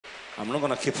I'm not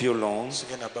going to keep you long.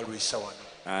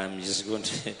 I'm just going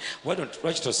to. Why don't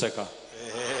you seka?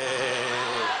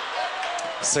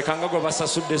 Sekanga go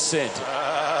basasudde sente.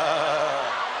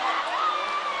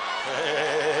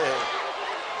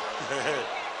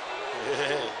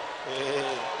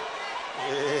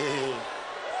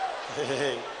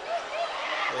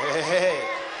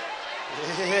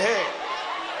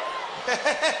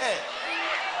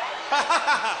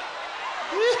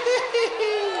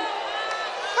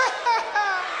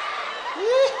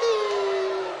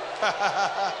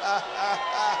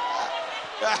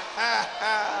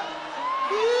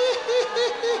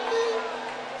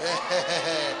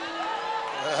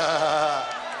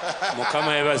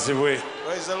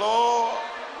 Praise the Lord.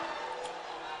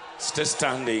 Stay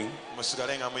standing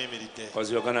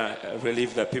because we're going to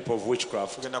relieve the people of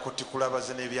witchcraft.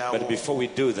 But before we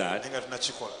do that,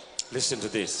 listen to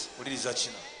this.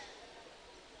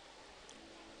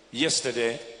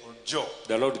 Yesterday,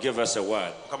 the Lord gave us a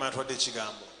word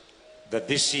that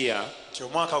this year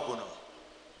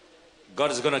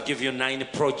God is going to give you 9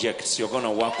 projects you're going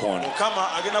to work on.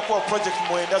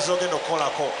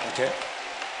 Okay?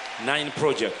 9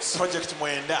 projects.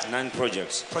 9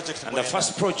 projects. And the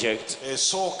first project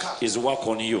is work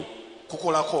on you.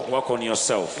 Work on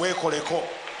yourself.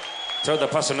 Tell the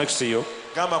person next to you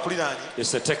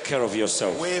is to take care of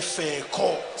yourself.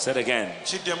 Say it again.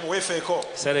 Say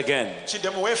it again.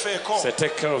 Say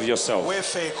take care of yourself.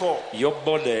 Your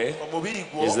body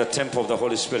is the temple of the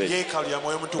Holy Spirit.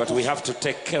 But we have to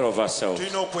take care of ourselves.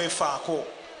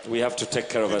 We have to take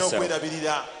care of ourselves.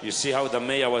 You see how the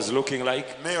mayor was looking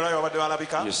like?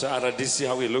 You saw RDC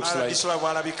how he looks like?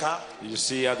 You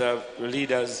see other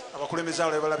leaders?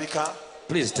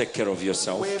 Please take care of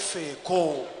yourself.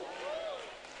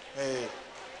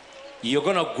 You're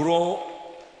going to grow,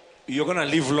 you're going to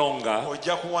live longer,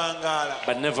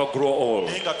 but never grow old.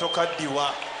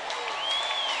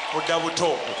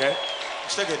 Okay?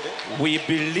 We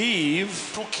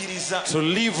believe to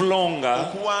live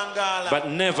longer but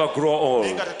never grow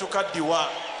old.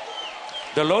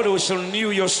 The Lord will shall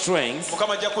renew your strength,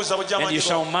 and you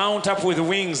shall mount up with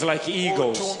wings like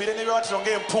eagles.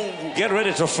 Get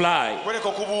ready to fly.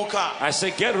 I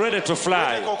say get ready to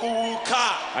fly.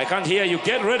 I can't hear you.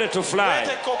 Get ready to fly.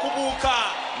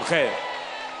 Okay.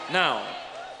 Now,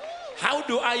 how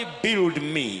do I build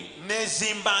me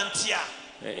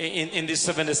in these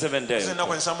 77 days?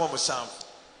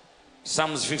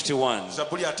 Psalms 51.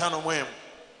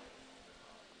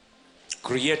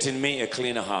 Create in me a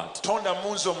clean heart.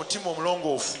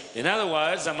 In other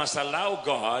words, I must allow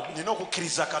God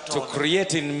to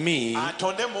create in me a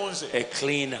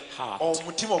clean heart.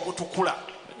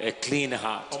 A clean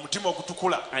heart.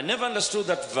 I never understood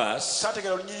that verse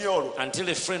until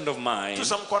a friend of mine,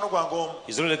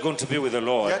 he's really going to be with the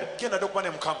Lord,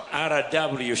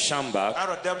 R.W.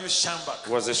 Shambach,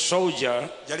 was a soldier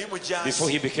before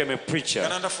he became a preacher.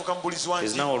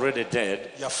 He's now already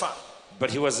dead. But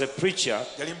he was a preacher.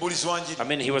 I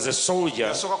mean, he was a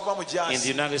soldier in the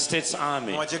United States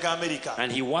Army.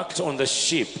 And he worked on the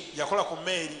ship.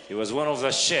 He was one of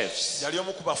the chefs.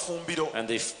 And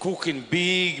they cook in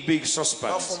big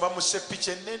saucepans.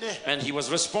 And he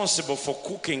was responsible for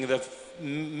cooking the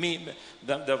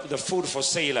food for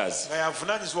sailors.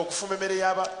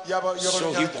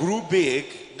 So he grew big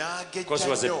because he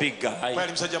was a big guy.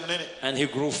 And he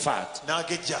grew fat.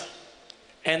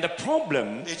 And the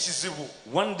problem,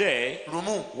 one day,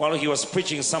 while he was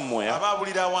preaching somewhere,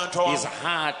 his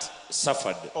heart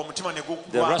suffered.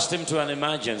 They rushed him to an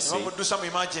emergency,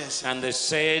 and they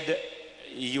said,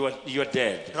 "You are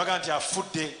dead."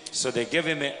 So they gave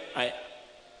him an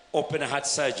open heart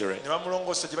surgery.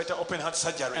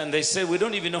 And they said, "We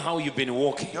don't even know how you've been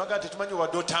walking.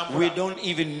 We don't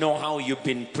even know how you've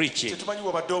been preaching,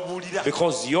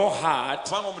 because your heart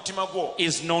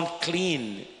is not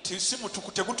clean.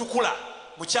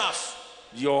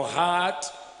 Your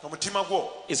heart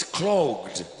is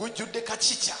clogged.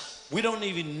 We don't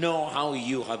even know how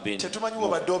you have been."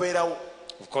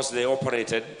 Of course, they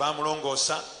operated,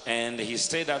 and he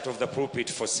stayed out of the pulpit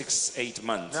for 6-8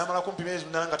 months,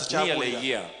 nearly a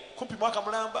year.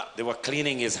 They were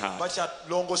cleaning his heart.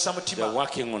 They were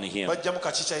working on him.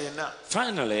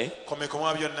 Finally,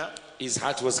 his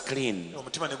heart was clean,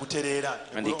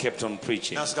 and he kept on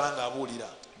preaching.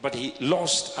 But he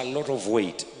lost a lot of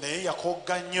weight.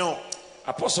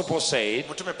 Apostle Paul said,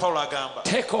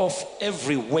 "Take off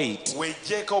every weight.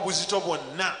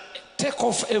 Take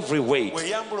off every weight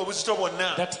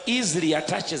that easily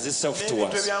attaches itself to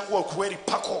us."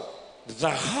 The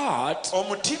heart,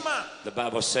 the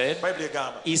Bible said,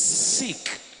 is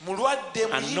sick,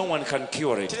 and no one can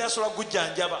cure it.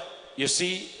 You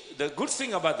see, The good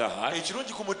thing about the heart,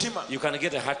 you can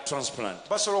get a heart transplant.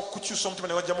 The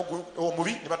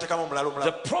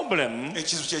problem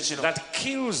that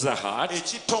kills the heart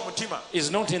is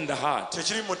not in the heart,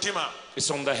 it's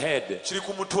on the head.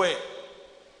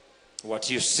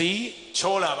 What you see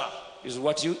is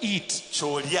what you eat,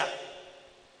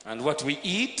 and what we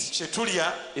eat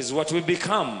is what we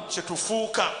become.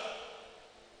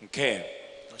 Okay,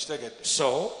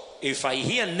 so if I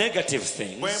hear negative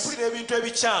things,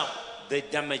 they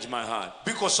damage my heart.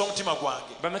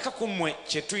 Bameka kumwe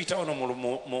kye tuyita ono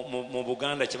mu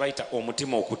Buganda kye bayita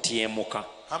omutima okutyemuka.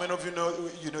 How many of you know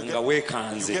you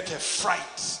get a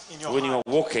fright in your when heart? you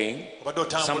are walking,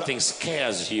 something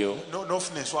scares you. And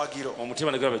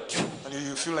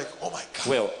you feel like, oh my God.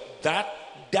 Well, that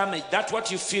damage, that's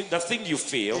what you feel, the thing you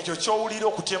feel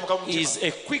is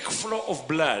a quick flow of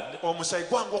blood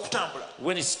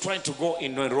when it's trying to go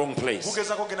in the wrong place. Then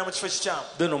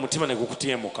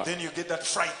you get that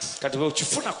fright.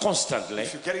 Constantly,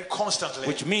 if you get it constantly,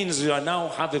 which means you are now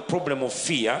have a problem of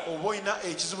fear,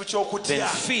 then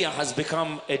fear has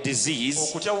become a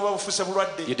disease.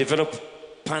 You develop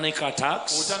panic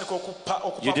attacks,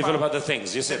 you develop other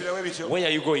things. You say, where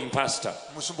are you going, Pastor?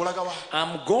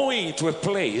 I'm going to a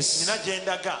place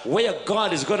where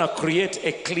God is going to create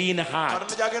a clean heart,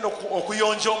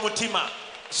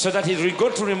 so that He's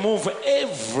going to remove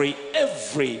every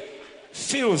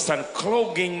filth and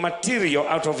clogging material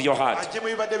out of your heart.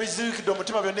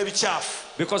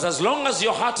 Because as long as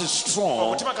your heart is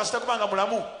strong,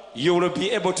 you will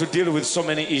be able to deal with so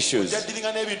many issues.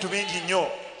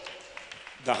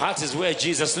 The heart is where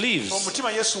Jesus lives.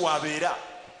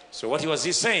 So what was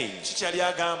he saying?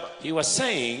 He was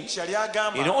saying,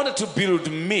 in order to build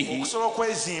me,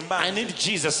 I need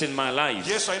Jesus in my life,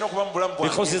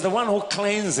 because he's the one who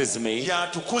cleanses me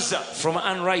from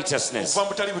unrighteousness.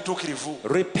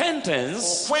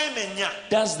 Repentance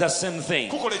does the same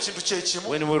thing.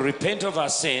 When we repent of our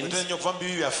sins,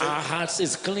 our hearts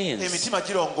is cleansed.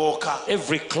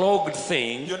 Every clogged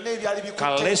thing,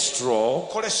 cholesterol,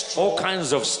 all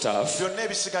kinds of stuff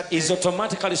is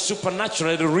automatically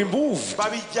supernaturally removed.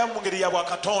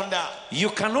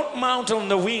 You cannot mount on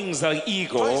the wings of the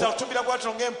eagle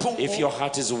if your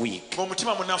heart is weak.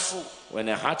 When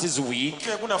the heart is weak,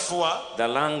 the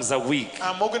lungs are weak,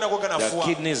 the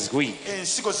kidneys weak,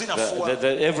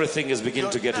 everything is beginning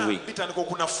to get weak.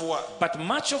 But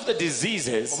much of the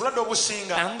diseases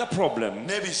and the problem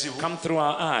come through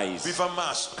our eyes,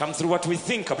 come through what we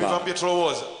think about.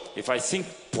 If I think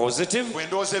positive,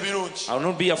 I will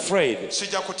not be afraid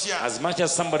as much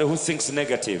as somebody who thinks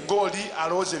negative.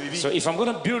 So if I'm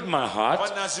going to build my heart,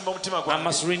 I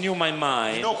must renew my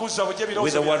mind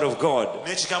with the Word of God.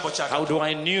 How do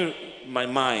I renew my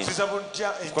mind?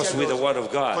 Of course, with the Word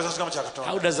of God.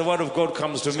 How does the Word of God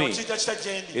come to me?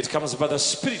 It comes by the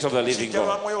Spirit of the living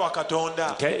God.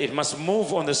 Okay, it must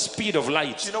move on the speed of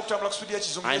light.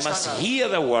 I must hear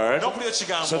the Word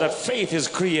so that faith is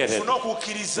created.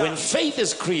 When faith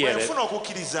is created,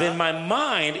 then my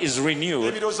mind is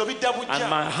renewed and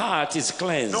my heart is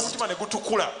cleansed.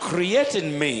 Create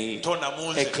in me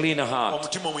a cleaner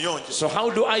heart. So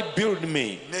how do I build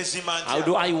me? How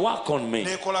do I work on me?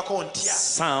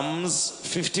 Psalms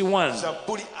 51.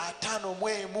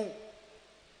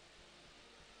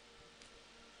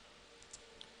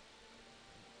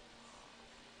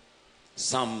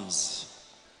 Psalms.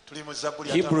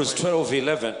 Hebrews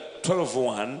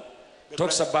 12:1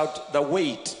 talks about the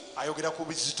weight.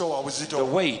 The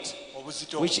weight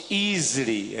which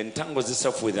easily entangles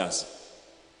itself with us.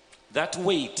 That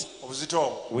weight,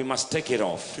 we must take it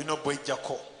off.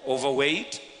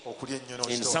 Overweight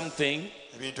in something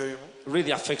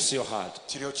really affects your heart.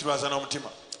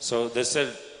 So they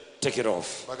said, take it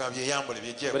off. But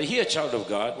here, child of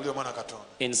God,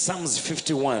 in Psalms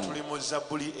 51,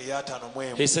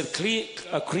 he said,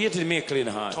 create in me a clean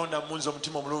heart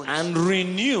and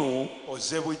renew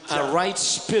a right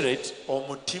spirit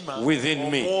within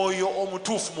me.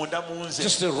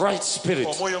 Just the right spirit.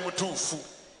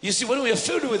 You see, when we are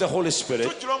filled with the Holy Spirit,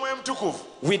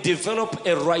 we develop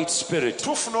a right spirit.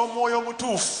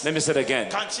 Let me say it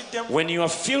again. When you are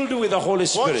filled with the Holy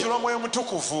Spirit,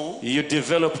 you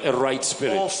develop a right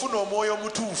spirit. So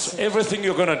everything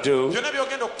you're going to do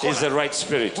is the right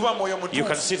spirit. You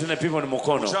can sit in the people in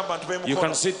Mukono. You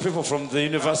can sit people from the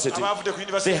university.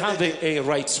 They have a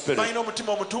right spirit.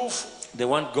 They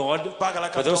want God,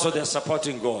 but also they are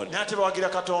supporting God.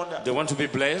 They want to be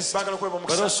blessed,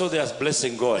 but also they are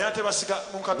blessing God.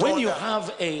 When you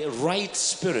have a right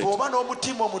spirit,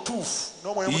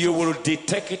 you will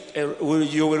detect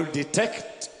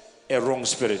a wrong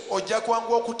spirit.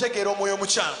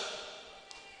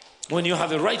 When you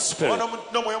have a right spirit,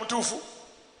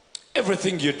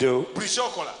 everything you do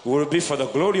will be for the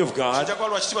glory of God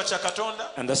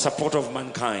and the support of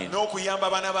mankind.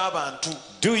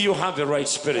 Do you have a right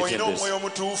spirit in this?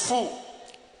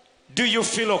 Do you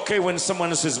feel okay when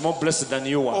someone else is more blessed than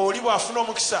you are? If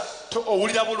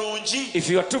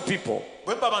you are two people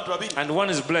and one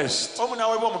is blessed,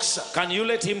 can you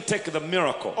let him take the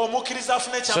miracle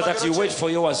so that you wait for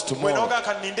yours tomorrow?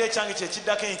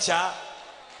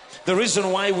 The reason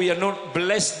why we are not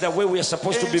blessed the way we are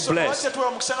supposed to be blessed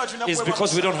is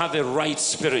because we don't have the right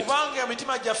spirit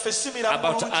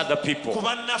about other people.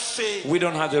 We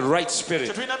don't have the right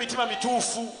spirit.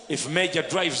 If Major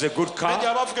drives a good car,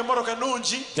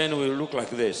 then we'll look like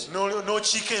this.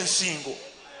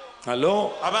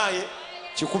 Hello?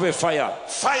 Chikube fire.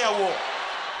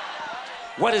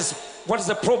 What is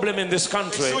the problem in this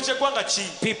country?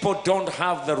 People don't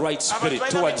have the right spirit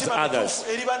towards others.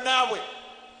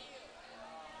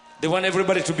 They want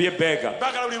everybody to be a beggar.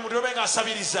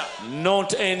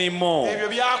 Not anymore.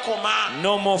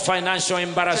 No more financial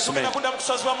embarrassment.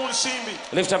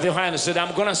 Lift up your hand and say,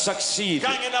 I'm going to succeed.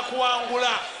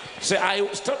 Say,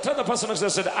 tell the person next to you,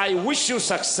 said, I wish you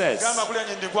success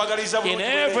in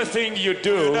everything you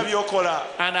do,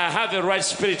 and I have the right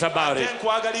spirit about it.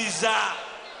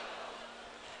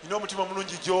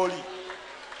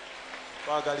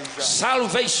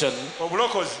 Salvation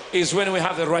is when we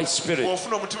have the right spirit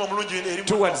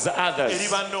towards the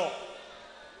others.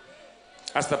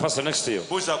 Ask the person next to you.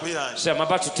 Say, I'm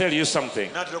about to tell you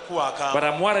something, but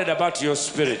I'm worried about your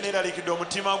spirit.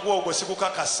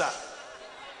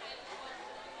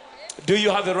 Do you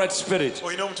have the right spirit?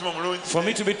 For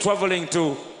me to be traveling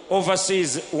to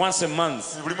overseas once a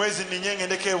month,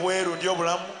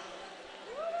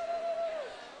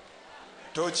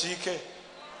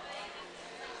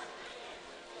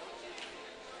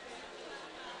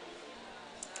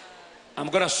 I'm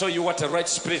going to show you what a right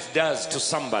spirit does to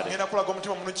somebody.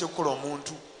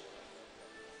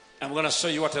 I'm going to show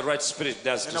you what a right spirit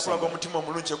does to somebody.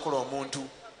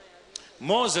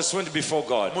 Moses went before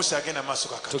God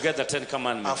to get the 10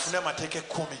 Commandments.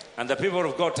 And the people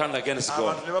of God turned against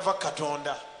God.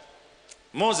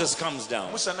 Moses comes down.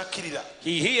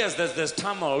 He hears that there's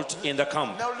tumult in the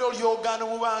camp.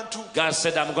 God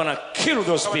said, I'm going to kill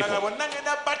those people.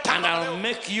 And I'll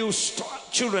make you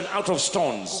children out of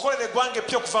stones.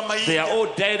 They are all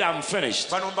dead, I'm finished.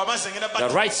 The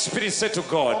right spirit said to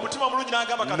God,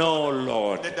 no,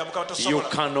 Lord, you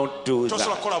cannot do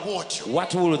that.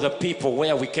 What will the people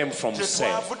where we came from say?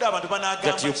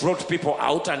 That you brought people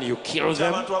out and you killed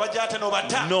them?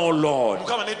 No, Lord,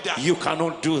 you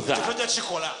cannot do that.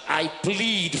 I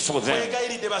plead for them.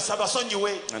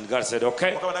 And God said,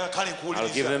 okay, I'll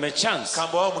give them a chance.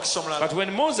 But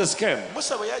when Moses came with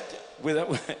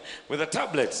the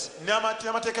tablets,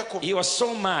 he was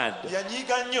so mad.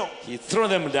 He threw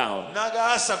them down.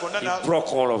 He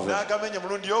broke all of them.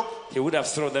 He would have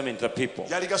thrown them into the people.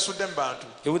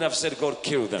 He would have said, God,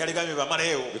 kill them.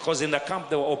 Because in the camp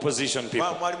there were opposition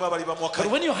people. But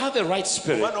when you have the right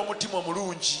spirit,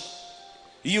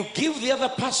 you give the other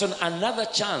person another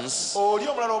chance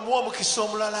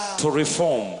to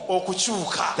reform.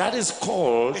 That is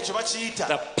called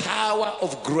the power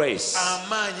of grace.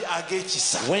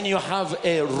 When you have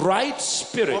a right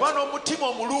spirit,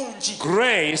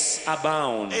 grace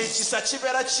abounds.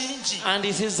 And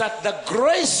it is at the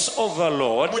grace of the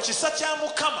Lord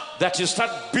that you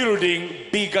start building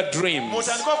bigger dreams.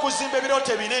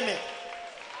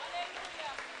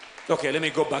 Okay, let me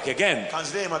go back again.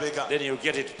 Then you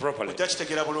get it properly.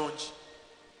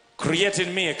 Create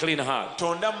in me a clean heart.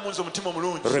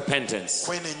 Repentance.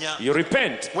 You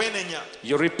repent.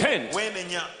 You repent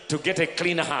to get a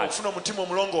clean heart.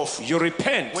 You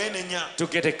repent to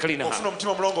get a clean heart.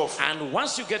 And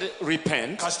once you get it,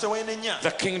 repent,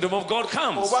 the kingdom of God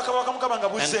comes.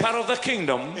 And part of the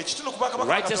kingdom,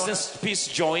 righteousness, peace,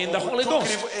 joy in the Holy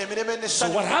Ghost. So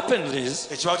what happens is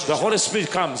the Holy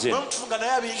Spirit comes in.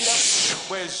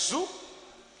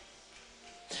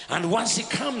 And once he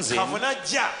comes in,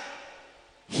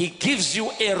 he gives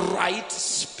you a right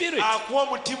spirit.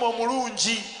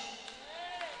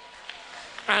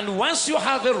 And once you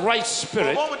have a right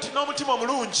spirit,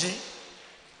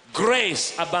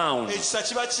 grace abounds.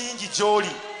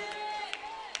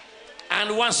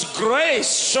 And once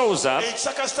grace shows up,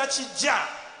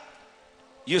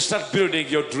 you start building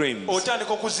your dreams.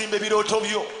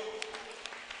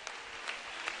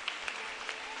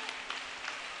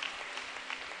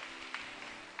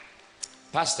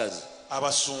 Pastors,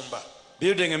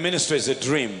 Building a ministry is a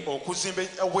dream.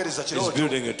 It's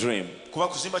building a dream.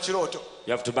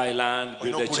 You have to buy land,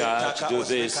 build a church, do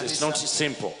this. It's not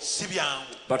simple.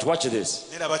 But watch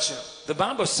this. The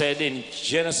Bible said in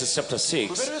Genesis chapter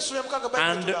 6,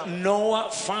 and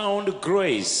Noah found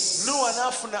grace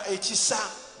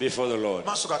before the Lord.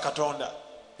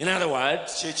 In other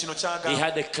words, he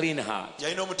had a clean heart.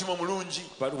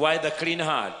 But why the clean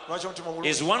heart?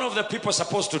 Is one of the people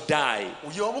supposed to die?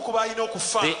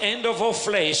 The end of all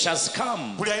flesh has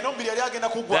come.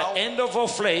 The end of all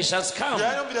flesh has come.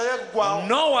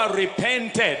 Noah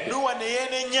repented.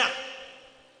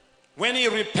 When he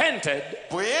repented,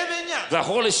 the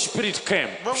Holy Spirit came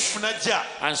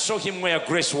and showed him where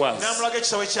grace was.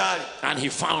 And he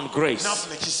found grace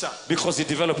because he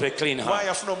developed a clean heart.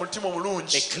 A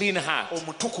clean heart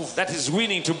that is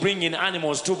willing to bring in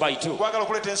animals 2 by 2.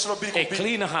 A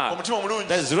clean heart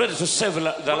that is ready to save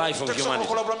the life of humanity.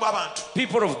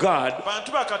 People of God,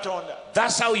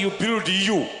 that's how you build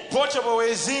you.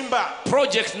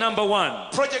 Project number 1.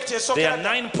 There are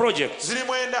 9 projects.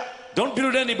 Don't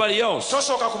build anybody else.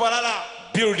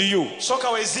 Build you.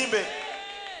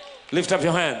 Lift up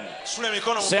your hand.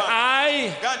 Say,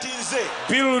 I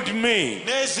build me.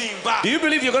 Do you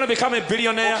believe you're going to become a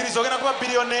billionaire?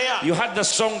 You heard the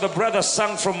song the brother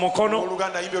sang from Mokono.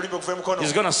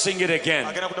 He's going to sing it again.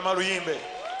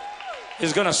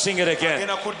 He's going to sing it again.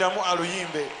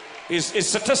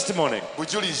 It's a testimony.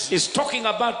 It's talking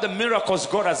about the miracles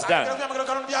God has done.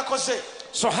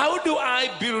 So how do I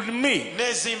build me?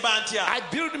 I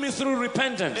build me through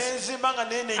repentance.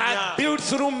 I build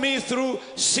through me through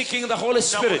seeking the Holy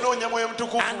Spirit.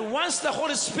 And once the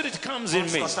Holy Spirit comes in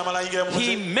me,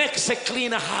 He makes a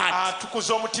clean heart. A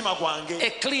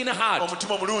clean heart.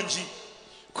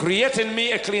 Create in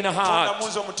me a clean heart.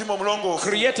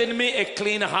 Create in me a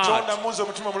clean heart,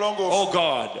 oh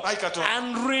God,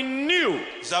 and renew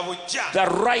the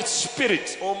right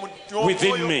spirit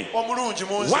within me.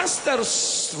 Once the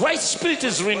right spirit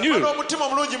is renewed,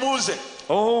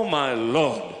 oh my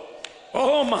Lord,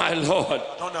 oh my Lord,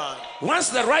 once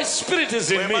the right spirit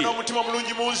is in me,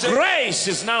 grace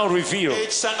is now revealed.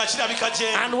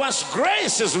 And once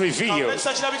grace is revealed,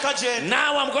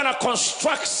 now I'm going to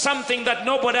construct something that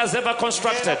nobody has ever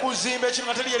constructed.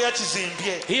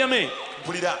 Hear me.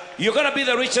 You're going to be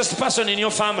the richest person in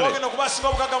your family.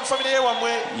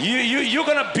 You're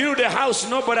going to build a house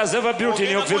nobody has ever built in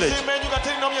your village.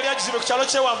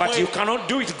 But you cannot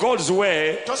do it God's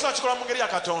way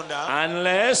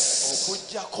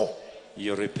unless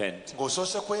you repent.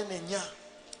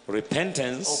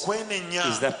 Repentance is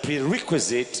the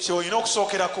prerequisite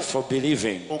for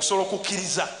believing.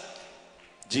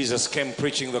 Jesus came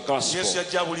preaching the gospel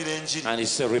and he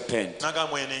said, repent.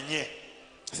 I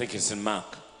think it's in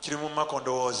Mark.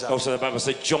 Also the Bible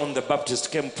says John the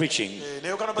Baptist came preaching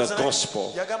the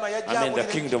gospel, the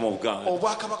kingdom of God,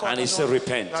 and he said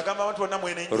repent.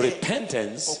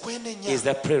 Repentance is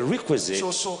the prerequisite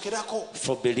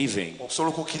for believing.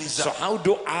 So how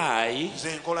do I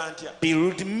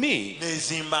build me?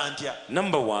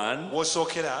 Number 1,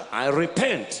 I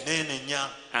repent,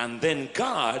 and then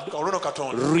God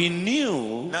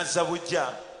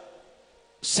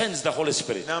sends the Holy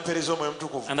Spirit. And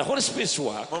the Holy Spirit's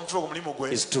work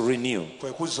is to renew,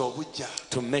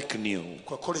 to make new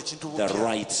the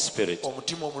right spirit.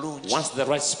 Once the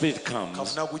right spirit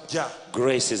comes,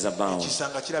 grace is abound.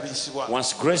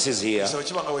 Once grace is here,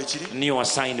 new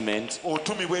assignment,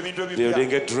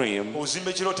 building a dream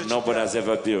nobody has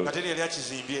ever built.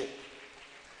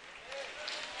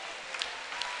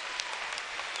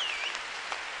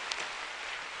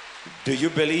 Do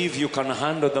you believe you can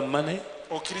handle the money?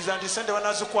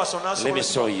 Let me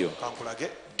show you.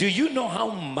 Do you know how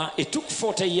much it took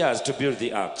 40 years to build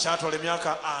the ark?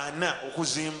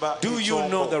 Do you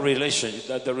know the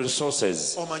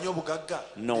resources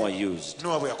Noah used?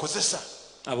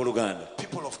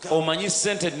 People of God. How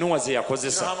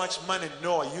much money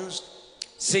Noah used?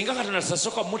 If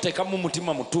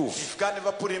God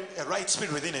never put him a right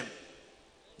spirit within him,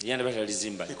 he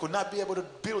could not be able to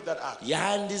build that ark. He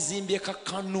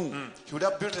would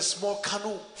have built a small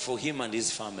canoe for him and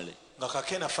his family.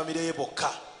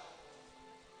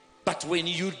 But when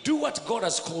you do what God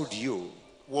has called you,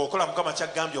 you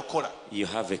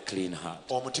have a clean heart.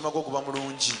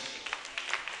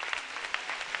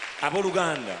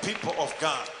 People of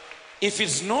God, if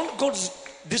it's not God's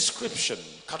description,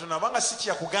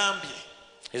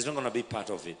 he's not going to be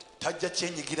part of it.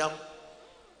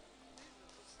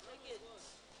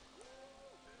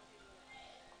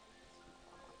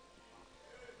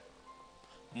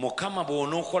 If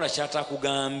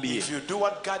you do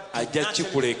what God did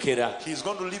naturally, He's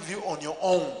going to leave you on your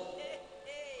own.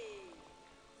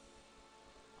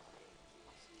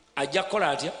 ajja kukola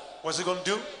atya? What's he going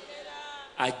to do?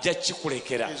 Ajja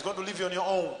kikulekera. He's going to leave you on your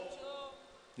own.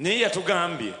 Naye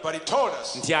yatugambye But he told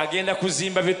us nti agenda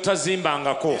kuzimba bye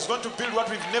tutazimbangako. he's going to build what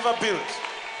we've never built.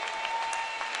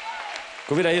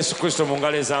 Kubira Yesu Kristo mu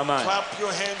ngalo ez'amaanyi. Clap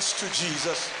your hands to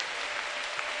Jesus.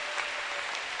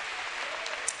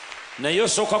 Naye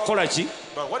osooka kukola ki?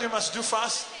 But what you must do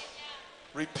first,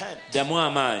 repent. Ddamu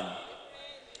amaanyi.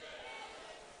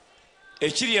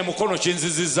 Ekiri emukono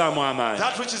kinzizizzaamu amaanyi.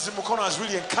 That which is in Mukono has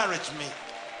really encouraged me.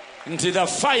 Nti the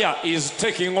fire is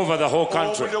taking over the whole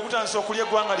country.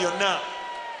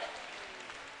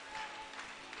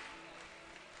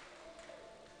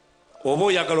 Oba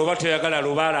oyagala oba toyagala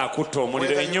lubaala akutta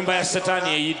omuliro. Ennyumba ya Setaani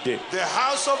eyidde. The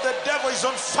house of the devil is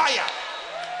on fire.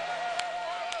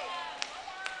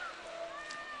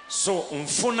 So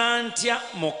nfuna ntya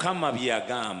Mukama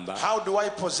byagamba? How do I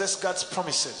possess God's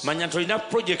promises? Manya tolina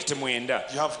project mwenda.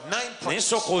 You have 9 Naye promises.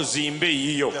 soka ozimbe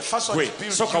yiyo. The first one Gwe is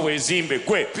build soka you. weezimbe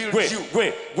gwe Build gwe you.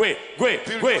 gwe gwe gwe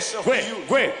Build gwe yourself. gwe You.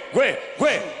 gwe gwe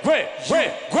gwe gwe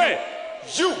gwe gwe.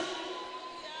 You.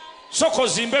 Soka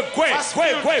ozimbe gwe First gwe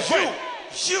build gwe gwe.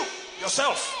 you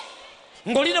yourself.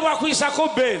 Ng'olina bw'akuyisako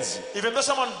benzi. Even though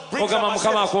someone brings Ogamba up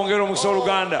Mukama akwongera omukisa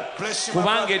oluganda. bless you, my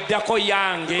Kubanga brother. eddako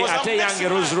yange Because I'm ate yange missing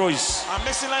Rolls mine. Royce. I'm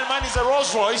missing line. Mine is a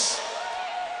Rolls Royce.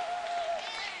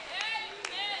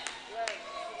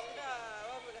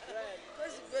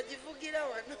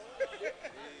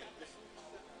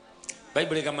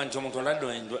 Bayibuli egamba nti omuntu oladde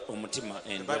omutima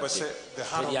The Bible says endwadde the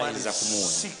heart of man teryayinza is kumuwonya.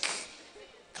 sick,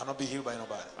 cannot be healed by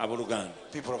nobody. Abooluganda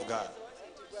People of God,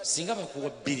 singa bakuwa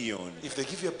biliyoni if they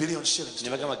give you $1 billion shillings, ne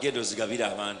bagamba genda ozigabire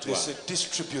abantu they abo, say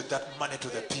distribute that money to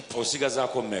the people.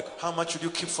 osigazaako mmeka? How much would you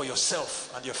keep for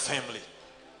yourself and your family?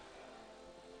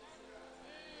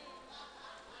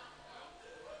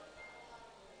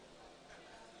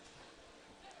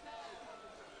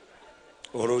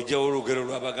 Olwo ojjawo olugero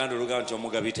lw'Abaganda olugamba nti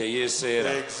omugabi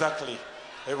teyeeseera. Exactly.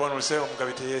 Everyone will say,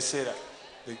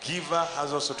 the giver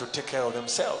has also to take care of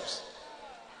themselves.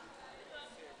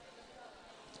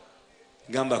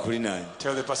 Gamba kuli nange.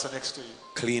 Tell the person next to you.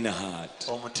 Clean heart.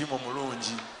 Omutima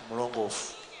omulungi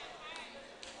mulongoofu.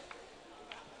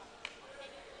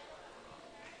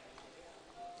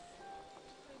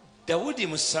 Dawudi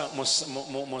mu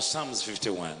Psalms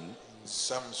 51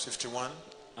 Psalms 51.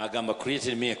 agamba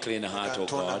created me a clean heart, O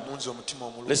Katonda God. munzi omutima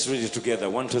omulungi. Let's read it together.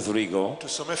 1, 2, 3, go.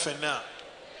 Tusome ffenna.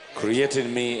 Created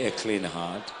me a clean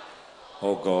heart,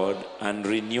 O God, and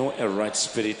renew a right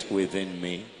spirit within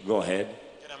me. Go ahead.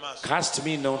 Cast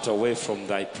me not away from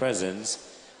thy presence,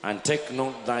 and take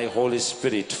not thy Holy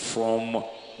Spirit from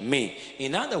me.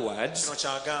 In other words,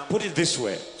 put it this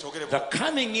way: the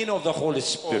coming in of the Holy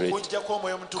Spirit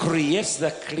creates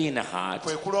the clean heart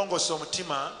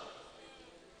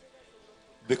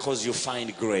because you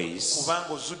find grace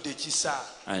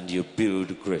and you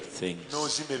build great things.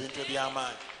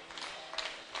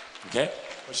 Okay?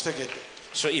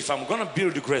 So if I'm going to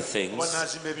build great things,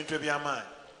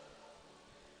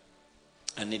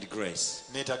 I need grace.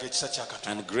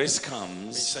 And grace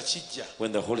comes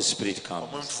when the Holy Spirit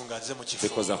comes.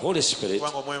 Because the Holy Spirit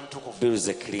builds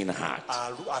a clean heart.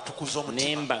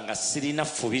 Nemba nga sirina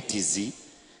fubitizi,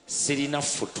 sirina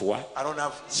futwa,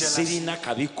 sirina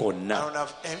kabi konna.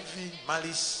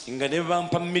 Nga ne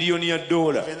bampa $1 million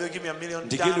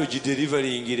nti genda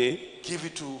ogideliveringire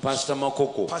Pastor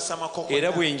Makoko.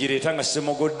 Era bwenjireeta nga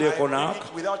ssemogoddeeko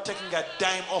n'aka. Without taking a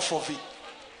dime off of it.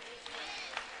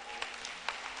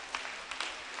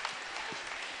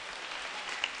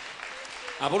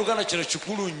 Abooluganda kino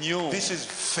kikulu nnyo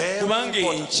kubanga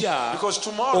important. enkya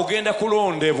ogenda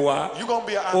kulondebwa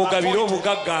ogabire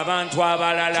obugagga abantu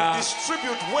abalala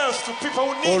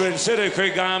olwo ensereko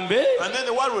egambe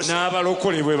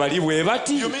n'abalokole bwe bali bwe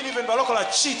bati.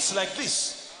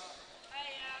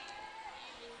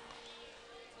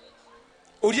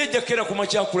 Oli ajja kera ku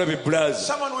makya kulaba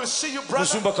ebbulaazi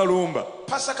Musumba Kalumba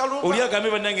oli agambe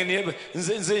bannange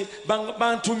nze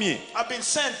bantumye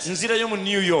nzirayo mu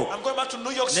New York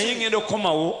naye ngenda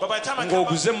okukomawo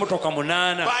ng'oguze emmotoka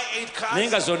 8 naye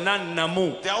nga zonna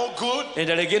nnamu,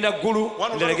 endala egenda ggulu,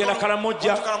 endala egenda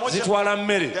Kalamojja, zitwala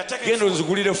mmere. Genda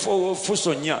onzigulire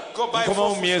fuso 4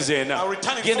 nkomawo mu myezi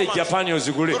 4, genda e Japan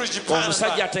ozigule.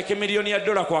 Omusajja ateeke $1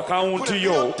 million ku akawunti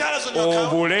yo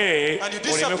obule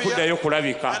oleme kuddayo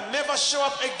kulabika. And never show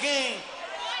up again.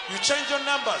 You change your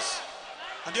numbers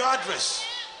and your address.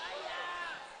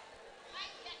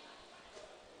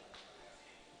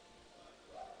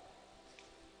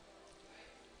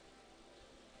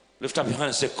 Lift up your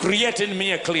hands and say, create in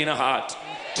me a cleaner heart.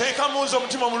 Take a munzo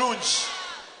mutima mulungi.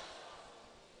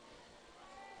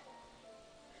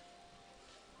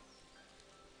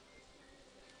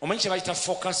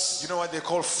 focus. You know what they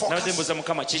call focus?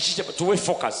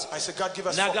 Focus. I said, God give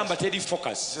us focus.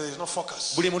 Focus. There is no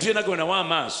focus.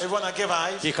 Everyone that gave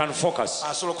eyes, he can focus.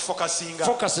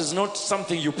 Focus is not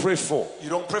something you pray for. You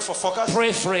don't pray for focus.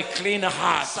 Pray for a clean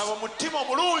heart.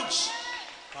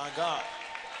 My God.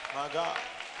 My God.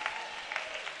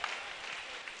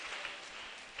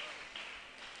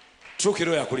 Turn to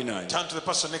the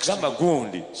person next to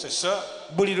you. Say, sir,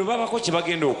 every time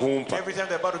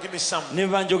they're about to give me something,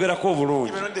 even when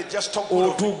they just talk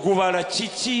good of me,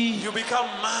 you become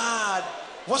mad.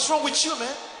 What's wrong with you,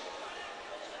 man?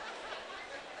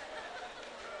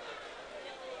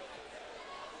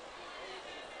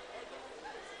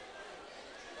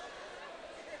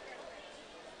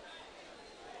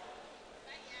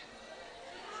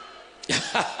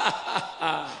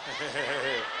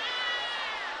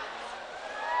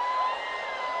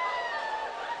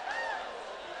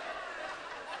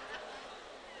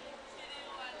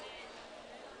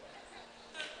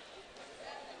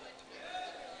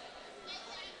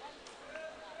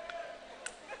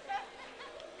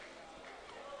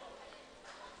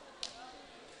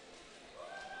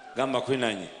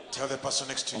 Tell the person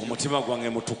next to you,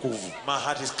 my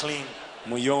heart is clean.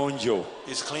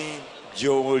 It's clean to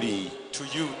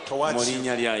you, towards you,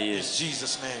 in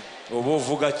Jesus' name. I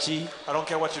don't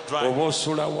care what you drive. I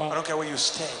don't care where you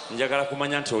stay. I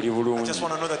just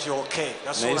want to know that you're okay.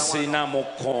 That's all I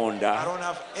want to know. I don't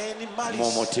have any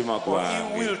malice or ill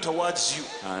will towards you.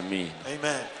 Amen.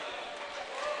 Amen.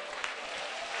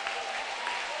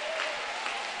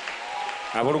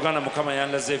 Abooluganda Mukama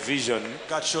yandaze vision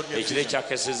ekiro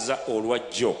ekyakesezza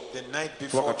olwajjo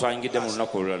twakatwangidde mu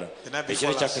lunaku olulala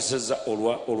ekiro ekyakesezza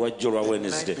olwajjo olwa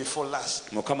Wednesday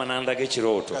Mukama nandaga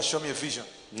ekirooto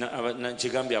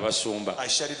nkigambye abasumba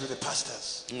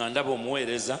nga ndaba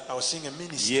omuweereza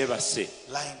yeebase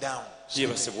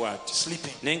bw'ati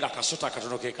naye nga akasota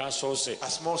akatono ke kasoose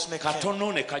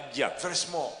katono ne kajja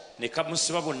ne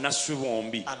kamusiba bonnaswi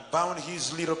bombi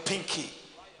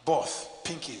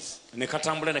ne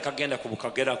katambula ne kagenda ku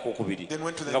bukagera akokubiri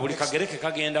nga buli kagere ke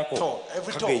kagendako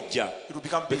kagejja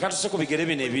bwe katuse ku bigere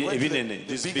bino ebinene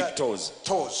these big toes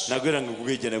nagera nga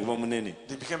kugejja ne guba munene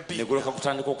ne guloka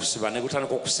kutandika okusiba ne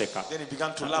gutandika okuseka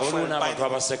olwo n'abantu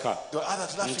abaseka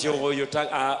nti oyo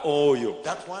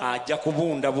ajja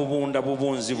kubunda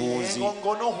bubunzi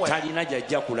talina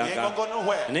gyajja kulaga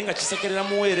naye nga kisekerera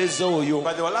muweereza oyo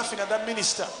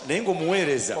naye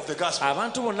ng'omuweereza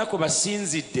abantu bonna kwe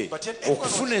basinzidde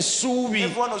okufuna essuubi.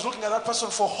 Everyone was looking at that person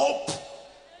for hope.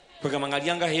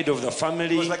 Nga head of the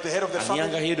family, like the head of the family.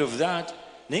 Nga head of that.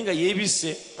 Nenga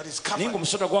yebise. But he's covered. Nenga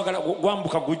musota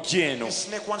gwambuka gujjeno. The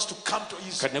snake wants to come to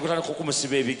his. Kati negutana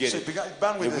kokumusiba ebigere. So he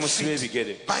began with the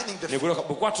feet, binding the feet.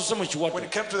 When he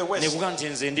came to the west, he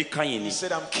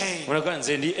said, I'm Cain.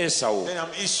 Then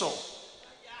I'm Esau.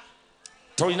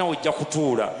 Tolina ojja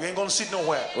kutuula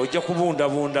ojja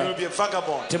kubundabunda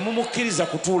temumukkiriza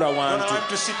kutuula wantu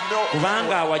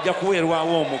kubanga awajja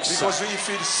kuweerwawo omukisa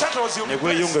ne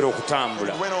gweyongera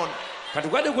okutambula kati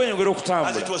gwadde gweyongera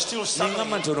okutambula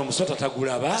neŋŋamba nti ono omusota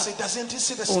tagulaba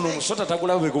ono omusota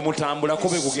tagulaba bwe gumutambulako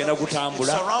bwe gugenda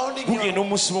gutambula gugenda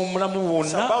omusiba omulamu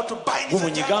bwonna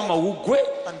gumunyiga amawuggwe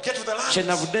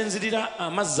kyenavudde nzirira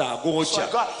amazzi agookya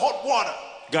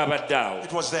gabadde awo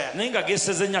naye nga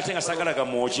geeseze nnyo ate nga saagala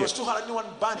gamwokye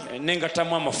ne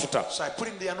ngattamu amafuta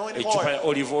eccupa ya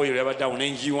olive oil yabadde awo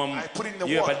nenjiwamu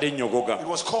yo yabadde ennyogoga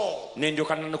ne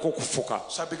ndyoka nanako okufuka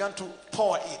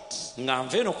nga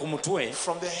nva eno ku mutwe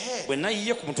bwe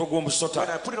nayiye ku mutwe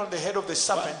gw'omusota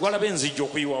gwalaba enzijja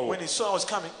okuyiwawo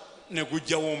ne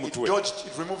gujjawo omutwe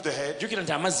jjukira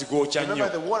nti amazzi gookya nnyo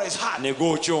ne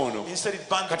gookya ono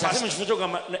kati ate mu kifo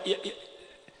kyogamba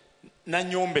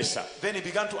nanyombesa. Then he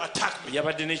began to attack me.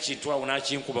 Yabadde n'ekintu awo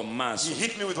n'akinkuba mu maaso. He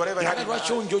hit me with whatever he had in my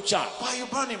hand. Why are you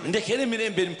burning me? Ndekere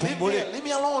emirembe mpumbule. Leave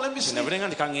me alone, let me sleep. Nabulenga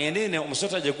ndi kangende ne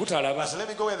omusota gye gutalaba. Let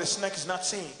me go where the snake is not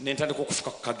seen. Ne ntandika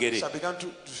okufuka ku kagere. So I began to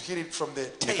hit it from the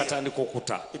tail. Ne katandika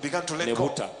okuta. It began to let go.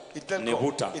 It let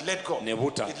go. It let go.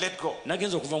 It let go.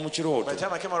 Nagenza okuva mu kirooto. By the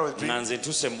time I came out of the dream, nanze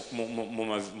ntuse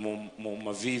mu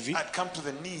mavivi. I'd come to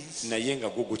the knees. Naye nga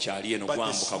gwo gukyali eno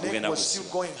gwambuka gugenda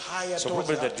gusiba. So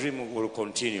probably the dream will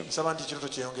continue.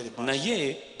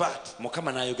 Naye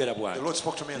Mukama n'ayogera bw'ati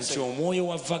nti omwoyo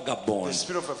wa vagabond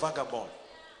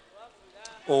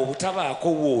obutabaako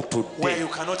w'otudde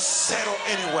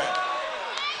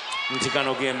nti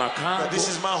gano ge makango this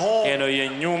is my home, eno ye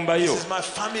nnyumba yo this is my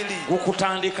family.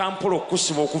 gukutandika mpola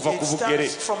okusiba okuva ku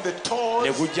bugere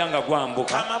ne gujja nga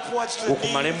gwambuka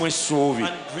gukumalemu essuubi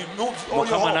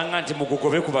mukama nanga nti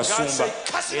mugugobe ku basumba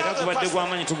era gubadde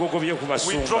gw'amanyi tugugobye ku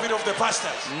basumba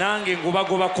nange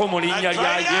ngubagobako mu linnya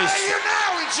lya Yesu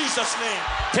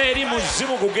teri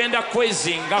muzimu gugenda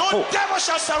kwezingako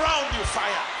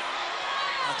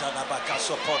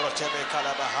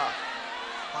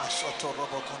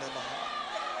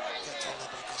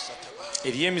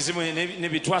eriyo emizimu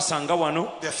ne twasanga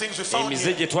wano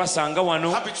emize gye twasanga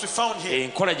wano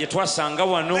enkola gye twasanga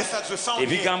wano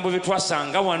ebigambo bye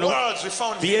twasanga wano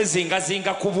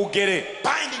byezingazinga ku bugere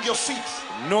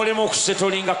n'olema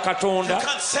okusetolinga Katonda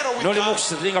n'olema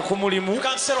okusetolinga ku mulimu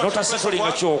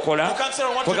n'otasetolinga kyokola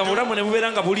kwega mulamu ne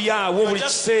mubeera nga buli awo buli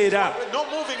kiseera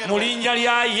mu linnya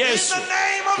lya Yesu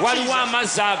waliwo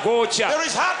amazzi agookya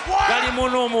galimu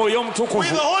n'omwoyo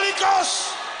omutukuvu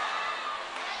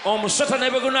omusota ne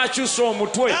bwe gunaakyusa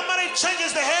omutwe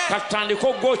katandika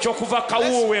ogwokya okuva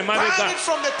kawuuwe emabega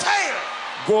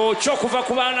gwokya okuva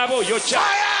ku baana bo yokya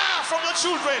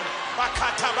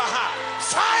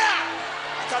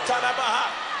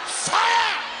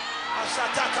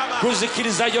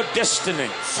guzikiriza yo destiny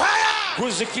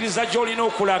guzikiriza gy'olina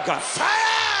okulaga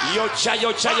yokya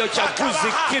yokya yokya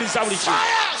guzikiriza buli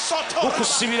kintu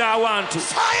gukusibira awantu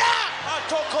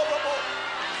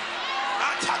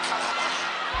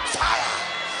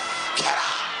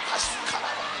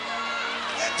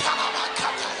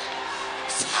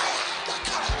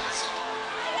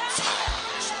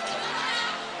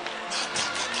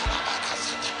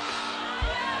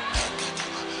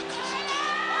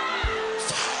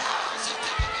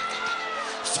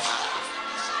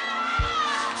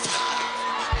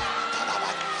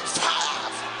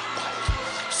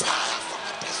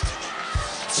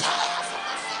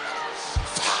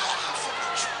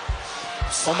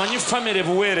omanyi family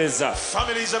buweereza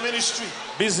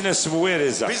business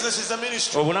buweereza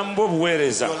obulamu bwo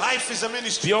buweereza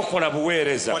byokola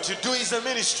buweereza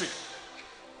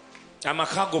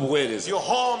amaka go buweereza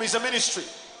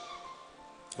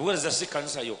buweereza si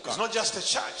kanisa yokka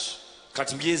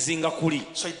kati byezinga kuli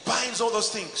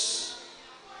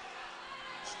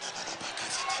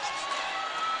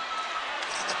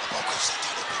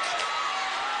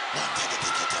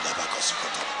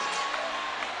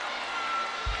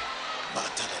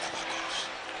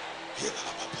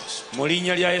mu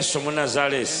linnya lya Yesu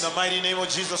Omunnazaaleesi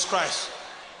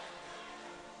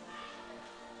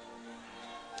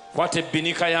kwata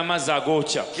ebbinika y'amazzi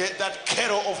agookya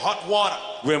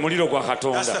gwe muliro gwa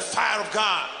Katonda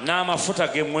n'amafuta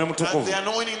ge mmwe mutukuvu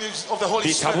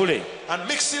bitabule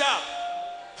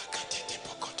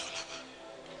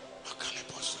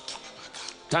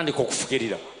tandika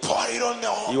okufukirira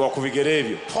yiwa ku bigere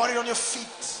ebyo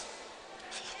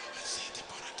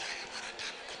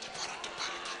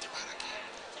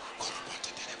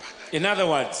in other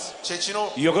words,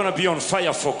 you're going to be on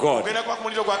fire for God.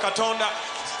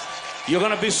 You're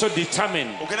going to be so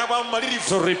determined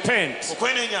to repent.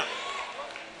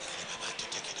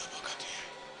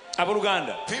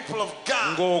 Abaluganda,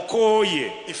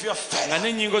 ng'okooye nga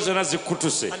n'ennyingo zonna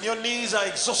zikkutuse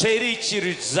teri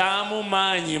kirizaamu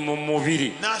maanyi mu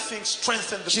mubiri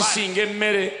kisinga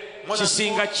emmere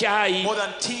kisinga kyayi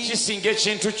kisinga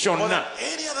ekintu kyonna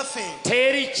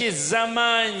teri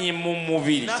kizamaanyi mu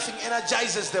mubiri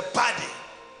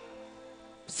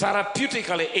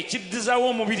therapeutically ekiddizaawo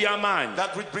omubiri amaanyi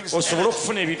osobole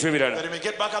okufuna ebintu ebirala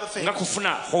nga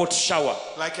kufuna hot shower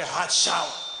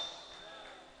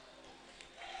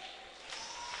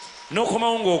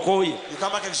n'okomawo ng'okooye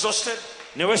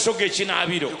ne weesoga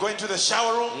ekinaabiro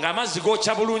ng'amazzi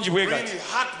gookya bulungi bwe gati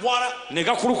ne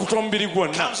gakulukuta omubiri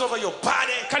gwonna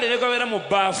kale ne gabeera mu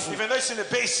bbaafu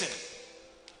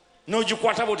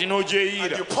n'ogikwata bwoti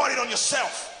n'ogyeyiira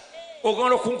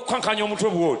ogenda okukankanya omutwe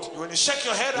bwoti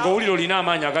ng'owulira olina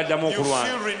amaanyi agaddamu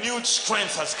okulwana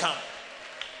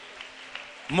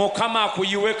Mukama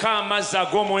akuyiweko amazzi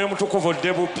ag'omwoyo omutukuvu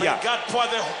odde bupya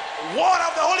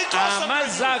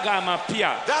amazzi ago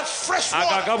amapya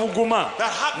agagabuguma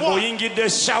ng'oyingidde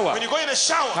shawa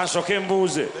kansooke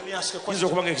mbuuze yinza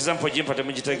okuba nga example gimpa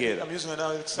temugitegeera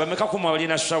bameka ku mwe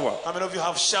balina shawa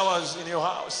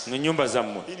mu nnyumba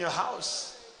zammwe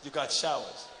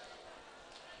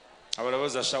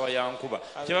abalaboza shawa ya nkuba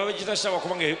kyebaba bagita shawa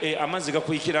kubanga amazzi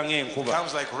gakuyikira ng'enkuba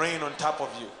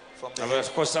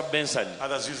abakosa Benson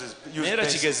naye era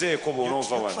kigezeeko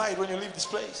bw'onoova wano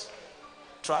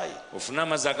ofune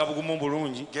amazzi agabugumu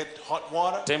bulungi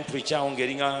temperature awo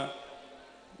ng'eringa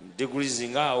degrees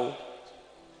ngaawo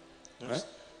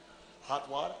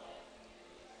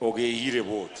Pour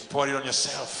it on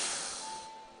yourself.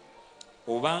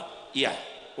 Oba ya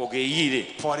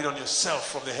ogeeyire. Pour it on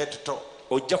yourself from the head to toe.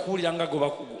 Ojja kuwulira nga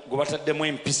gwe bataddemu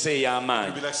empisa ey'amaanyi.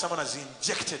 You'll be like someone has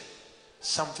injected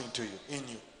something to you, in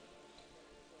you.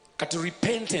 Kati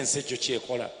repentance ekyo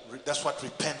kyekola. That's what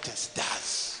repentance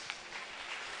does.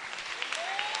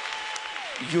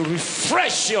 You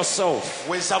refresh yourself.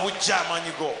 Weza bujja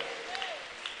amaanyi go.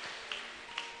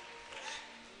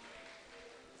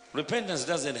 Repentance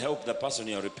doesn't help the person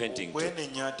you are repenting to.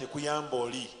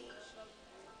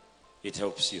 It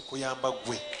helps you.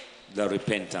 The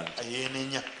repentant.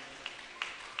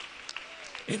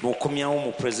 It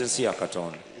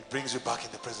brings you back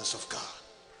in the presence of God.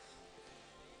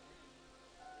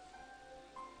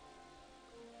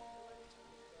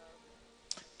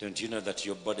 Don't you know that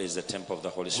your body is the temple of the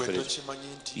Holy Spirit?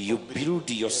 You build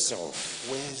yourself.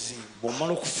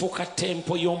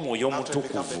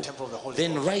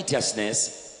 Then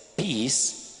righteousness,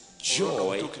 peace,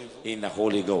 joy in the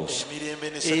Holy Ghost.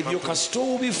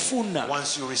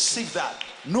 Once you receive that,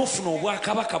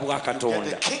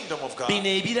 the kingdom of God,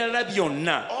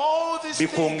 all these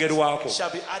things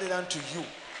shall be added unto you.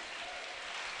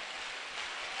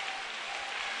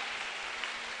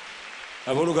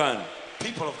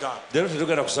 People of God, we ain't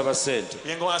going to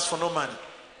ask for no money.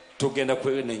 We are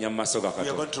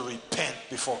going to repent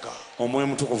before God. So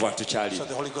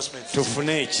the Holy Ghost may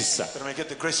visit. That may get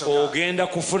the grace of God. You will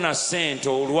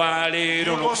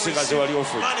receive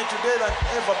money today than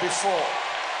ever before.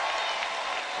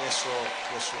 Yes, Lord.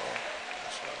 Yes, Lord.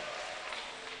 Yes, Lord.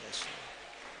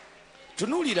 Yes, Lord.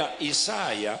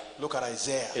 Look at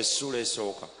Isaiah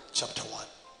chapter 1.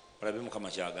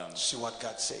 See what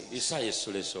God says.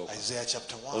 Isaiah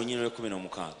chapter 1,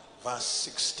 verse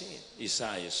 16.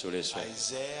 Isaiah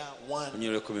 1,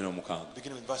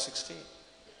 beginning with verse 16.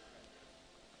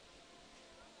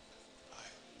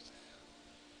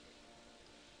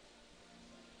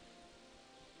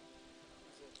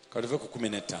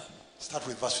 Start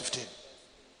with verse 15.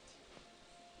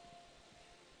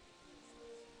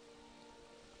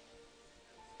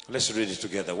 Let's read it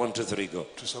together. 1, 2, 3, go.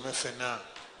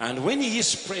 And when ye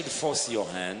spread forth your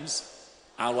hands,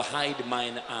 I will hide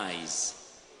mine eyes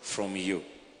from you.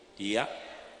 Yeah.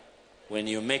 When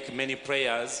you make many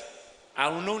prayers, I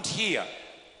will not hear.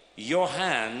 Your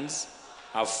hands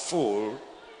are full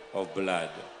of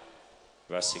blood.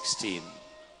 Verse 16.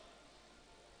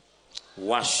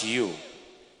 Wash you,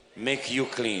 make you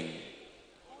clean.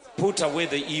 Put away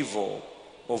the evil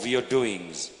of your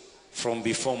doings from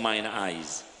before mine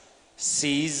eyes.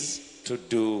 Cease to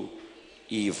do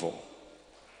evil.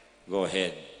 Go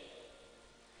ahead.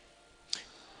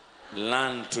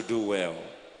 Learn to do well.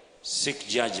 Seek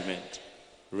judgment.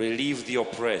 Relieve the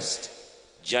oppressed.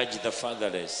 Judge the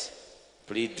fatherless.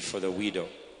 Plead for the widow.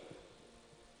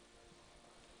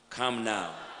 Come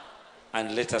now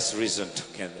and let us reason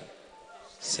together,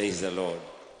 says the Lord.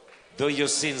 Though your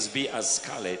sins be as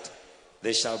scarlet,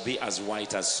 they shall be as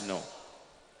white as snow.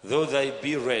 Though they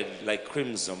be red like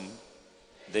crimson,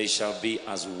 they shall be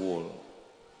as wool.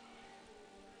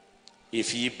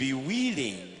 If ye be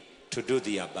willing to do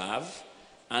the above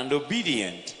and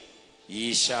obedient,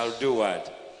 ye shall do what?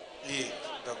 Eat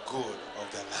the good of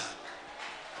the land.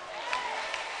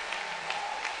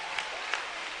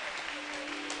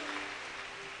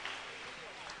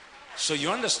 So you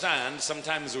understand,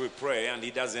 sometimes we pray and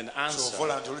he doesn't answer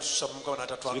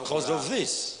because of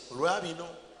this.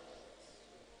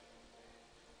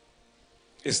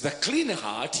 It's the clean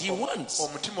heart he wants.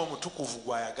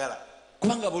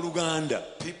 Kubanga buluganda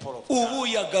oba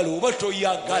oyagala oba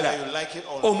toyagala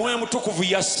omwoyo mutukuvu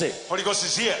yasse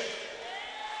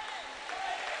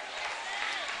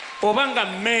obanga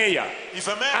meya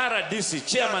RDC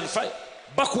chairman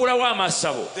bakuulawo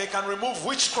amasabo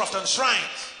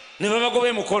ne babagoba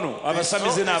emukono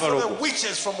abasamize n'abalogo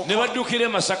ne baddukira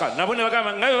Masaka nabo ne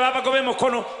bagamba nga babagoba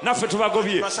emukono naffe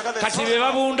tubagobye kati be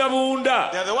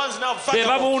babundabunda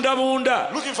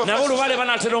nabo olubale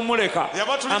banatera omuleka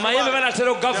amayembe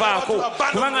banatera okugavaako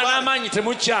kubanga n'amaanyi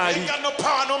temukyali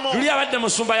luli abadde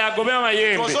musumba yagobe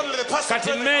amayembe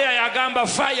kati meeya yagamba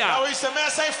faya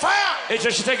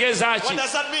ekyo kitegeeza ki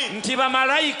nti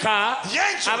bamalayika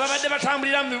ababadde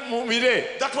batambulira mu bire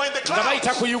nga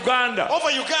bayita ku Uganda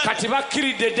kati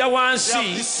bakiridde dda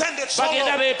wansi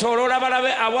bagenda beetooloola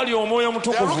balabe awali omwoyo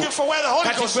omutukuvu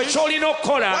kati gwe kyolina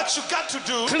okukola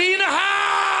clean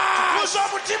heart.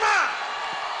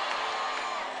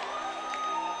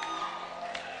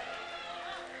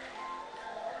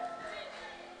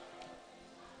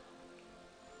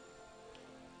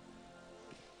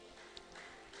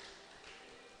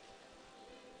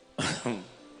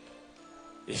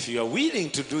 If you are willing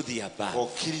to do the above,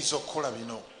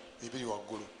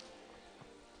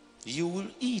 you will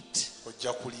eat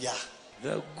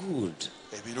the good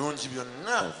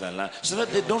of the land, so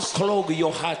that they don't clog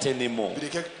your heart anymore.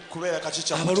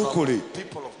 Abalokole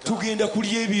tugenda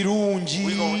kulya ebirungi,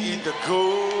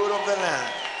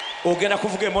 ogenda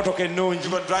kuvuga emmotoka ennungi,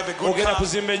 ogenda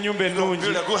kuzimba ennyumba ennungi,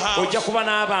 ojja kuba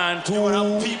n'abantu.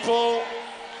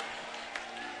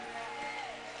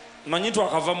 Manyi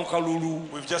twakava mu kalulu,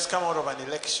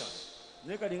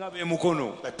 naye kali nga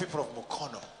ab'emukono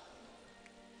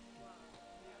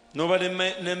n'oba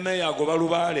ne meya agoba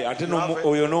lubaale ate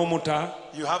oyo n'omuta.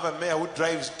 You have a mayor who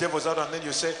drives devils out and then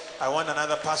you say, I want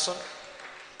another person.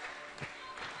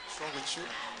 What's wrong with you?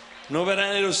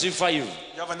 N'obeera ne LC5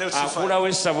 akulawo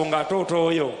essabo ng'atoota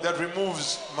oyo. That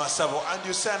removes Masabo and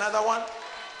you say another one.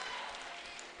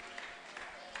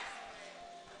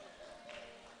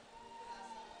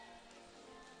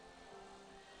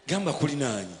 Gamba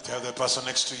kulinaanyi. Tell the person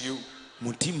next to you.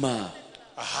 Mutima.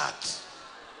 A heart.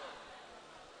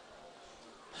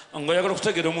 Ngoyagala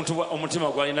okutegeera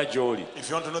omutima gw'alina gy'oli. If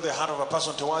you want to know the heart of a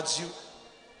person towards you,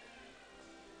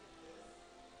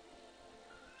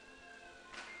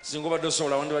 singa obadde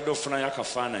osobola wandibadde ofunayo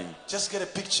akafaananyi just get a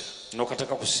picture,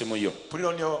 n'okateeka ku ssimu yo, put it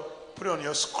on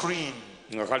your screen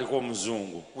nga kaliko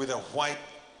omuzungu with a white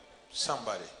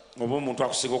somebody, oba omuntu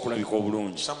akusinga okulabika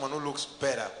obulungi, someone who looks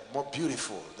better, more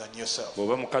beautiful than yourself.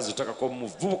 bw'oba mukazi oteekako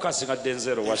omuvubuka asinga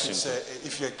Denzel Washington,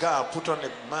 if you're a girl, put on a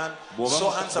man so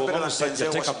handsome, better than Denzel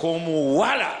Washington. Teekako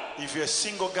omuwala. If you're a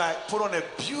single guy, put on a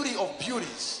beauty of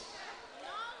beauties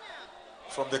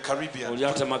from the Caribbean. Oli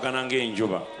atemagana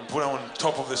ng'enjuba, put it on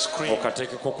top of the screen.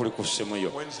 Okateekeko kuli ku ssimu yo.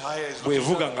 When it's higher, it's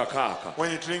bw'evuga nga kaaka,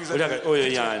 when it rings, oyo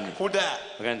yaani? Who that?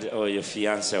 Oyo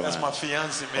fiance That's my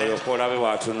fiance, man. oyo kolabe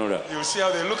bw'atunula. You see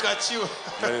how they look at you.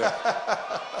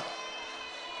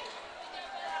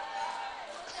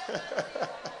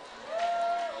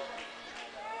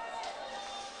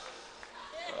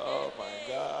 Oh my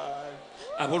God.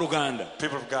 Abooluganda,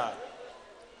 People of God,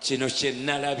 kino kye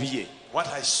nalabye what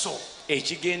I saw,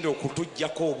 ekigenda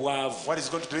okutuggyako obwavu, what is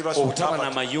going to deliver us from obutaba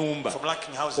poverty, n'amayumba, from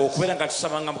lacking houses, okubeera nga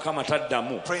tusabanga Mukama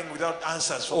taddamu, praying without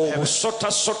answers from heaven.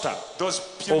 obusotasota Those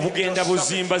puny obugenda little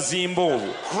buzimbazimba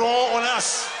obwo grow on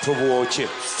us. tubwokye,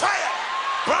 Fire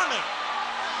burning.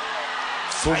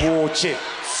 tubwokye.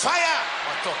 Fire.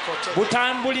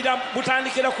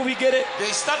 Butandikira ku bigere.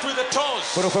 They start with the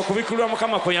toes. Kuno kwe kubikulirwa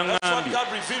Mukama kwe That's what yaŋŋambye.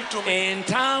 God revealed to me.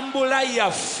 Entambula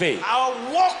yaffe Our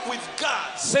walk with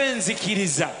God,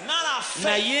 senzikiriza, not our faith,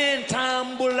 naye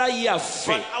entambula yaffe,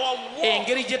 but our walk,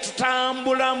 engeri gye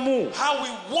tutambulamu how we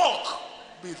walk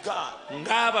with God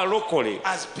ng'abalokole,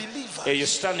 as believers. eyo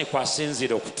Sitaani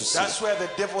kw'asinziira okutusiba. That's where the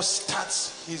devil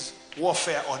starts his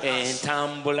warfare on us.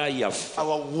 Entambula yaffe.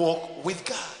 Our walk with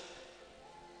God.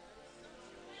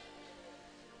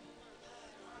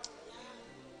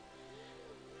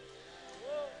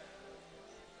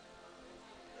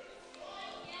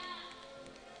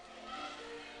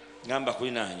 Gamba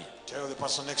kulinaanye Tell the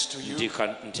person next to you,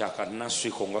 nti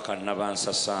akanaswiko nga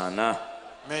kannabansasaana.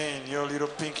 man, your little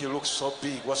pinky looks so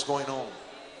big. What's going on?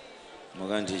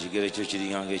 Muga nti ekigere kyo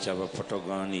kiringanga ekyaba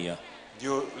Patagonia.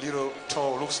 Your little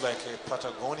toe looks like a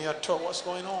Patagonia toe. What's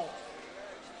going on?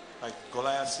 Like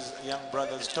Goliath's young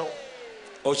brother's toe.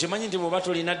 Okimanyi nti bw'oba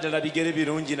tolina ddala bigere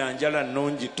birungi na njala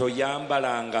nnungi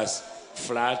toyambalanga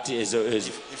flat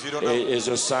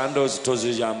ezo sandals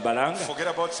toziyambalanga. Forget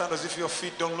about sandals if your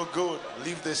feet don't look good.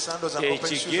 Leave the sandals and open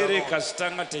shoes ekigere alone.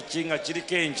 kasitanga tekinga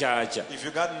kiriko enkyakya, If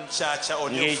you got chacha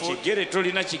on your foot, ng'ekigere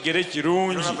tolina kigere you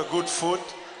don't kirungi, have a good foot.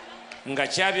 nga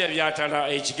kyabya byatala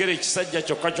ekigere ekisajja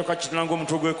kyokka kyokka kitulanga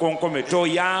omutwe gw'ekonkome,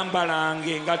 toyambalanga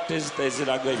engatto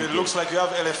eziraga If it looks like you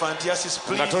have elephantiasis,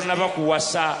 nga please tonnaba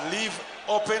kuwasa. leave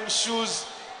open shoes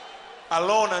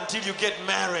alone until you get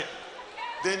married.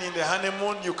 Then in the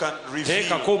honeymoon you can reveal.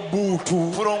 Teekako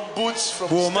buutu. Put on boots from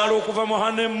Bw'omala start. okuva mu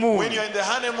honeymoon When you're in the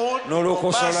honeymoon,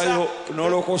 n'olwokosolayo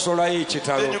then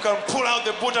ekitalo, you can pull out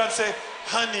the boot and say,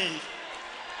 honey,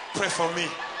 pray for me.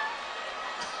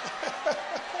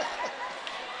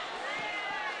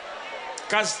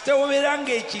 kasita obeera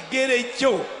ng'ekigere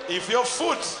kyo If your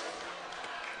foot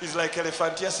is like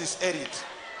elephantiasis, edit.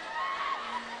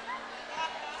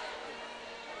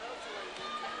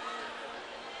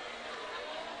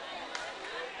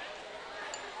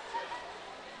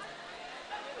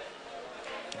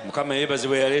 Mukama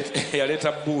yeebazibwe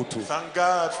yaleeta buutu. Thank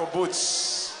God for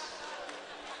boots.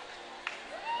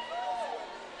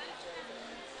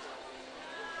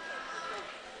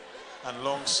 And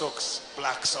long socks,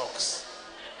 black socks.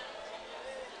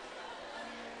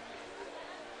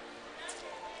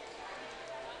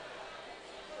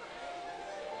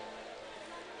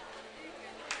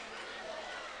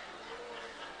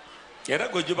 You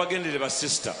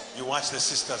watch the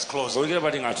sisters closely.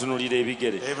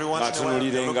 Every once in a while,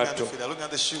 they're looking at the feet, they're looking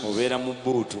at the shoes.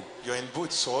 You're in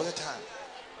boots all the time.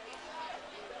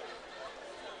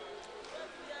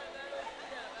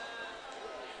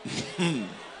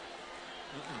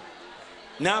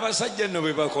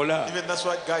 Even that's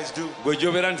what guys do. It's like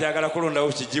they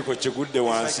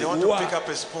want to pick up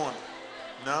a spoon.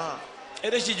 No.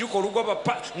 Sorry,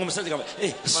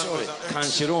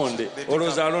 kanchironde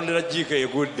oloza alondera jika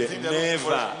egudde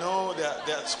never. No,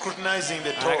 they're scrutinizing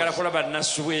the toes.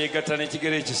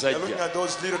 They're looking at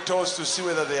those little toes to see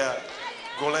whether they are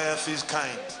Goliath is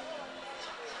kind.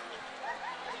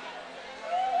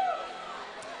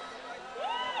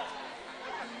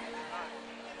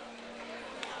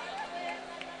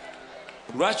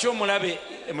 Why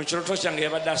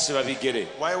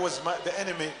was the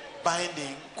enemy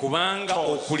binding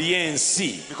toes?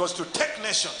 Because to take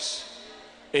nations,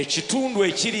 the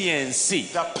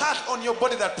part on your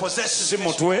body that possesses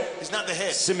nations is not the head,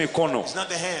 it's not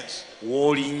the hands.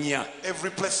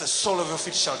 Every place the sole of your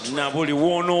feet shall tread. Every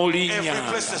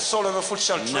place the sole of your foot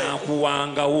shall tread, I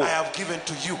have given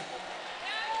to you.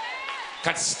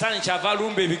 That's why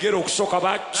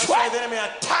the enemy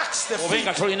attacks the feet,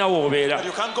 but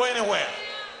you can't go anywhere.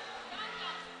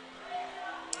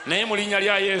 But in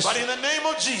the name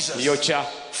of Jesus,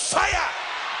 fire! Fire!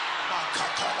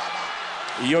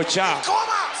 Fire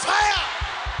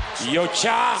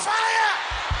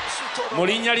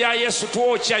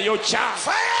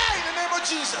in the name of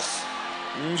Jesus.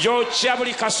 Njokya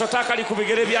buli kasota akali ku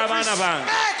bigere by'abaana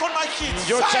bange.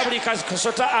 Njokya buli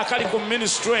kasota akali ku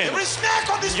ministry.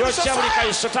 Njokya buli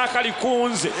kasota akali ku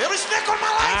nze.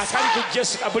 Akali ku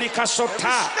Jessica buli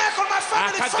kasota.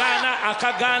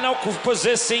 Akagaana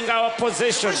okupossessing our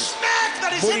possession.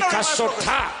 Buli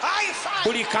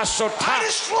kasota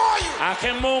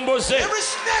akemomboze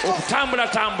okutambula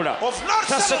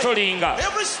tasetolinga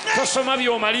tosoma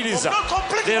byomaliriza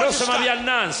leero osoma bya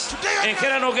nansi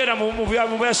enkera n'ogenda mu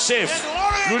bya chef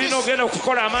luli n'ogenda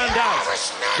okukola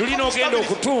amandaazi luli n'ogenda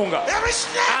okutunga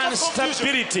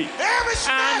instability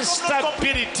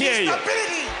eyo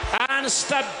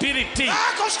instability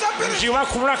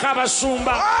njibakutulako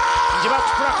abasumba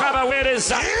njibakutulako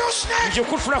abaweereza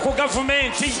njikutula ku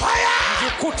gavumenti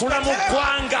njikutula mu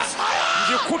ggwanga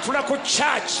njikutula ku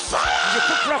church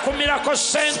njikutula ku miracle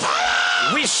center.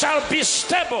 We shall be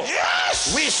stable.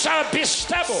 We shall be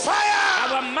stable.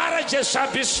 Our marriages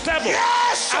shall be stable.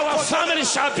 Our family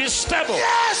shall be stable.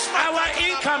 Our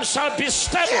income shall be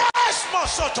stable.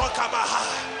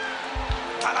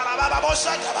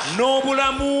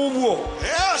 N'obulamu bwo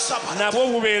nabwo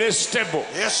bubeere stable.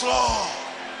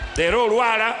 Leero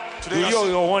olwala luli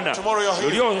owona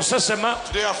luli osesema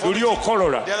luli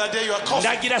okolola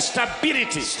ndagira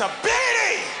stability. Fire.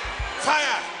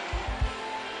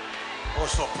 In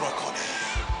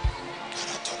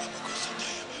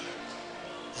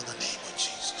the name of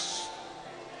Jesus.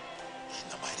 In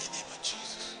the mighty name of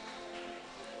Jesus.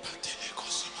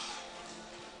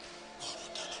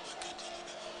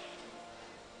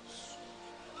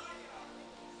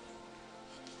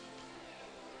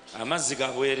 Amazzi ga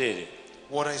bwerere.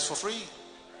 Water is for free.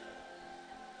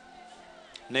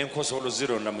 N'enkoso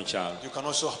oluzirunda mu kyalo. You can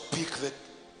also pick the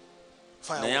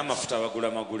naye amafuta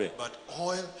bagula magule. But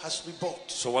oil has to be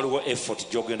bought. So waliwo effort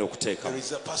gy'ogenda okuteeka. There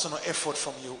is a personal effort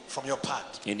from you, from your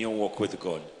part. In your walk with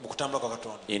God.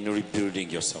 In rebuilding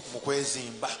yourself.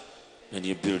 And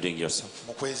you're building yourself.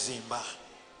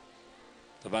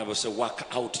 The Bible says, work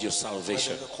out your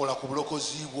salvation.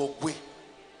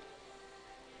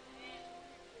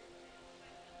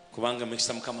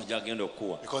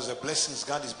 Because the blessings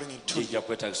God is bringing to you,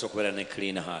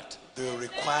 clean heart. They will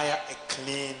require a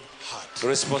clean heart. The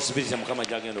responsibility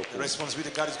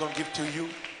God is going to give to you,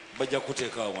 they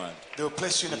will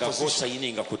place you in a position.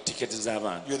 You're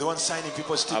the one signing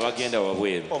people's tickets of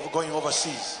going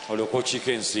overseas.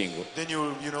 Then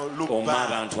you look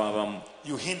back.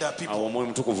 You hinder people.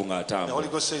 The Holy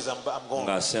Ghost says, I'm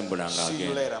going. See you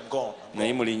later, I'm gone. But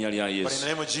in the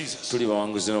name of Jesus, we are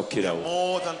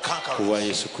more than conquerors.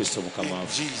 In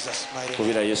Jesus'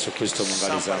 mighty name.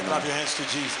 Somebody clap your hands to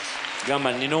Jesus. Say, I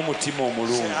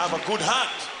have a good heart.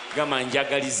 Say, I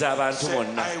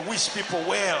wish people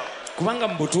well.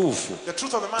 The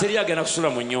truth of the matter,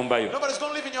 nobody's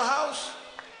going to live in your house.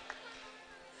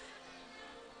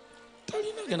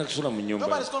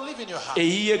 Nobody's going to live in your house.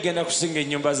 Your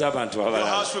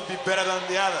house will be better than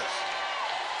the others.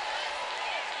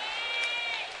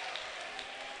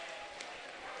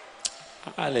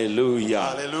 Hallelujah.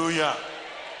 Hallelujah.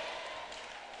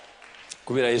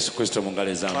 Clap your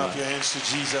hands to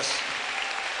Jesus.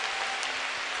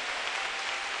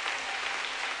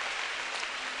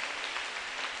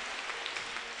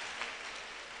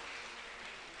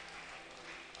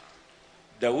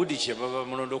 Daudi kyebaba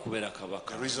mulondo okubeera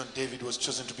kabaka. The reason David was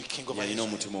chosen to be king of Israel.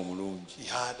 He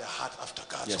had a heart after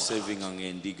God's own heart.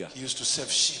 He used to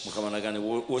save sheep. God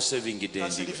said,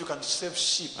 if you can save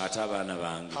sheep,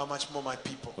 how much more my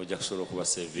people? You'll be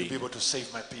able to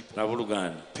save my people.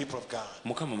 People of God.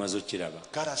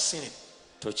 God has seen it.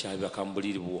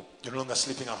 You're no longer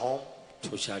sleeping at home.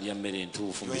 You're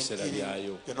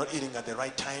not eating at the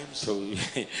right times.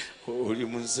 You're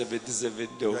in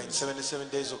 77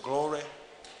 days of glory.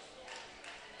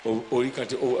 You've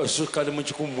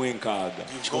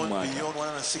gone beyond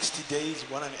 160 days,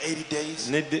 180 days.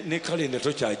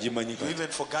 You've even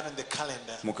forgotten the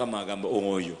calendar.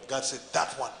 God said,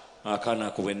 that one. If I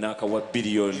give them $1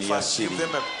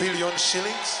 billion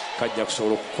shillings, they'll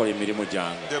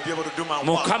be able to do my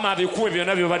work. Whatever you've been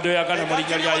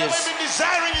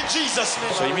desiring in Jesus' name.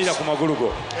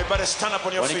 Everybody stand up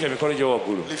on your feet.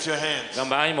 Lift your hands.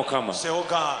 Say, oh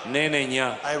God,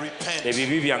 I repent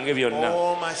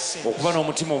all my sins.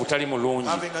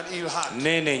 Having an ill heart,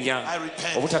 I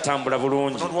repent. Not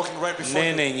walking right before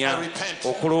you, I repent.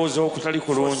 For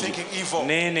thinking evil, I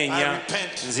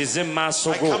repent. I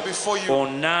come before you.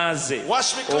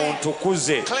 Wash me clean.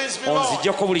 Cleanse me, Lord.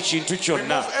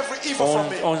 Remove every evil from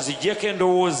me. Remove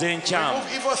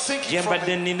evil thinking from me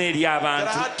that I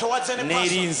had towards any person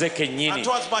and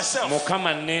towards myself.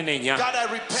 God, I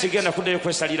repent.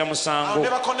 I'll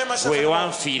never condemn myself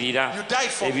anymore. You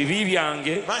died for me.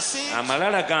 My sins,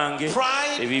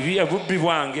 pride,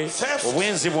 theft,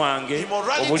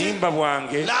 immorality,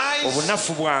 lies,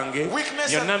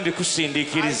 weakness, I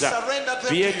surrender them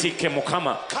to you.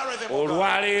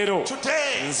 Olwaleero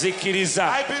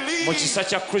nzikiriza mu kisa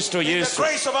kya Kristo Yesu,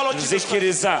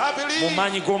 nzikiriza mu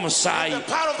maanyi g'omusaayi,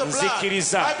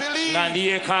 nzikiriza nga ndi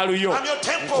yeekaalu yo,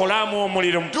 nkolamu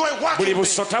omuliro buli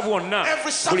busota bwonna,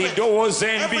 buli ddowooza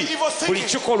embi, buli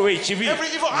kikolwa ekibi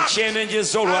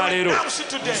nkyenenjeza olwaleero.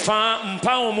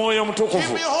 Mpa omwoyo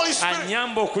omutukuvu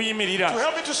annyamba okuyimirira,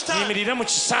 yimirire mu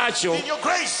kisa kyo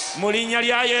mu linnya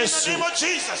lya Yesu.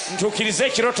 Ntuukirize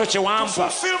ekirooto kye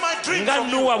wampa nga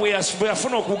Nuwa bwe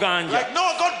yafuna okuganja,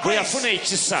 bwe yafuna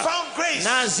ekisa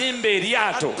n'azimba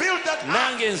eryato,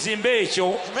 nange nzimba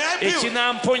ekyo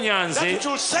ekinamponya nze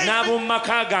n'ab'omu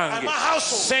maka gange,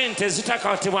 sente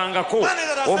zitakwatibwangako,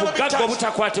 obugagga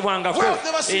obutakwatibwangako,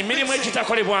 emirimu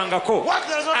egitakolebwangako.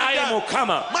 Aye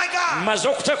Mukama, mmaze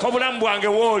okuteeka obulamu bwange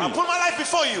w'oli.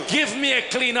 Give me a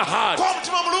clean heart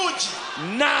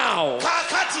now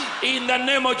in the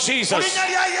name of Jesus.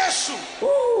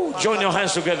 Ooh, join your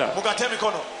hands together.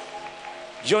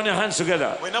 Join your hands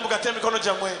together.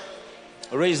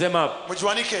 Raise them up.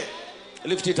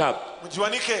 Lift it up.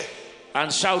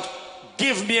 And shout,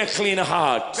 give me a clean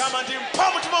heart.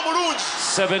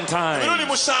 7 times.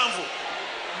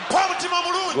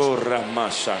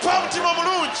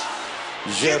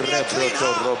 Give me a clean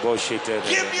heart.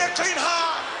 Give me a clean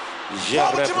heart. Give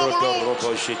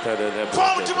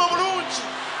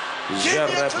me a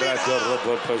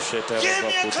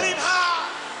clean heart.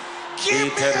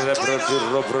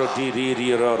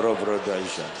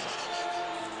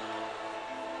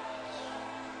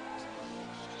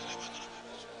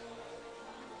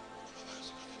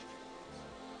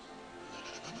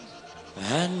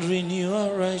 And renew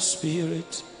a right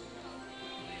spirit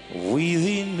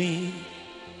within me.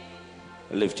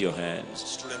 Lift your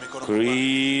hands.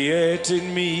 Create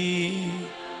in me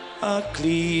a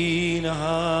clean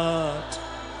heart,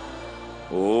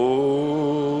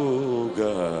 oh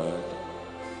God,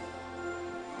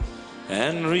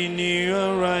 and renew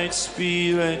a right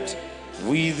spirit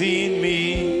within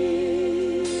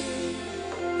me.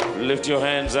 Lift your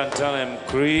hands and tell him,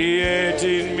 create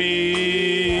in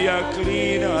me a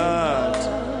clean heart,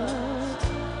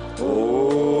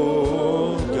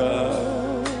 oh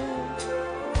God,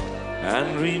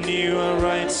 and renew a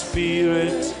right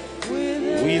spirit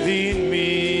within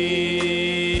me.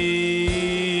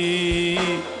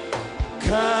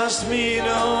 Cast me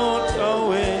not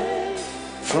away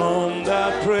from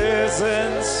thy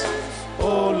presence,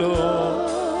 O Lord.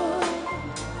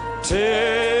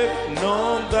 Take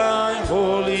not thy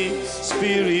Holy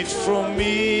Spirit from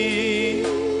me.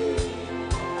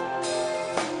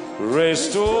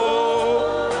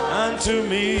 Restore unto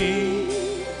me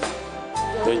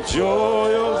the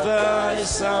joy of thy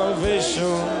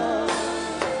salvation,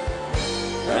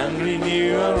 and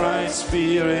renew a right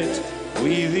spirit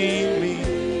within me.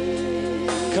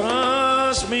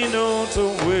 Cast me not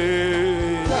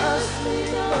away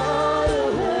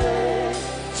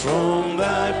from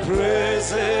thy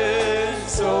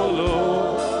presence, O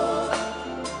Lord.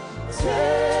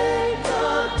 Take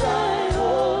not thy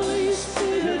Holy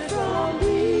Spirit from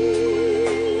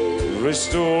me.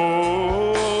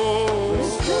 Restore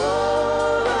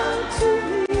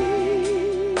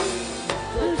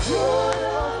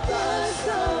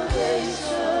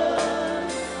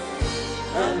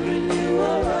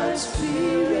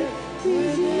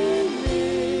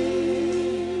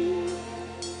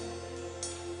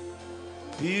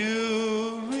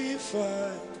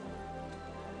Purify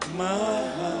my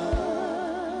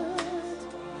heart.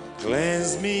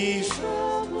 Cleanse me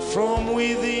from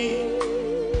within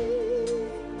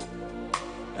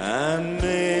and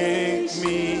make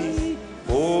me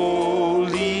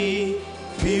holy.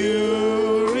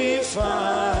 Purify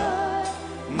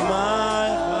my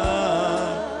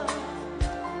heart.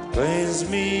 Cleanse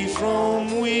me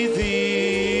from within.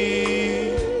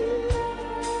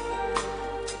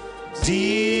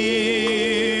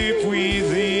 Deep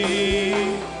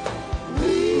within.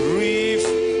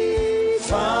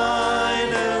 Refine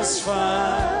us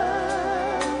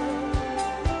fire.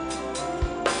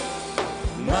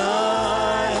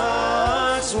 My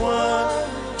heart's one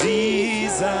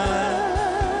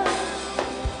desire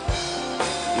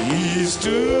is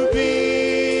to be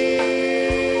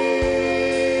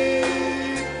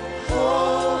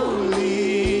holy,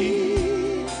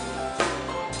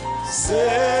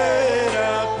 set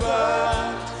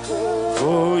apart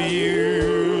for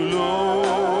you,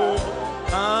 Lord.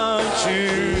 I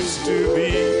choose to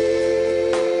be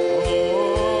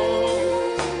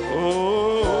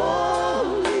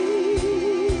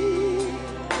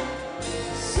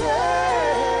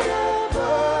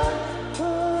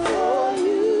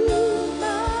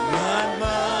my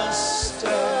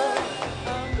master,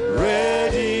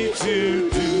 ready to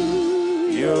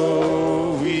do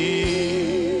your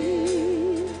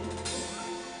will,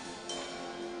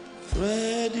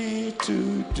 ready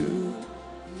to do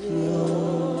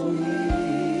your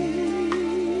will,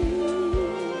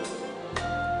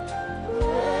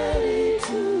 ready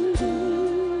to do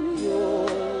your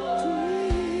will,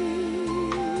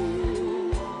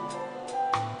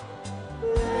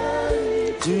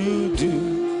 ready to do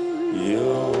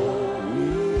your will.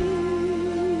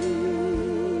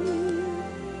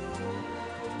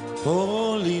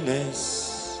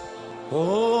 Holiness,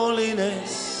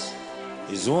 holiness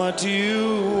is what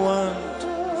you want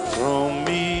from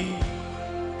me.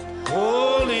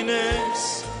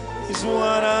 Holiness is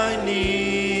what I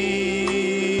need.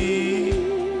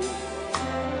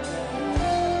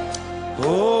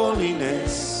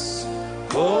 Holiness,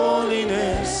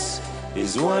 holiness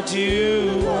is what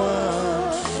you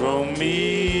want from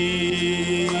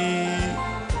me.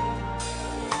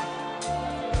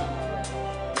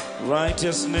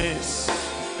 Righteousness,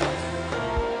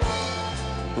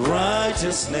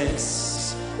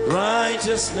 righteousness,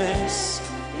 righteousness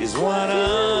is what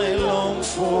I long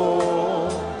for.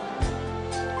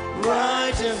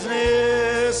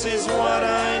 Righteousness is what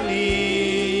I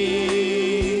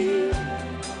need.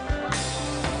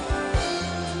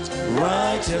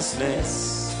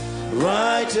 Righteousness,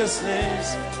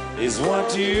 righteousness is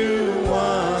what you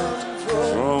want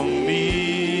from me.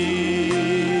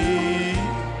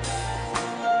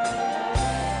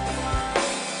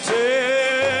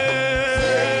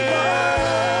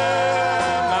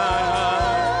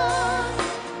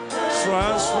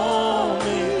 Transform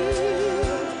me.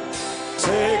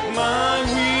 Take my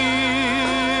will.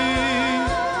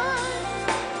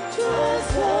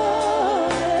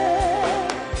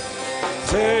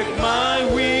 Take my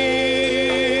will.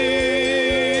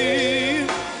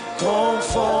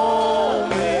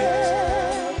 Conform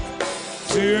it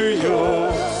to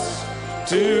yours,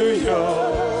 to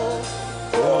yours,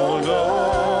 oh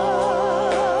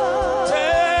Lord.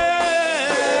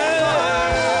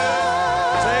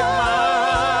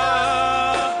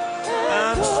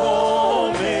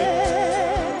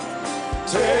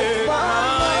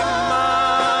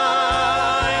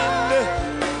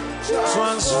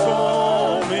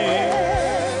 Transform me.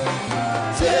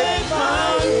 Take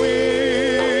my will.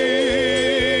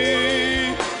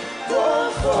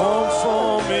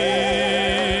 Conform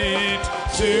it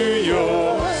to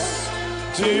yours,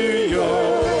 to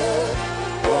yours,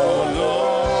 oh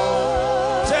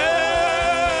Lord.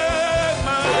 Take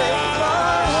my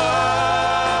heart.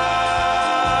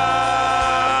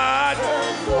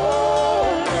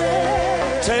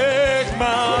 Take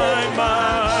my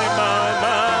mind.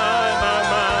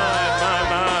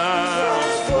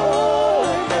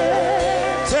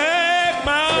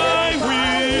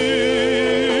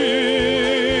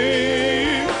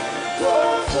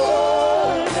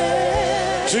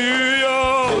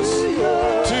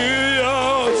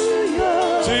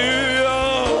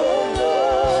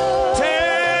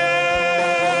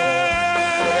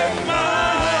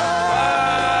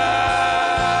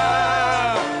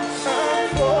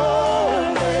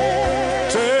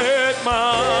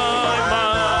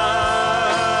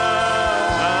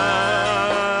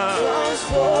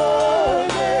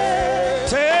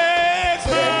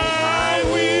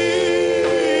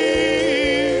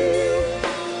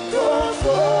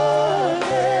 For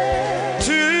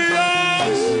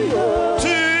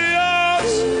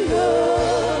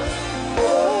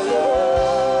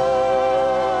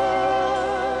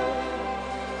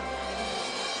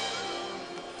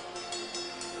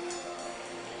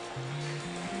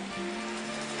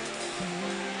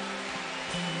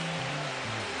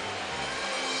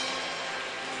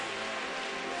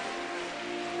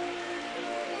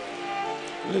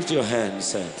Lift your hands,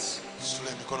 saints.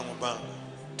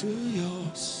 To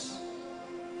yours,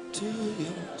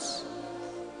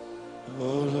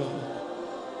 oh Lord.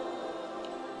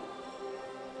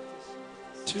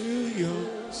 To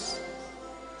yours,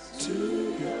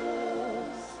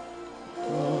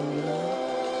 oh Lord.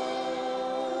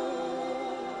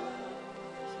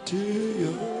 To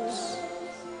yours,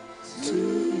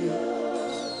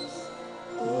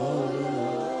 oh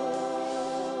Lord.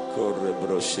 Corre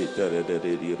broshita de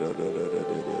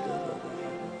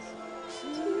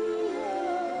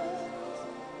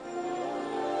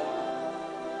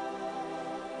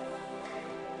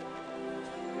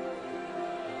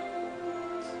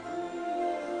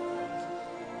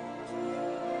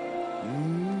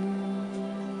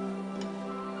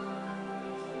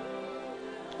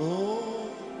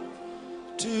Oh,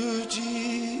 to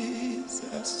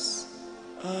Jesus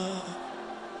I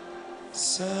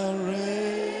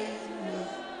surrender.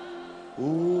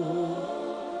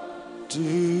 Oh, to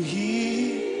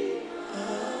Him I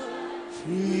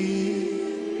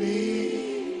freely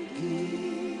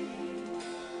give.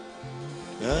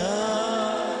 I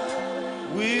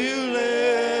will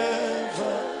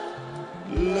ever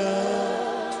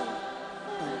love.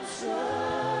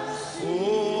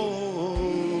 Oh,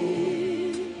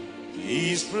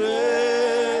 His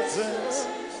presence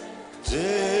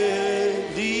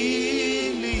daily.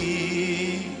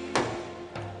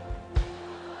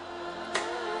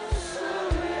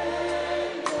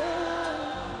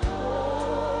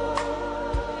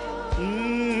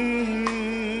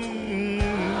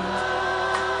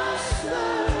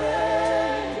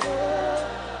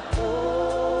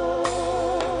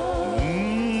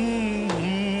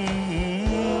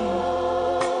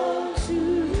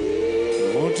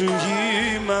 To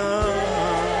Him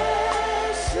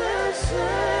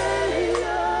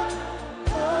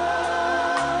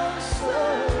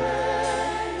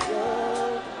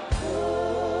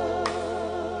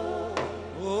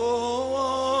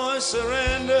oh, I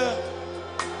surrender.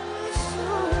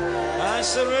 I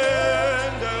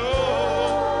surrender.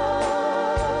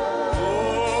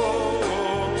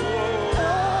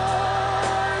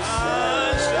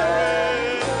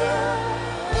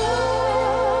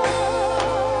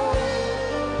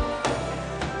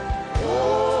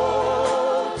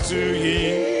 To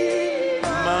Him,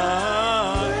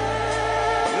 my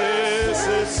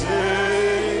blessed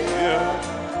Savior,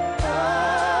 I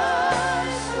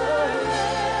surrender.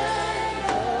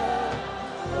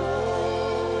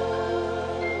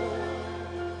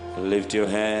 Lift your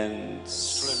hands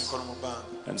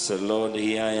and say, Lord,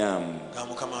 here I am.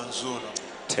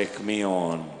 Take me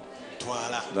on.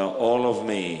 All of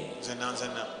me,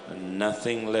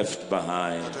 nothing left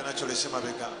behind.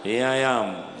 Here I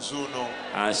am.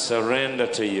 I surrender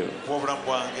to you.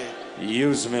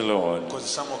 Use me, Lord.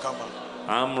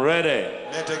 I'm ready.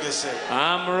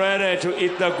 I'm ready to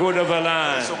eat the good of the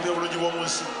land.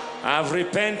 I've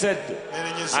repented.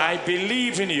 I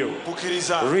believe in you.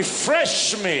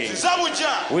 Refresh me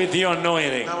with your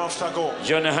anointing.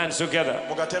 Join your hands together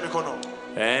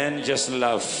and just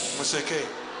love.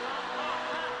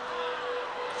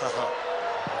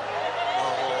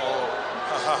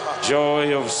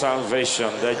 Joy of salvation,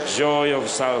 the joy of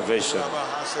salvation.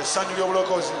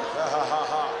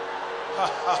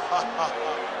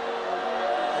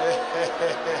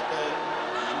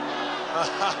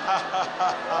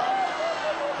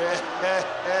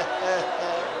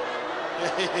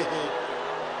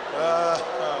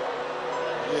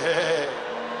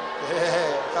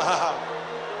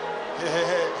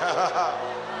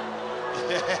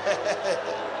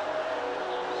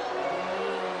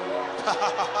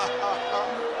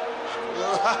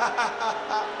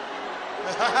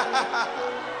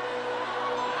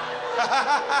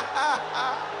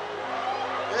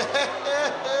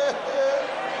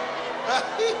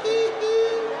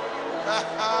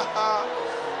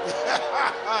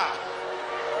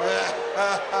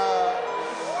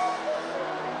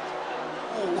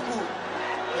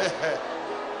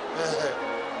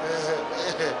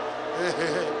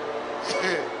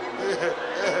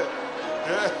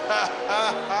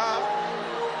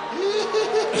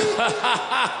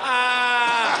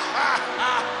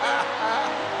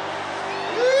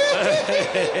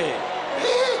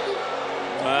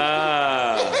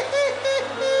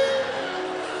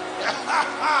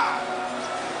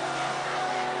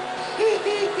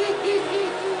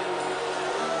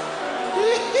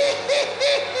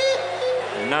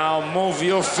 Now move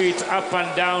your feet up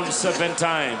and down 7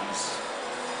 times.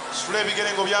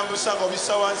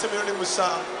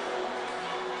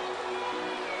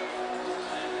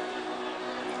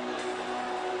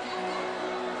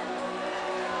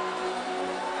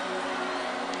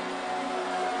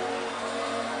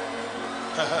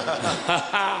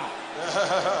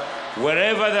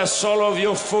 Wherever the sole of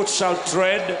your foot shall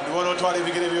tread,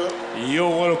 you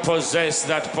will possess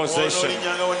that possession.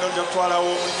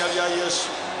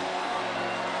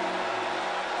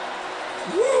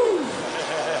 Woo.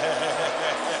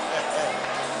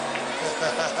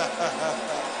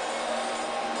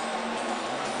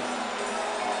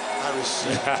 I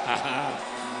receive.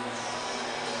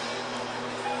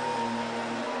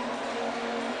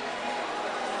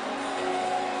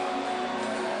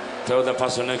 Tell the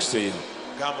person next to you,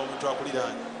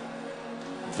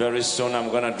 very soon I'm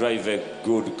going to drive a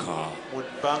good car.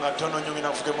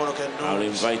 I'll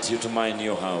invite you to my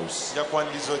new house.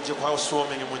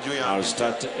 I'll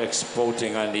start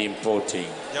exporting and importing.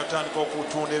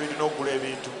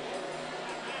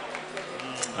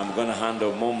 I'm going to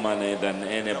handle more money than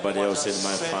anybody else in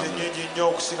my family.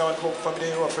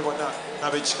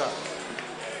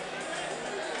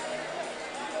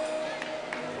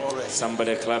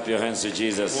 Somebody clap your hands to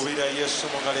Jesus.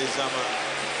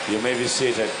 You may be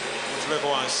seated.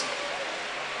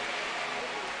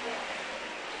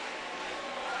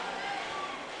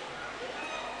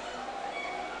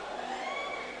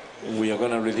 We are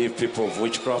going to relieve people of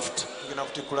witchcraft.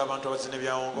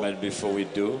 But before we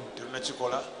do,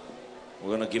 we're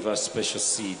going to give our special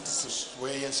seeds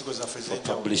for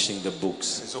publishing the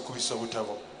books.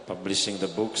 Publishing the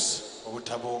books.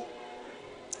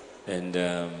 And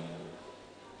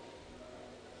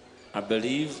I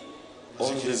believe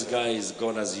all these guys,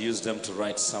 God has used them to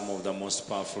write some of the most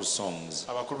powerful songs.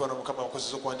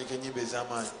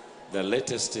 The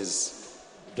latest is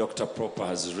Dr. Proper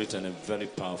has written a very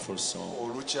powerful song.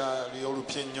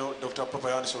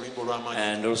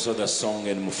 And also the song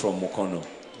from Mukono.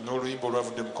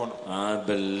 I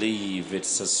believe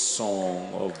it's a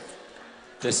song of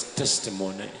this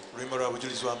testimony.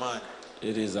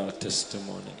 It is our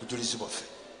testimony.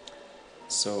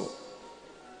 So,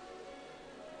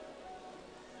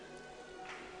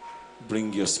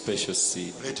 bring your special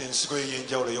seed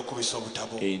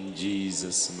in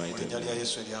Jesus' mighty name.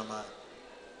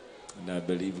 And I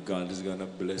believe God is going to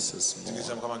bless us more.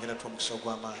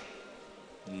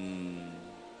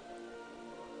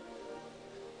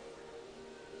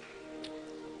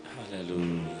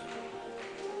 Hallelujah.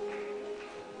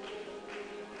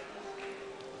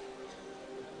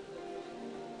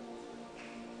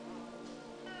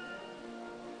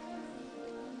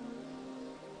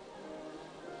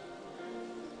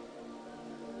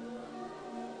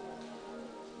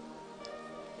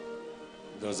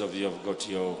 Those of you who have got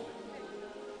your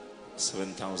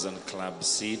 7,000 club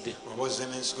seed,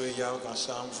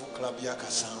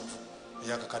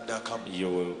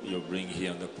 you'll bring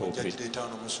here on the pulpit.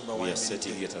 We are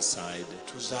setting it aside.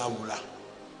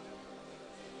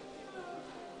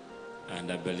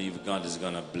 And I believe God is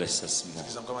going to bless us more.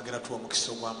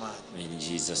 In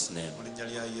Jesus' name.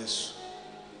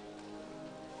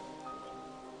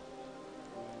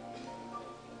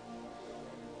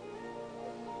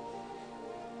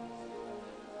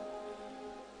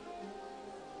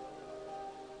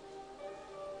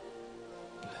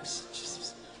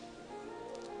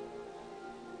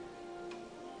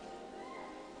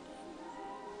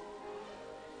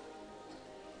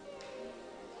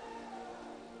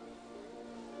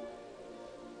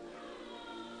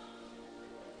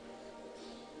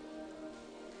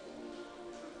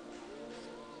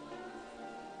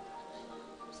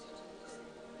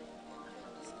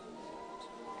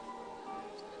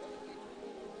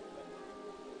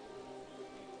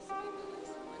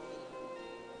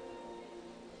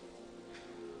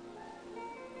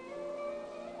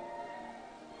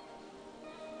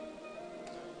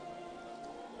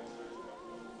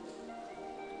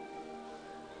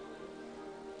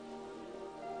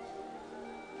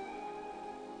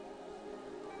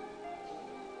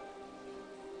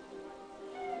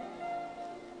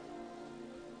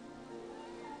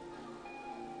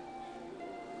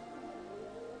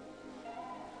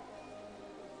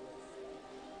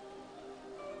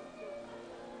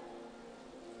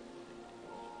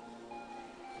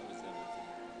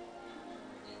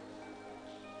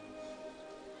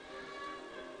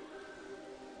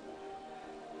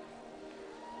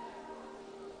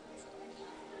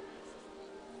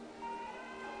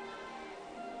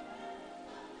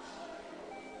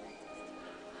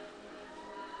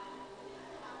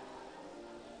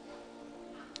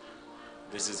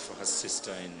 This is for her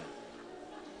sister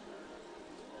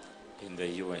in the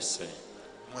USA.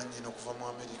 mwanyina okuva mu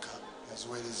Amerika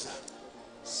yaziweereza.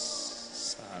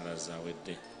 Sarah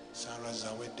zawedde.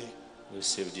 We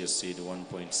received your seed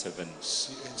 1.770.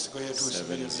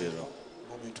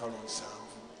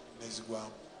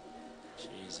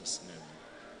 Jesus' name.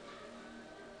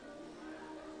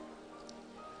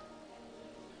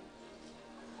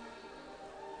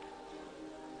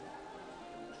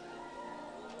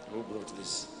 Who brought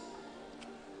this?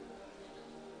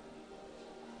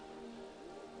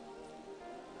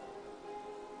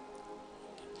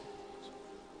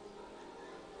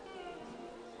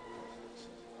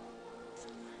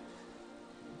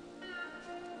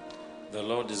 The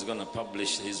Lord is going to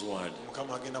publish His word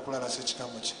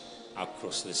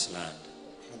across this land.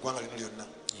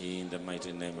 In the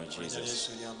mighty name of Jesus.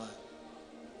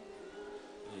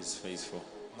 He is faithful.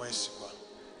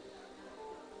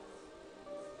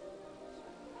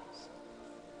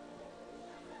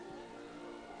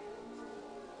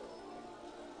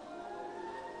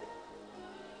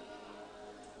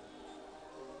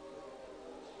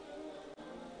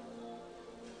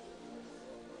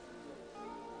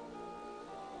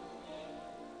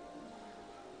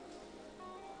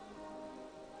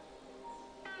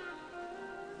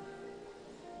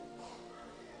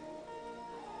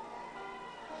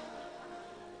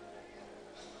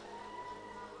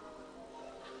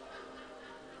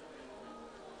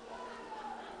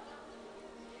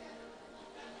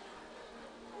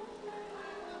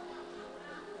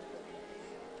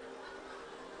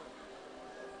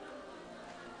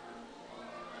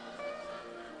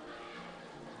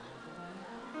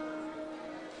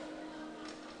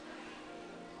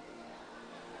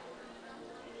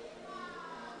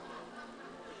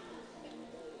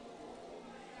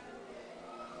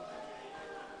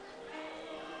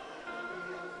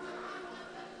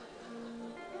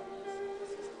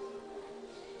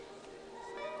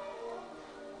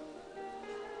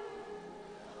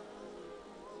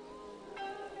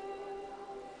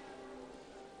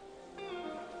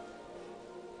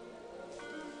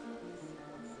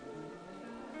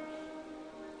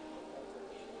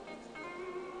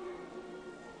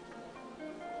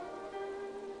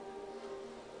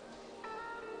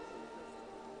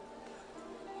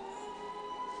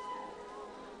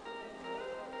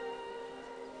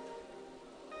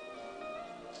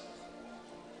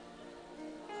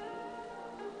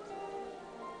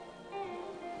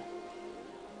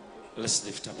 Let's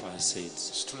lift up our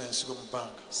seeds.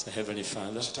 Say, Heavenly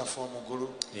Father,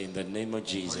 in the name of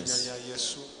Jesus,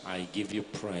 I give you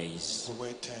praise.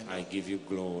 I give you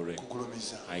glory.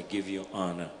 I give you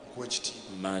honor,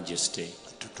 majesty.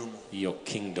 Your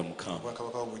kingdom come.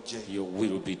 Your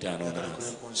will be done on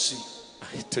earth.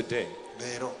 Today,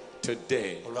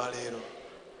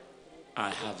 I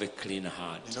have a clean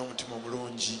heart.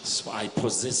 So I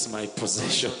possess my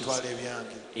possessions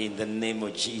in the name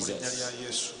of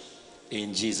Jesus.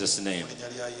 In Jesus' name.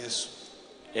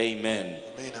 Amen.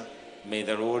 May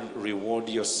the Lord reward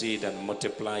your seed and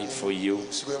multiply it for you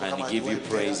and give you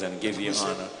praise and give you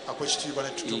honor.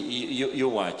 You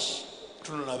watch.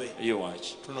 You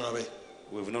watch.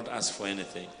 We've not asked for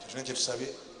anything,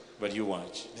 but you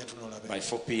watch. By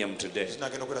 4 p.m. today,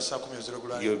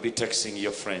 you'll be texting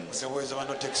your friends,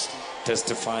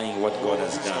 testifying what God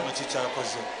has done.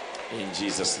 In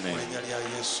Jesus' name.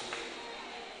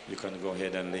 You can go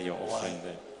ahead and lay your offering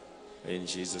there. In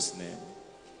Jesus' name.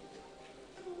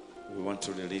 We want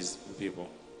to release people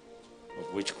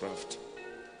of witchcraft.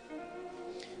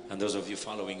 And those of you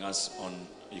following us on,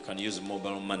 you can use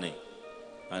mobile money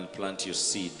and plant your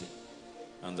seed.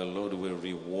 And the Lord will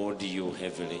reward you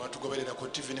heavily.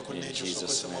 In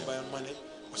Jesus' name.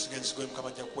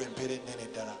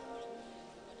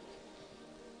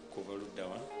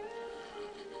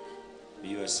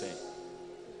 USA.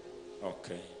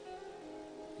 Okay.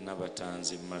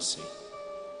 Nabatanzi, Mercy,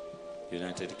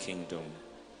 United Kingdom.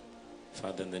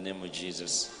 Father, in the name of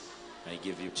Jesus, I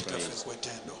give you praise.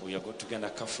 We are going to get a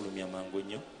kafulumya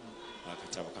mangonyo.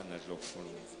 Akataba kanatlo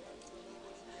kufulumya.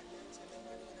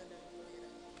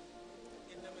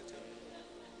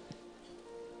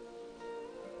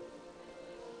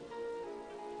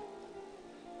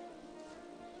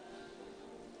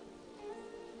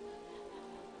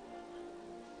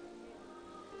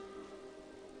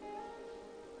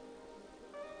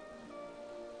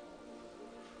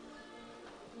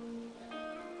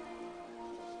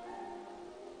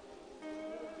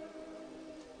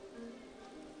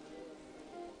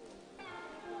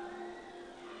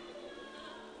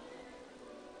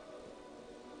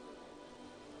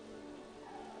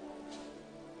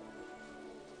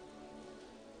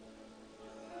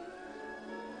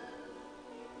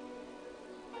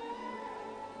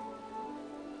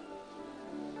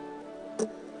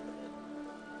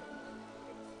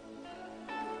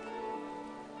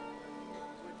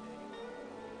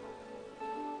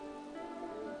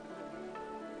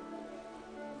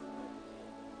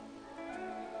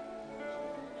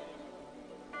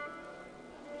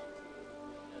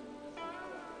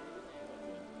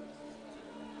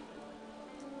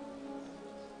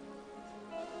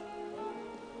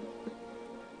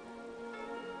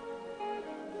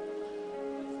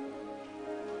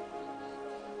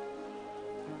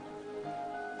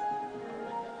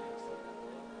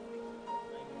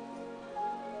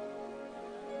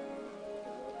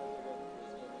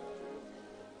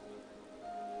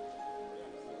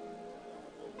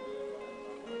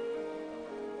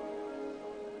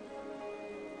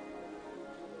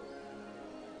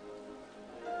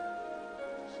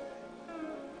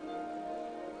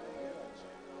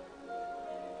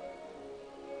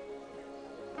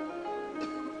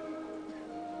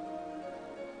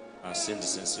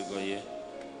 asindisa ensigo ye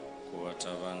ku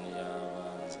batabani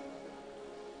y'abanza.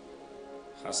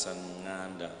 Hassan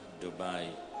Nganda, Dubai.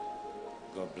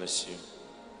 God bless you.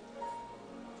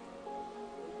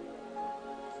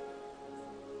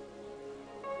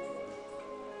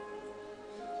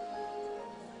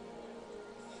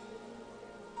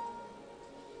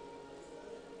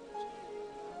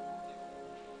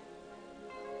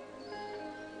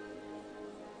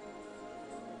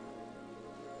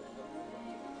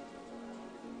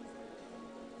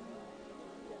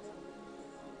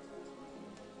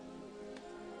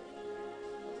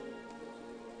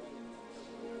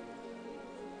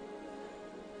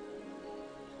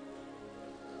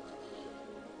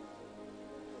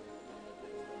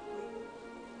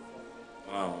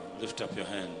 Wow, lift up your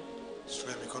hand.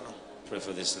 Pray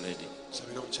for this lady.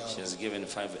 She has given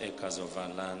 5 acres of her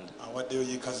land in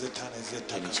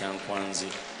Chankwanzi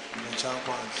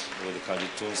with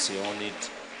Kalitusi on it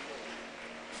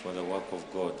for the work of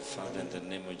God. Father, in the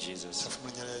name of Jesus,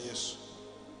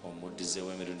 omudize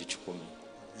w'emirundi 10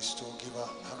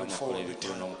 kama kola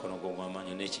ebikulu n'omukono gwo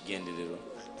ogw'amaanyi n'ekigendererwa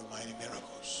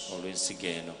olw'ensigo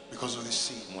eno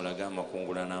mulage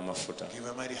amakungula n'amafuta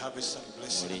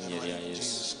mu linnya lya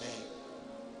Yesu.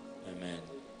 Amen.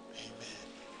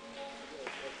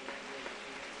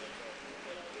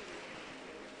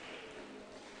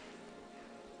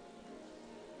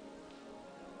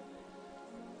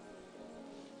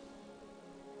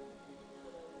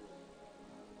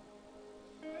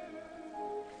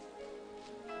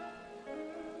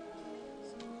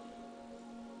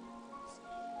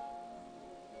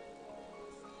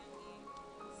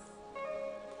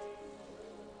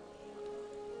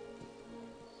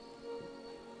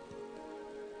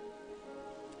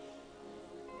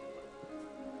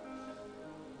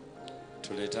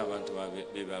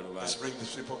 Let's bring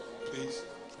these people, please.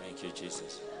 Thank you,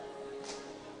 Jesus.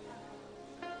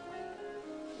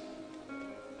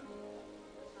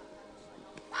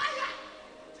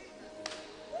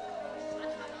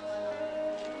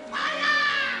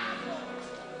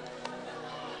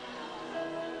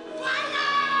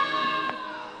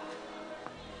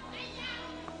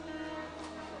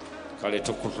 Kale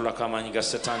tukutulako amaanyi ga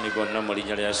Setaani gonna mu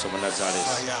linnya lya Yesu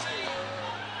Omunnazaaleesi.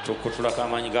 Tukutulako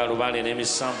amaanyi ga lubaale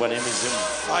n'emisambwa n'emizimu.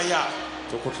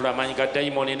 Tukutula amaanyi ga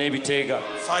dayimoni n'ebiteega.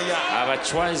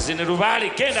 Abachwazi ne lubaale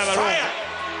genda abalongo.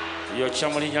 Yokya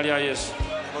mu linnya lya Yesu.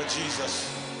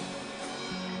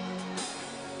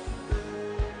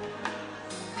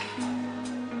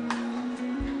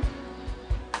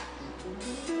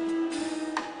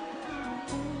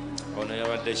 Ono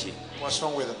yabadde ki?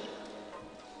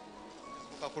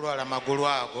 Kulwala magulu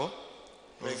ago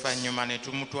oluvannyuma ne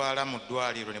tumutwala mu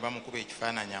ddwaliro ne bamukuba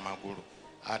ekifaananyi amagulu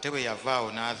ate bwe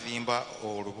yavaawo n'azimba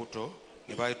olubuto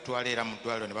ne batwala era mu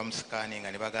ddwaliro ne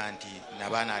bamusikaaninga ne bagaa nti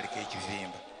nabaana aliko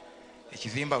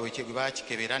ekizimba bwe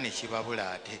baakikebera ne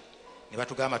kibabula ate ne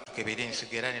batugamba tukebere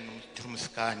ensigo era ne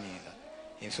tumusikaaninga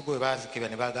ensigo bwe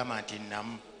baazikebera ne bagamba nti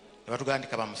nnamu ne batugamba nti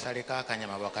kabamusaleko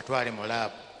akanyama bakatwale mu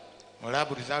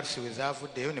laabu results bwe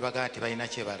zaavuddeyo ne bagamba nti balina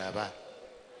kye balaba.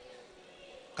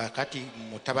 Kakati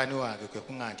mutabani wange kwe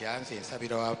kuŋŋa nti anze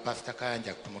nsabira wa Pastor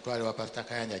Kayanja tumutwale wa Pastor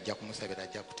Kayanja ajja kumusabira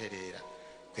ajja kutereera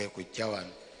kwe kujja wano.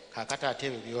 Kakati ate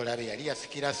byolabe yali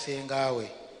yasikira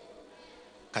sengaawe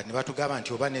kati ne batugamba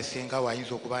nti oba ne sengaawe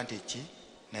ayinza okuba nti ki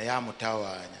naye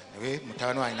amutawaanya naye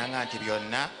mutabani wange naŋŋa nti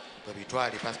byonna bwe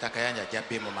bitwale Pastor Kayanja ajja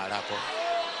bbe mu malako.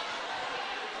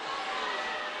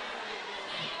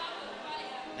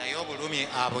 Naye obulumi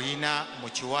abuyina mu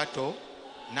kiwato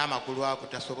n'amagulu ago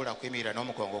tasobola kwemirira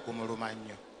n'omugongo kumuluma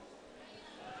nnyo.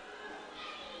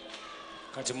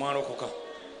 Kati mwalokoka?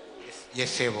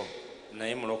 Yesebo.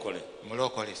 Naye mulokole?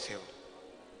 Mulokole sebo.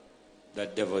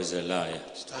 That devil is a liar.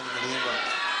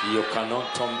 You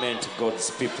cannot torment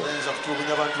God's people.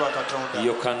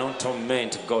 You cannot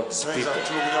torment God's people.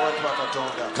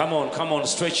 Come on,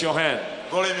 stretch your hand.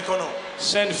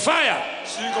 Send fire.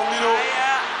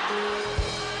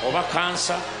 Over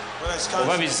cancer,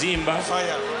 over bizimba,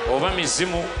 over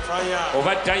mizimu,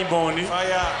 over daimoni.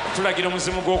 Tulagira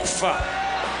omuzimu gw'okufa.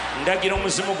 Ndagira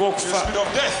omuzimu gw'okufa.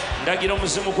 Ndagira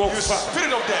omuzimu gw'okufa.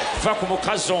 Va ku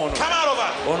mukazi ono.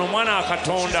 Ono mwana wa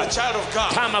Katonda.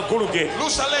 Ta amagulu ge.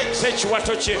 Ta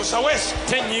ekiwato kye.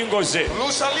 Ta ennyingo ze.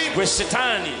 Gwe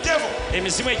Setaani.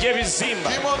 Emizimu egy'ebizimba.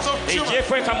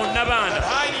 Egyekweka mu nnabaana.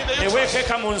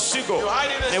 Neweekweka mu nsigo.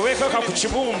 Neweekweka ku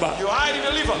kibumba.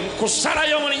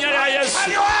 Nkusalayo mu linnya lya Yesu.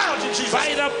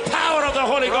 By the power of the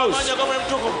Holy Ghost.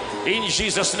 In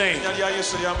Jesus' name.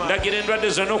 Ndagira endwadde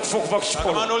zonna okufa okuva ku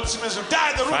kikolo.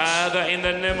 Father, in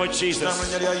the name of Jesus,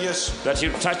 that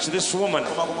you touch this woman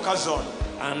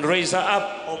and raise her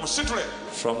up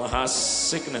from her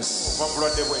sickness.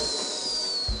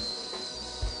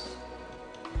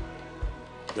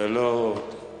 The Lord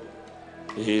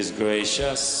is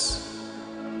gracious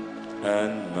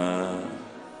and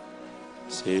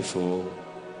merciful.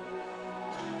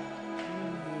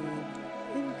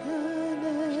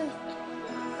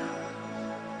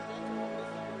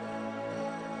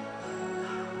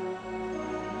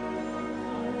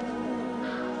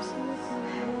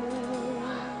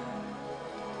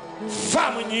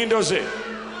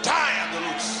 Tie the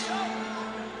roots.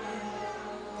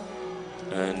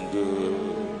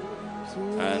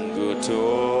 And good to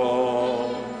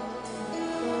all.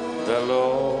 The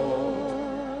Lord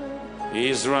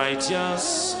is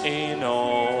righteous in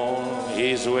all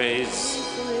his ways.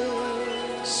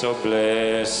 So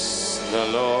bless the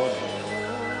Lord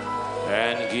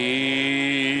and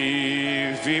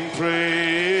give him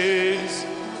praise.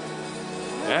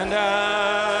 And I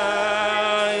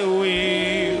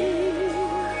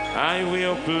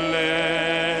will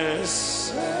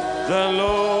bless the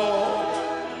Lord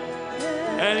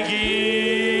and give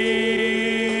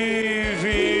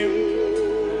him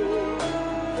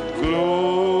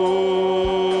glory.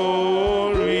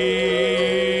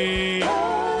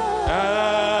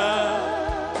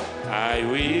 I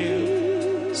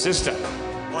will. Sister,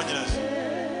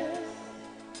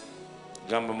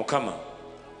 gamba mukama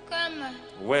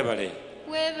webale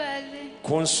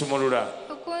kunsumulula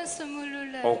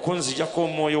okunzijako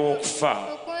omwoyo w'okufa.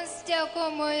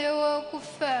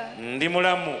 Ndi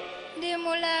mulamu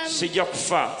sijja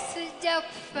kufa,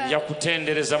 nja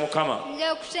kutendereza Mukama.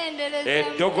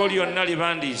 Eddogo lyonna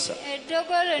libandiisa,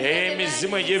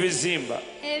 emizimu egy'ebizimba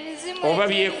oba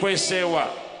byekweseewa,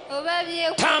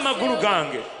 tamagulu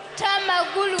gange,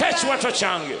 tekiwato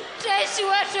kyange,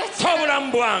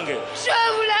 tobulamu bwange,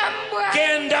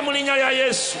 genda mu linnya lya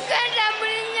Yesu.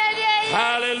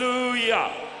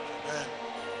 Hallelujah.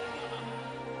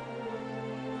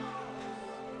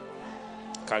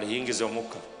 Kale yingiza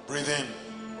omukka. Breathe in.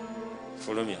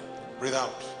 Fulumya. Breathe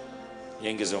out.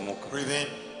 Yingiza omukka. Breathe in.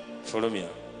 Fulumya.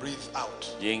 Breathe out.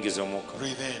 Yingiza omukka.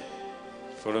 Breathe in.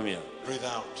 Fulumya. Breathe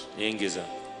out. Yingiza.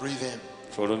 Breathe in.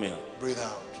 Fulumya. Breathe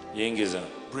out. Yingiza.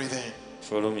 Breathe in.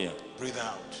 Fulumya. Breathe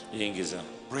out. Yingiza.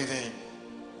 Breathe in.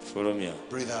 Fulumya.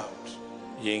 Breathe out.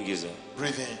 Yingiza.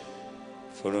 Breathe in.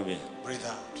 Fulumya. Breathe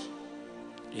out.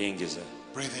 Yingiza.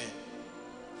 Breathe in.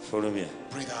 Fulumya.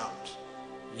 Breathe out.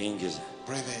 Yingiza.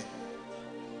 Breathe in.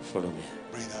 Fulumya.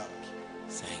 Breathe out.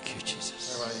 Thank you,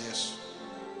 Jesus. Yes.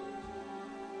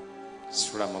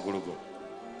 Sula amagulu go.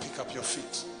 Pick up your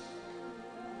feet.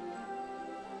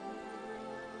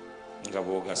 Nga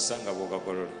bw'ogassa nga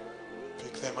bw'ogagolola.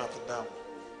 Pick them up and down.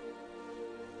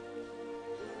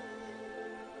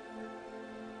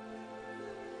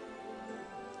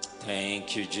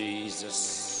 Thank you,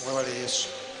 Jesus. Yes.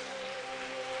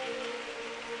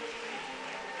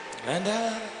 And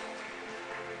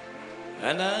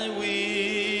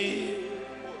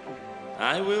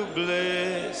I will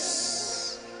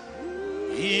bless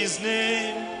his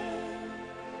name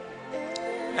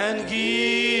and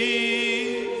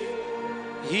give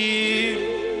him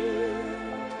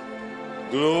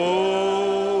glory.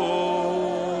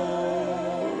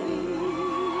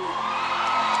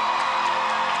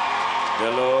 The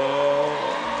Lord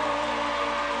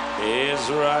is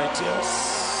righteous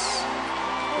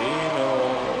in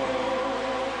all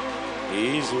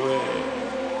his way.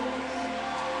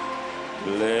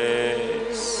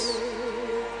 Bless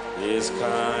his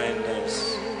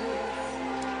kindness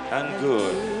and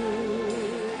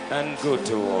good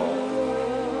to all.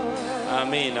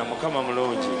 Amen. Mukama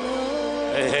mulungi.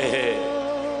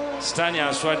 Satan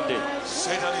is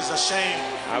ashamed.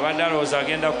 Abadde alowooza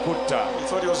agenda kutta. He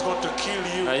thought he was going to kill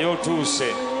you. Naye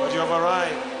otuuse. But you have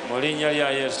arrived. Mu linnya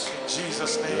lya Yesu. In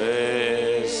Jesus' name.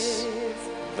 Bless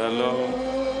the Lord.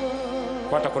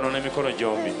 Kwata kuno n'emikono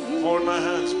gyombi. Hold my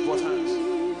hands, both hands.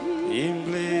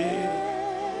 Imble.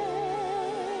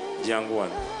 Jangu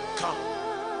wano. Come.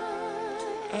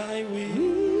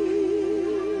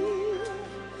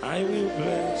 I will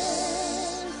bless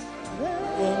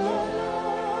the Lord.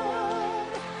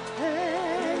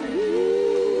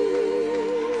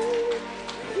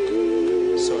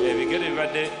 So ebigere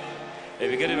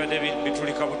bibadde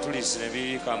bitulika butulisi ne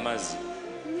bibiika amazzi.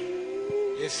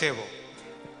 Yesebo.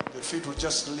 The feet will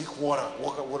just leak water.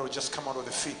 Water will just come out of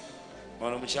the feet.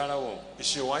 Wano mukyala wo. Is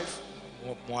she your wife?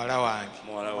 Mwala wange.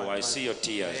 Mwala wo, I see your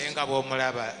tears. Nga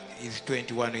bw'omulaba is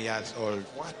 21 years old.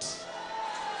 What?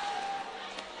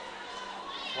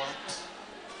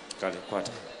 Kale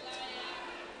kwata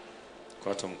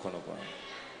omukono gwawe.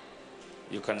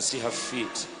 You can see her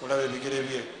feet.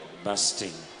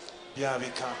 Bursting.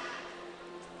 Byabika.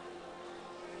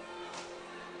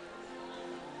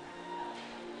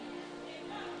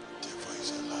 Devil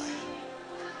is a liar.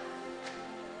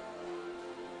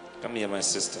 Come here, my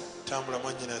sister. Tambula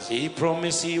mwanyinaze. He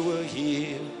promised he will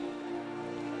heal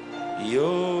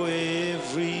your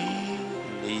every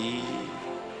need.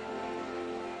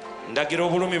 Ndagira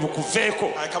obulumi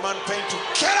bukuveeko. I command pain to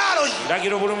get out of you.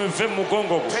 Ndagira obulumi buve mu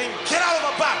mugongo gwo. Pain, get out of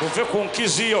my back. Buve ku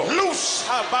nkiziyo. Loose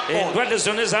her backbone. Endwadde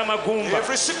zonna ez'amagumba.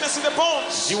 Every sickness in the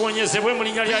bones. Ziwonyezebwe mu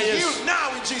linnya lya Be Yesu. healed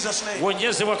now in Jesus' name.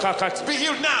 Wonyezebwa kakati. Be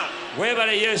healed now.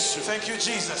 Weebale Yesu. Thank you,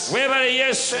 Jesus. Weebale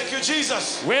Yesu. Thank you,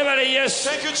 Jesus. Weebale Yesu.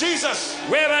 Thank you, Jesus.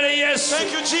 Weebale Yesu.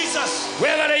 Thank you, Jesus.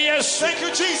 Weebale Yesu. Thank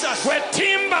you, Jesus. Gwe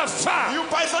timba fa. You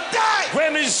python die. Gwe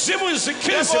mizimu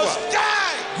nzikirizibwa. Devils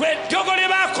die. Gwe ddogo lye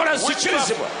baakola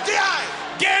zikirizibwa. Die.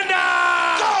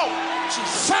 Genda. Go.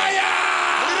 Fire.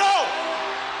 Muliro.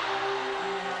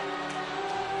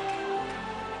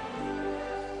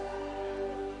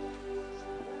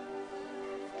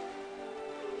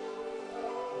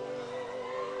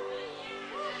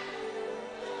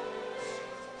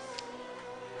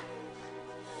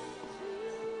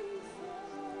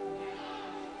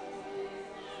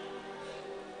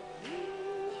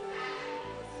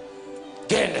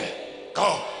 Genda.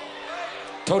 Go.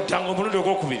 Toddanga omulundi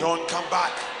ogwokubiri. Don't come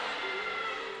back.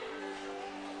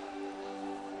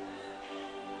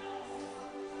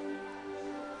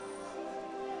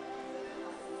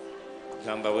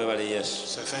 Gamba weebale Yesu.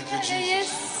 Say thank you,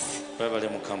 Jesus. Weebale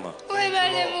Mukama.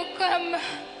 Weebale Mukama.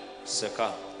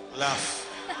 Seka. Laugh.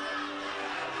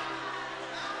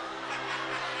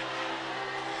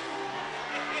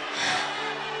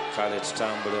 Kale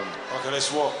tutambulemu. Okay,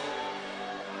 let's walk.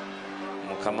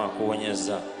 Mukama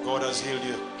akuwonyezza. God has healed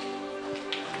you.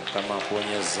 Mukama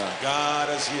akuwonyezza. God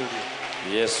has healed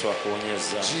you. Yesu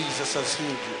akuwonyezza. Jesus has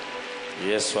healed you.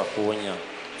 Yesu akuwonya.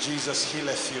 Jesus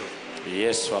healeth you.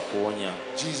 Yesu akuwonya.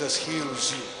 Jesus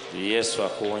heals you. Yesu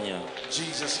akuwonya.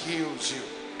 Jesus heals you.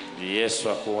 Yesu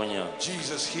akuwonya.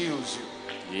 Jesus heals you.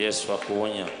 Yesu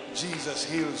akuwonya. Jesus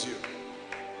heals you.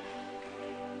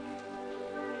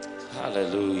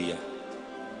 Hallelujah.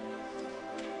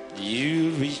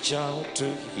 You reach out to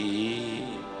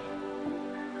him.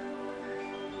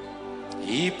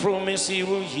 He promised he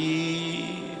will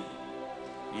heal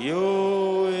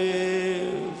your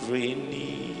every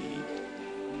need.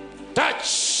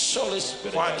 Touch, Holy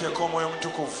Spirit. Kwateko Mwoyo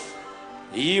Mutukuvu.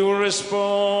 He will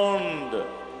respond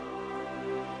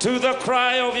to the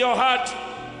cry of your heart.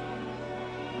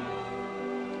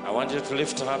 I want you to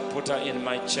lift her up, put her in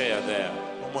my chair there.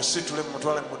 Mumusitule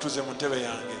mumutwale mumutuze mu ntebe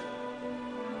yange.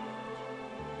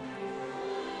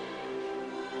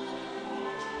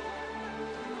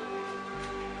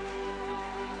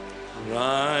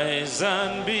 Rise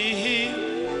and be healed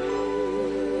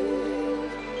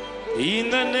in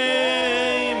the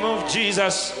name of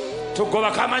Jesus.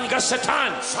 Tugoba kamanyi ga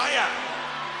Satan. Fire.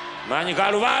 Manyi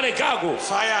ga lubale gago.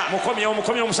 Fire. Mukomyo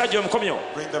omusajja omukomyo.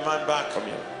 Bring the man back.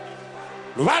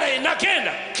 Lubale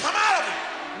inagenda. Come out of it.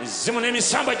 Mizimu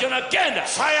n'emisamba gyonna genda.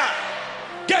 Fire.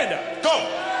 Genda. Go.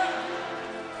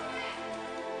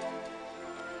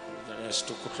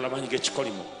 Tukutula manyi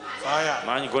g'ekikolimo. Fire.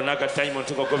 Manyi gonna ga diamond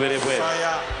tugogoberebwe.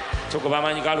 Fire. Tugoba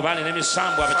amanyi ga lubale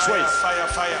n'emisambu abachwezi. Fire.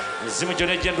 Fire. Mizimu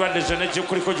gyonna egy'endwadde zonna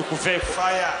egy'okuliko gikuveeko.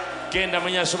 Fire. Genda mu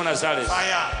Yesu Nazareti.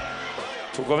 Fire.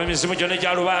 Tugobe emizimu gyonna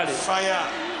egya lubale. Fire.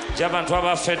 Gy'abantu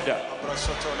abafedda.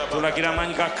 Tulagira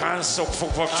amanyi ga kansa okufa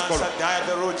okuva ku kikolo.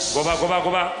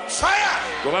 Goba. Fire.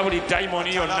 Goba buli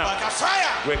dayimoni yonna. Fire.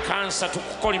 Gwe kansa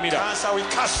tukukolimira. Cancer we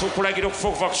cast. Tukulagira okufa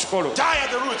okuva ku kikolo. Die at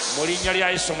the roots. Mu linnya lya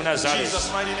Yesu Munazareti.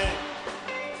 Jesus mighty name.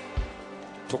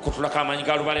 Tukutulako amanyi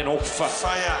ga lubale n'okufa.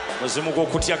 Fire. Muzimu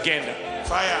gw'okutya genda.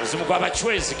 Fire. Muzimu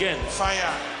gw'abachwezi genda. Fire.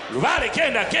 Lubale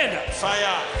genda. Fire.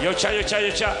 Yocha.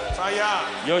 Fire.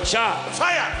 Yocha.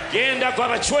 Fire. Genda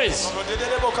gw'abachwezi.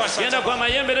 Genda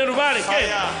gw'amayembe ne lubale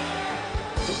genda.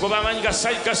 Tugoba amanyi ga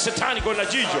Setaani gonna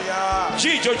gijo.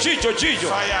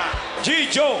 Fire.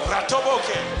 Gijo.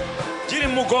 Ratoboke. Giri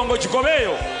mu mugongo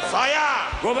gigobeeyo. Fire.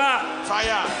 Goba.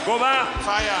 Fire. Goba.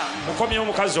 Fire. Mukomye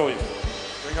omukazi oyo.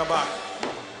 Bring her back.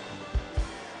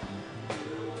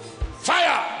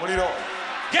 Fire. Muliro.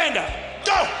 Genda.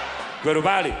 Go. Gwe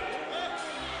lubale.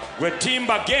 Gwe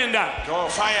timba genda. Go.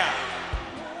 Fire.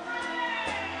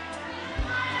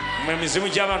 Mwe mizimu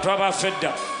gy'abantu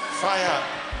abafedda. Fire.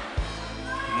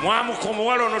 Mwamuka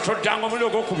omuwala ono toddanga omuliro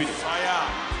ogwokubiri. Fire.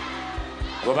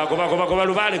 Goba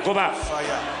lubale goba.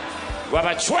 Fire.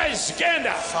 Gw'abachwezi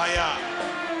genda. Fire.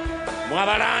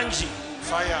 Mwabalangi.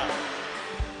 Fire.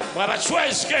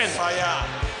 Mwabachwezi genda. Fire.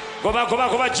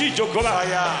 Goba gijo goba.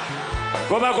 Fire.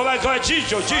 Goba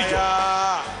gijo. Fire.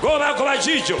 goba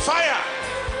jijo Fire.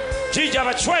 jija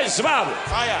abachwezi babo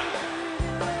Fire.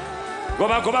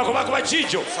 goba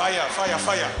jijo Fire. Fire.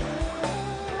 Fire.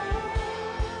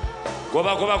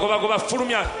 goba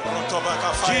fulumya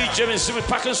Fire. jije misimu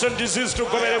Parkinson disease to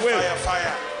gobere bwe Fire.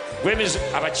 Fire. gwemizi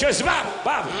abachwezi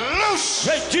babo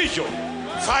Loose. jijo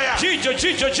Fire. jijo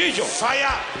Fire.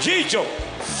 jijo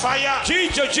Fire.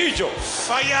 jijo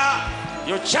Fire.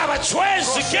 yo chaba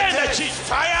chwezi genda jijo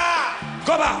Fire.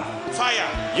 goba Fire.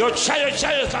 yo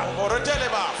chayo ka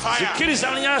Oroteleba. Fire.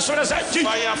 zikiriza nyasora za jijo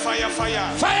Fire. Fire. Fire.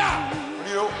 fire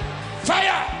Muliro.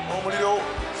 fire Muliro.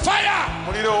 fire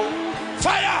Muliro.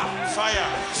 fire Fire.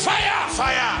 fire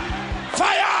Fire.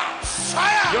 fire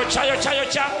Fire. yo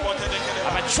cha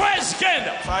abachwezi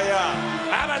genda Fire.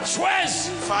 abachwezi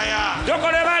Fire.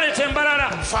 dokole bale tembalala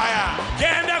Fire.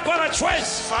 genda kwa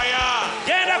abachwezi Fire.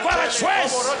 genda kwa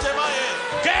abachwezi Orotemaye.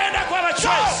 genda kwa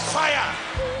abachwezi Fire.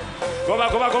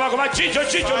 goba jijo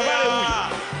lubale uyo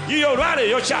yiyo lwale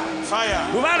yo cha Fire.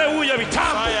 lubale uyo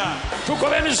bitambo Fire.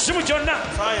 tukobe emisimu gyonna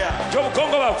Fire.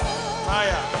 gy'obukongo bafu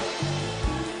Fire.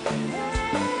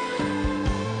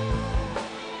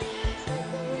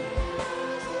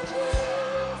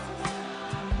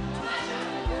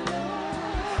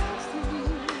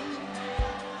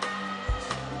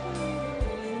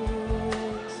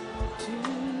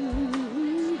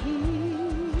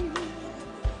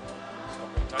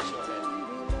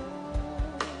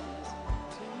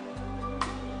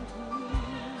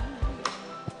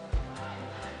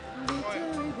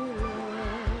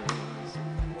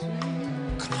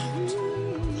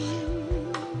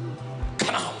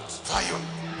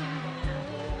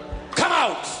 Come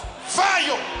out.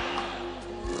 Fire.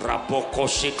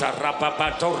 Rabokoshita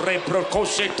rababato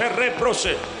reprokoshita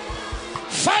reprose.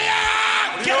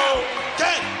 Fire! Get out!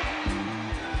 Dead.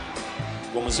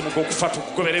 Omuzimu gw'okufa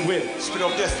tukugobere bweru. Spirit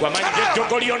of death. Wamanyi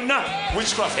gy'ejjogo lyonna.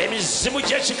 Witchcraft. Emizimu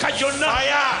gy'ekika gyonna.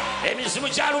 Fire. Emizimu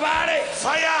gya lubaale.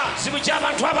 Fire. Emizimu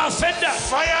gy'abantu abafedda.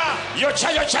 Fire.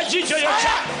 Yokya jijo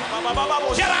yokya.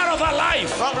 Get out of our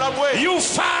life. You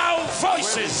foul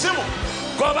voices.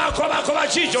 Goba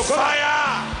jijo.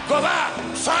 Goba.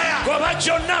 Fire. Goba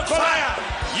jonna. Goba.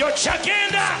 Yokya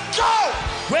genda. Go.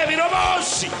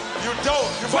 Webirobozi. You don't.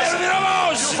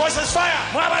 Webirobozi. Your voice is fire.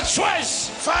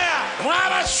 Mwabachwezi. Fire.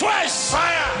 Mwabachwezi.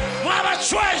 Fire.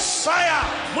 Mwabachwezi. Fire.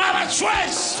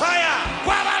 Mwabachwezi. Fire.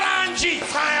 Kwabalangi.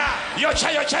 Fire. Yokya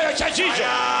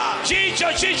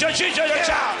jijo. Jijo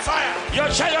yokya. Fire.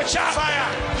 Yokya. Fire.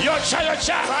 Yokya.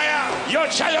 Fire.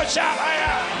 Yokya.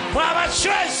 Fire.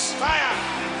 Mwabachwezi. Fire.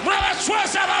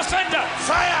 Mwabachwezi abafedda.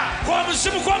 Fire.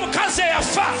 Gw'omuzimu gw'omukazi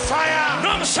eyafa. Fire.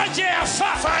 N'omusajja eyafa.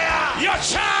 Fire.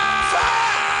 Yokya.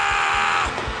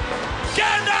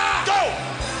 Genda. Go.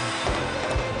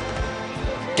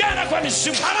 Genda kwa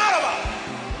misimu. Come out of her.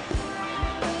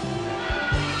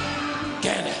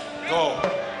 Genda. Go.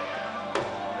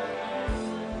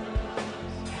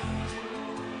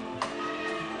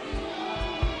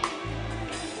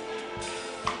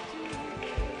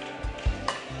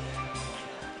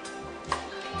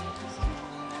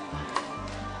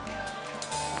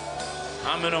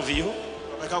 How many of you?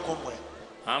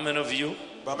 How many of you?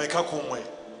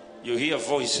 You hear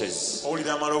voices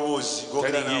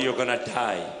telling you you're gonna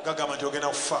die.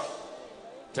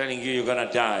 Telling you you're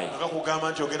gonna die.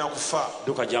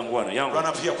 Duka jangwana. Run Yangwa.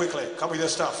 up here quickly. Come with your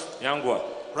stuff. Yangwa.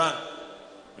 Run.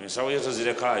 Ensawo yezo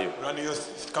zirekayo.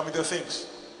 Come with your things.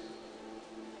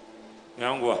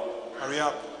 Yangwa. Hurry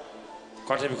up.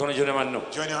 Kwata emikono gyo ne manno.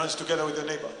 Join your hands together with your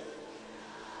neighbor.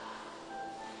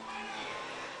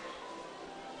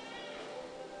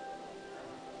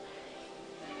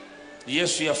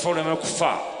 Yesu yafa oleme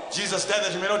kufa. Jesus died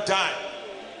that you may not die.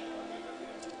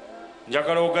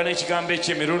 Njagala ogana ekigambo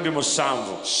eky'emirundi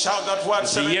 7. Shout that word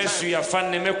 7 times. Yesu yafa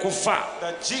nneme kufa.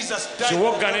 That Jesus died.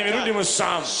 Kiwoggana emirundi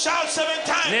 7. Shout 7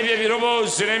 times. N'ebyo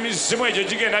ebiroboozi n'emizimu egyo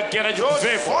gigenda kugenda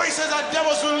gikuveeko. Voices and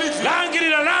devils will leave you.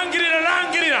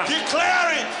 Langirira.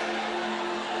 Declare it.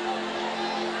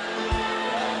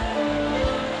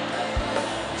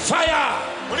 Fire.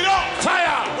 Muliro.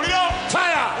 Fire. Muliro.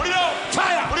 Fire. Muliro.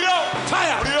 Fire. Muliro.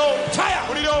 Fire. Muliro. Fire.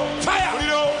 Muliro. Fire.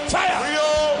 Muliro. Fire. Muliro.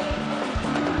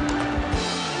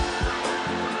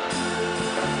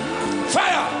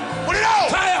 Fire. Muliro.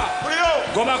 Fire. Muliro.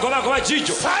 Goba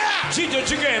jijo. Fire. Jijo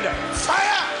kigenda.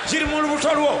 Fire. Kiri mu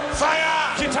lubuto lwo. Fire.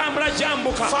 Kitambula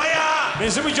jambuka. Fire.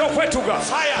 Mizimu gy'okwetuga.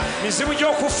 Fire. Mizimu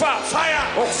gy'okufa. Fire.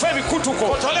 Okufa ebikutuko.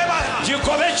 Kotoleba.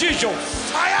 Gigobe jijo.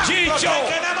 Fire. Jijo.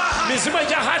 Mizimu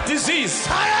egya heart disease.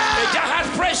 Fire. Egya heart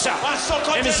pressure.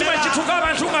 Emizimu egituka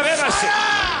abantu nga beebase.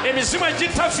 Emizimu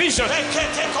egitta vision.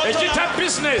 Egitta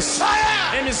business.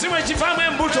 Emizimu egivaamu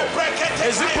embuto.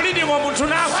 Ezipulidinga omuntu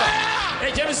n'afa.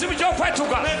 Ejemizimu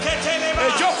gy'okwetuga.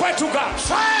 Egy'okwetuga.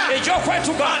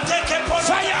 Egy'okwetuga.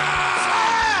 Fire!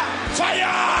 Fire!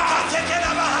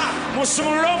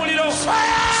 Musumulule omuliro.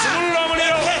 Musumulule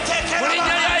omuliro. Mu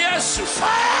linnya lya Yesu.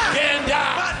 Genda.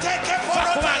 Va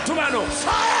ku bantu bano.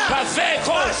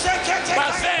 Baveeko.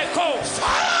 Baveeko.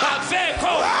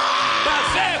 Baveeko.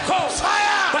 Baveeko.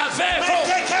 Baveeko.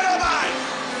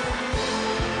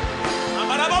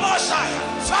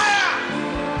 Fire!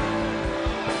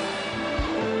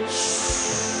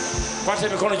 Kwata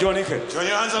emikono gy'onike. Join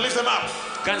your hands and lift them up.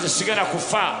 Ganze sigenda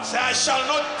kufa. Say, I shall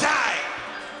not die.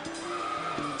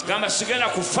 Gamba sigenda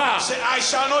kufa. Say, I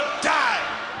shall not die.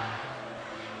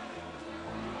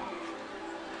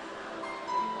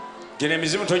 Gene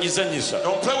mizimu togizanyisa.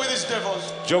 Don't play with these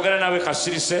devils. Jogera nawe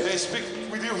kasirise. They speak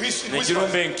with you history.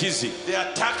 Nejirumbe enkizi. They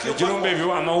attack your body.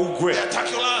 Nejirumbe amawugwe. They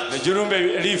attack your lungs. Nejirumbe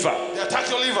liver. They attack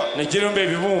your liver. Nejirumbe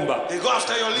ebibumba. They go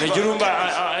after your liver. Nejirumba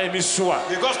emiswa.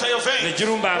 They go after your veins.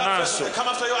 Nejirumba amaaso. They come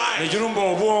after your eyes. Nejirumba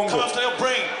obwongo. Come after your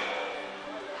brain.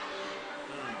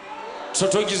 So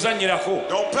togizanyirako.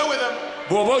 Don't play with them.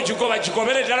 Bwoba ogigoba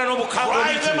gigobere ddala n'obukambwe.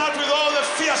 Drive them out with all the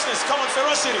fierceness, common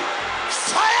ferocity.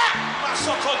 Fire!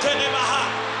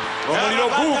 Omuliro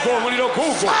guugo, omuliro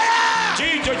guugo.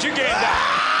 Kijjo kigenda.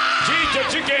 Kijjo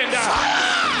kigenda.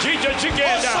 Kijjo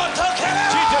kigenda.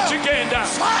 Kijjo kigenda.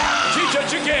 Kijjo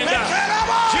kigenda.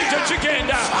 Kijjo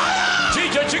kigenda.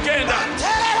 Kijjo kigenda.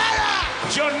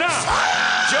 Jonna.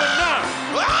 Jonna.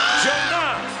 Jonna.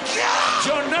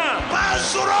 Jonna.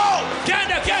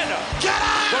 Genda, genda.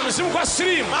 Omuzimu gwa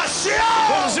siriimu.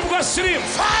 Omuzimu gwa siriimu.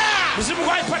 Omuzimu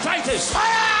gwa hepatitis.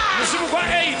 Omuzimu gwa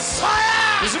AIDS.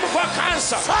 Omuzimu gwa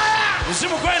cancer.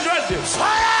 Omuzimu gwa endwadde.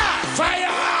 Fire!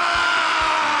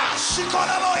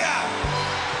 Shikola boya.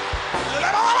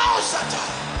 Leba baba osata.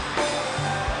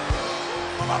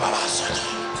 Baba baba osata.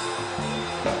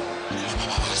 Leba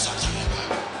baba osata.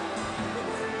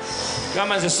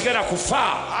 Gamba nze sigenda kufa.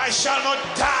 I shall not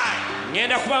die.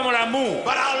 Ngenda kuba mulamu.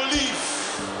 But I'll live.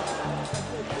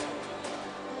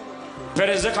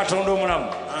 Pereze katonda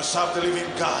omulamu. And serve the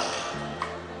living God.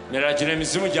 Nera gino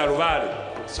emizimu gya lubaale.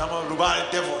 Some of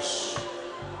lubaale devils.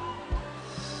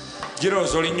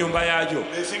 Girowooza oli nnyumba yaagyo.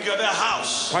 They think you're their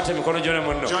house. Kwata emikono gyo ne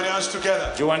munno. Join your hands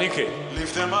together. Giwanike.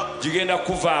 Lift them up. Gigenda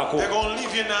kuvaako. They're going to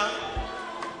leave you now.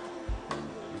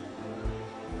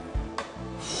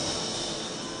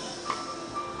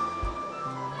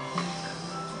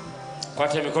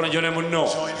 Kwata emikono gyo ne munno.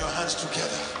 Join your hands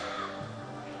together.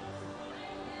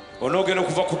 Onoogenda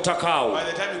okuva ku ttaka awo. By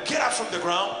the time you get up from the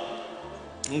ground,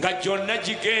 nga gyonna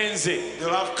gigenze.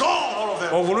 They'll have gone, all of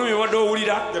them. Obulumi bwadde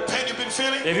owulira. The pain you've been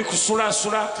feeling.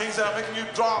 Ebikusulasula. Things that are making you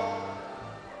drop.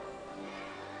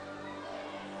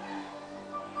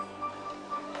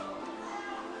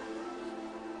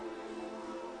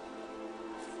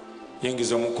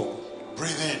 Yingiza omukogo.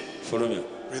 Breathe in. Fulumya.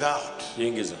 Breathe out.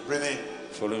 Yingiza. Breathe in.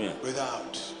 Fulumya. Breathe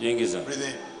out. Yingiza. Breathe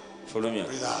in. Fulumya.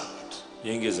 Breathe out.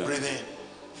 Yingiza. Breathe in.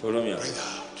 Fulumya. Breathe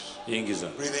out.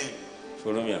 Yingiza. Breathe in.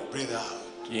 Fulumya. Breathe out.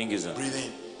 Yingiza. Breathe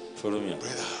in. Fulumya.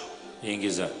 Breathe out.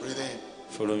 Yingiza. Breathe in.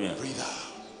 Fulumya. Breathe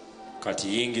out. Kati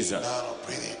yingiza. No,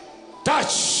 breathe in.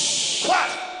 Touch. What?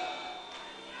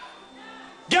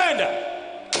 Genda.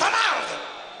 Come out.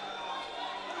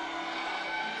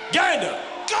 Genda.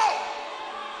 Go.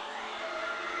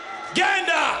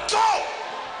 Genda. Go.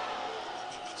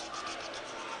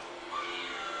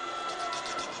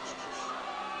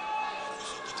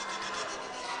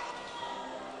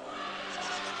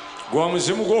 Gwa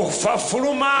muzimu gw'okufa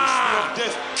fuluma.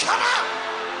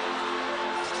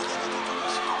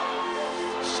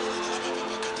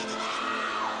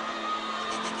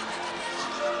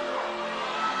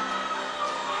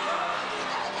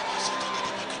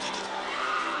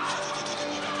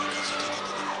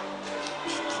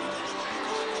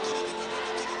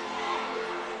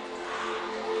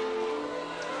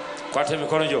 Kwata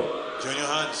emikono gyo. Join your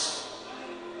hands.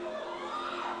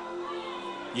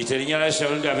 Yiterinnya la Yesu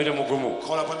emirundi abiri mu gumu.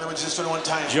 Call upon the name of Jesus 21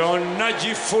 times. Gyonna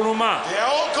gifuluma. They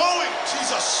are all going.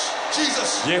 Jesus,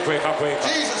 Jesus. Yekwekakweka.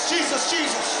 Jesus, Jesus,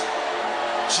 Jesus.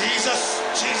 Jesus,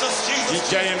 Jesus, Jesus.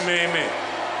 Gijjayo emmeeme.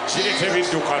 Gireeta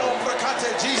ebiddukano.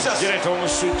 Gireeta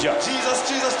omusujja. Jesus,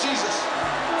 Jesus, Jesus.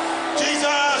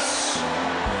 Jesus.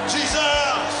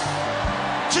 Jesus.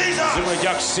 Jesus. Mizimu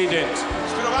egy'accident.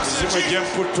 Mizimu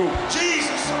egy'emputtu.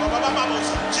 Jesus.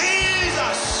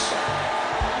 Jesus.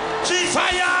 Jesus.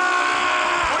 Fire!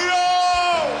 Muliro!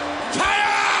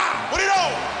 Fire! Muliro!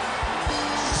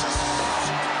 Jesus.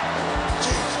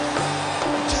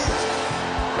 Jesus.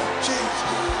 Jesus.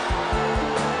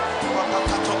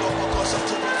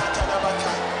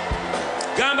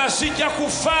 Gamba sijja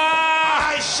kufa.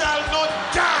 I shall not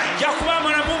die. I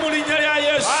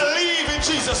live in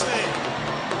Jesus' name.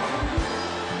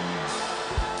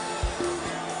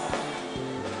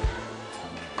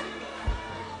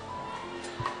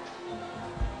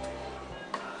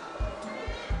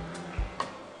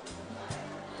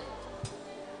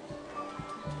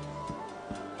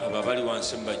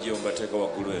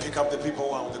 Pick up the people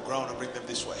who are on the ground and bring them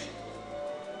this way.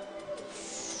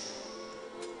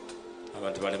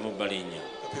 The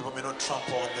people may not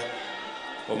trample on them.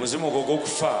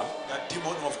 That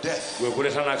demon of death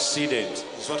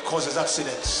is what causes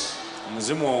accidents.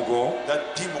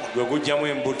 That demon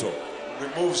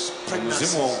removes pregnancy.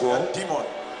 That demon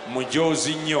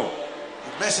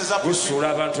messes up people.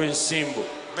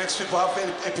 Makes people have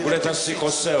epilepsy.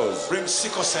 Brings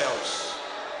sickle cells.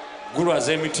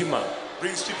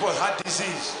 Brings people heart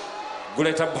disease.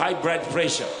 High blood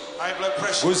pressure. High blood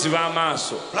pressure.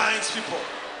 Blinds people.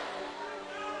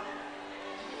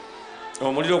 Fire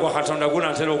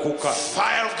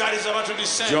of God is about to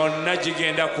descend. They are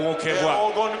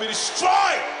all going to be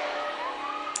destroyed.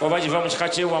 Whether they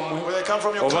come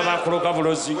from your clan,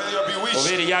 whether you're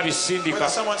bewitched, whether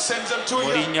someone sends them to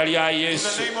you, in the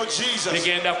name of Jesus,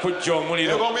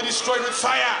 they're going to be destroyed with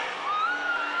fire.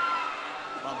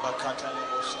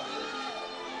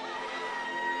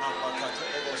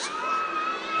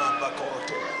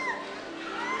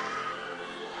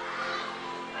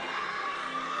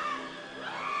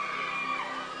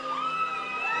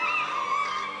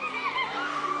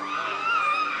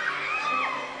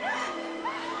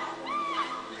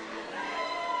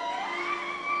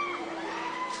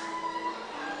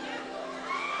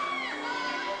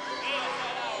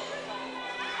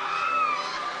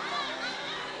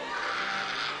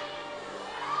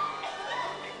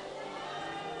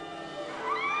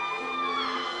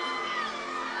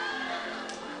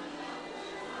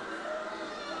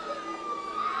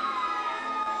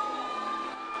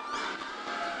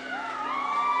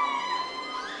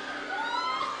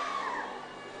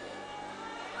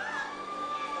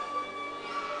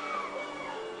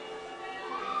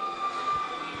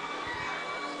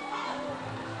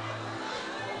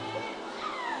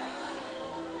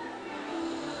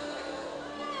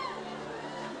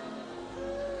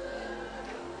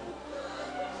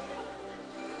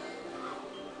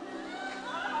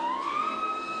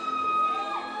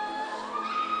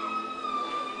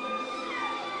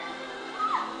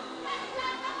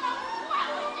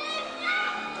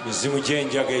 Mizimu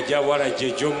gy'enjaga egy'awalagi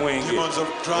egy'omwenge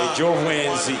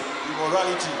egy'obwenzi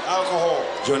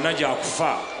gyonna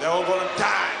gyakufa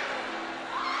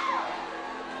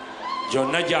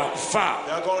gyonna gyakufa.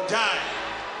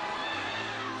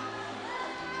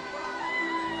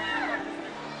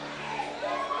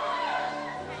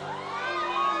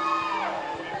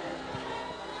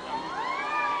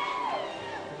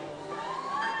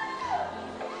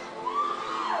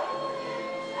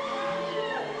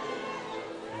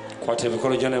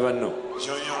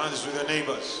 Join your hands with your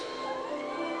neighbors.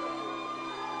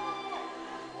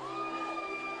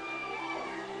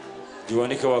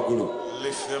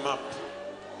 Lift them up.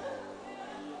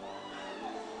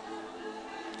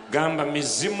 Gamba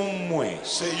mizimu mmwe.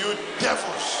 Say, you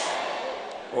devils.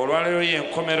 Olwaleero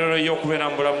y'enkomerero y'okubeera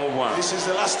mu bulamu bwange. This is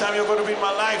the last time you're going to be in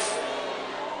my life.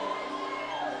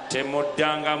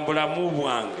 Temuddanga mu bulamu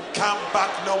bwange. Come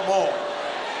back no more.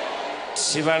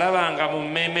 Sibalabanga mu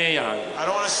mmeeme yange. I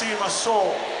don't want to see my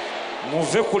soul.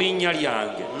 Muve ku linnya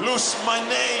lyange. Lose my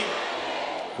name.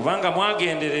 Kubanga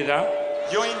mwagenderera.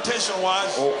 Your intention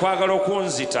was okwagala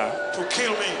okunzita. To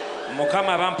kill me.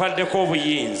 Mukama bampaddeko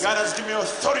obuyinza. God has given me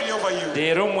authority over you.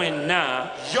 Leero mwenna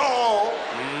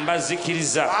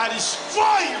mbazikiriza. I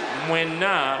destroy you.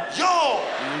 Mwenna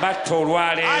mbatta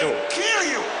olwaleero. I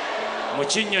kill you. Mu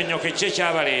kinnyonnyoke kye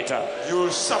kyabaleeta. You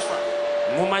will suffer.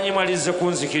 Mumanyi mwalize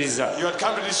kunzikiriza. You had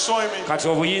come to destroy me. Kati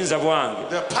obuyinza bwange.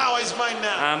 The power is mine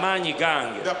now. Amaanyi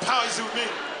gange. The power is with me.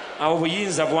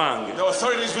 Obuyinza bwange. The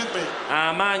authority is with me.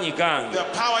 Amaanyi gange. The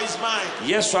power is mine.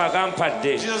 Yesu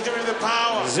agampadde. Jesus gave me the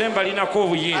power. Nze mbalinako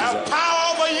obuyinza. I have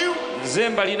power over you. Nze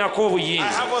mbalinako obuyinza.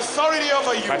 I have authority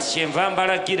over you. Kati kyenva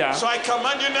mbalagira. So I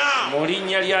command you now. Mu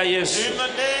linnya lya Yesu. In the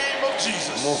name of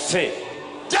Jesus. Mufe.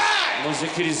 Die.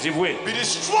 Muzikirizibwe. Be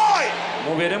destroyed.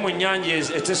 Mubeere mu nnyanja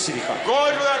etesirika. Go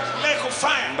into that lake of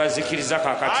fire. Mbazikiriza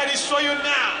kakati. I destroy you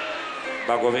now.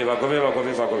 Bagobe, bagobe,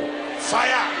 bagobe, bagobe.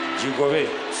 Fire. Gigobe.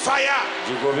 Fire.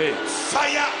 Gigobe.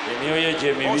 Fire. Emyoyo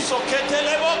gye mibi.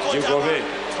 Osoketele boko. Gigobe.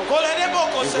 Okole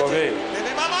boko. Gigobe.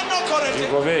 Nene mama no korete.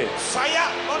 Gigobe. Fire.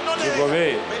 Onone.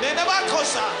 Gigobe. Nene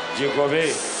bakosa. Gigobe.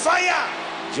 Fire.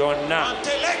 Jonna.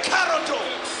 Antele karoto.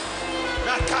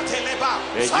 Nakateleba.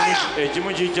 Fire.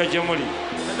 Egimu gijja gye muli.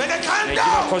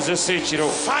 negibakozesa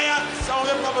ekiro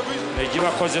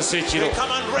negibakozesa ekiro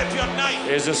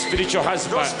ezo spiritual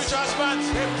husbands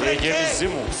egyo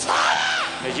emizimu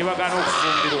negibagana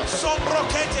okufumbirwa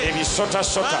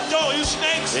ebisotasota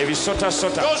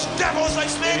ebisotasota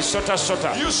ebisotasota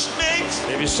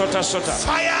ebisotasota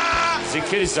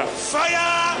zikiriza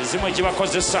ezimu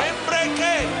egibakozesa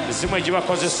ezimu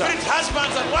egibakozesa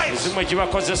ezimu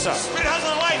egibakozesa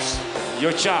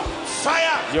yocha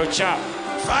yocha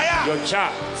yocha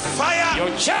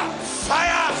yocha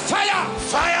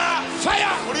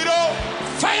fire muliro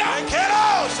fire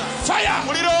fire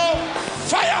muliro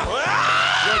fire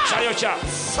yocha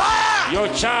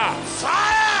yocha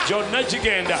gyonna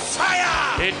gigenda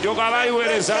eddogo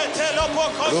abayiwereza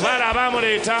lubaala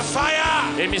abamuleeta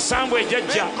emisambu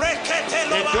ejjajja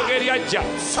eddogo eryajja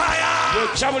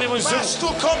yokya buli muzimu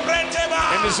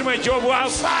emizimu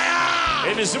egy'obwavu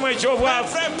emizimu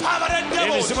egy'obwavu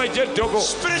emizimu egy'eddogo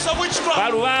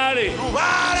balubaale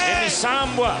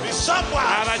emisambwa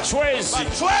abachwezi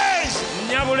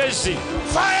nyabulezi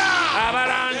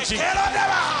abalangi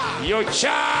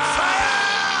yokya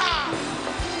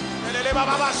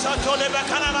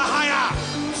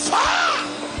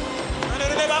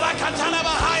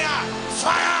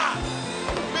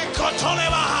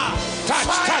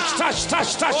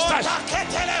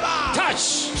touch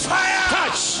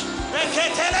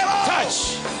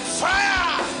fire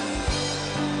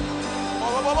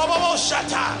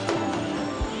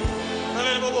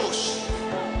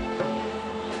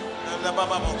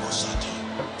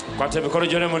kwata emikono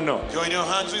gyo ne munno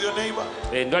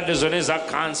endwadde zonna eza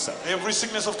cancer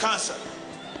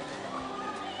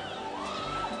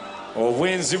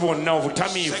obwenzi bwonna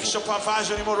obutamiivu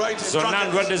zonna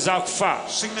ndwadde zakufa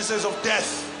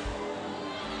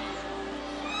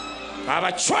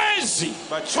abachwezi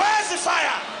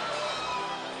fire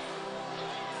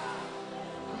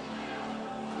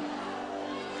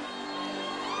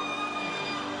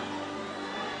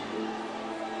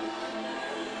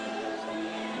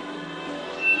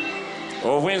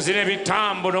obwenzi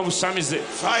n'ebitambo n'obusamize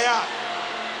fire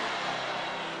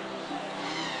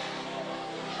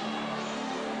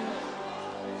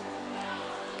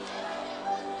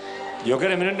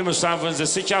yogera emirundi 7 nze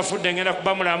sikyafudde ngenda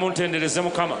kuba mulamu ntendereze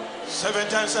Mukama 7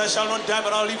 times I shall not die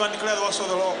but I'll live and declare the works of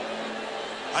the Lord.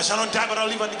 I shall not die but I'll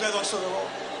live and declare the works of the Lord.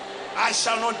 I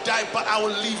shall not die but I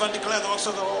will live and declare the works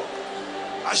of the Lord.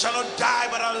 I shall not die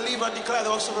but I'll live and declare the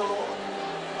works of the Lord.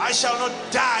 I shall not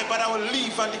die but I will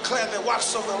live and declare the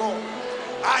works of the Lord.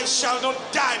 I shall not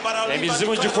die but I'll live and declare the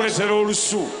works of the Lord.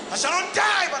 I shall not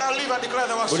die but I'll live and declare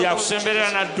the works of the Lord.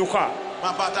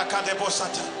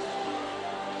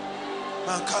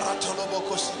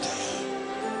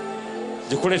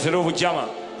 He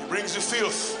brings you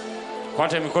filth.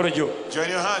 Join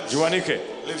your hands.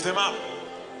 Lift them up.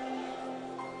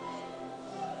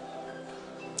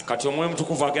 Now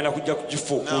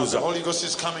the Holy Ghost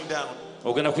is coming down.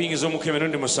 You're going to breathe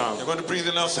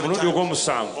in now 7 times. On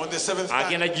the 7th time,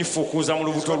 He's going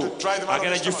to drive them out of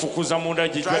the stomach.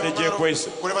 Drive them out of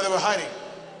wherever they were hiding.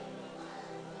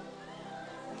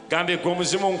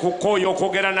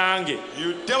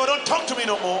 You devil, don't talk to me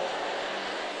no more.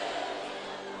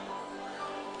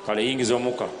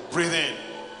 Breathe in.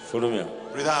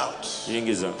 Breathe out.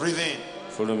 Breathe in.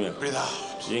 Breathe out.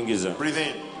 Breathe in. Breathe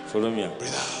in.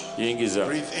 Breathe out.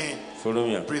 Breathe in.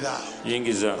 Breathe out.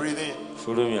 Breathe in.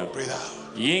 Breathe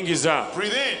out.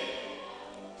 Breathe in.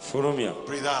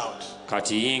 Breathe out. Now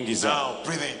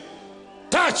breathe in.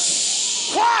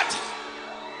 Touch. What?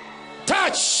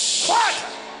 Touch. What?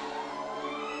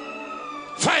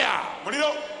 Fire.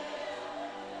 Muliro.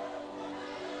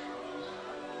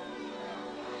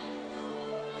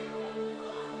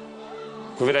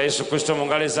 Kubira Yesu Kristo mu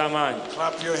ngalo ez'amaanyi.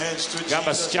 Clap your hands to Jesus.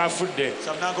 Gamba sikyafudde.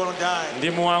 I'm not going to die. Ndi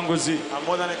muwanguzi. I'm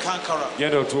more than a conqueror.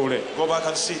 Genda otuule. Go back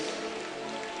and sit.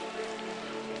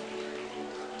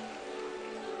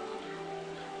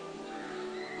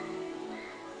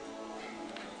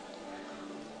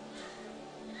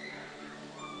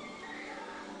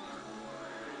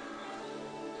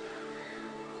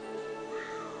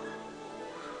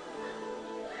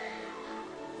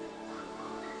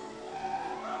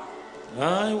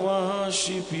 I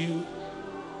worship you.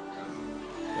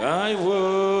 I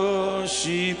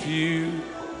worship you.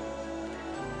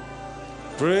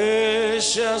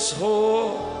 Precious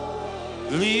Holy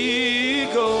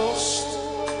Ghost,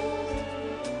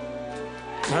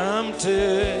 come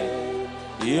take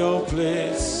your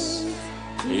place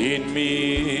in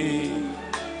me.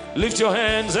 Lift your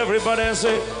hands, everybody, and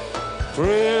say,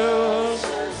 Precious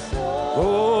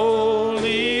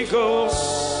Holy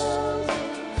Ghost,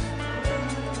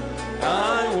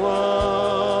 I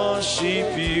worship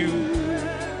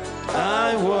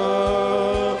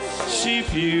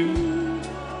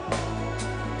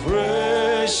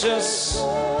Precious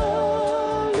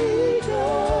Holy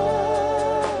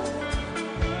Ghost,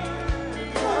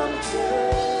 come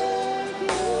take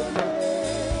your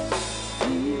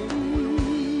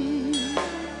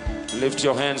place. Lift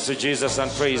your hands to Jesus and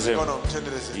praise Him.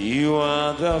 You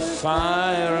are the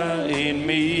fire in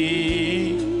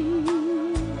me.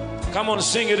 Come on,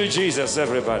 sing it to Jesus,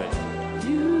 everybody.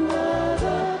 You are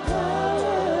the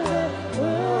power that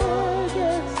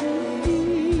worketh in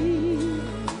me.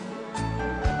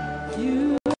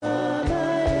 You are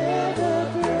my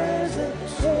ever-present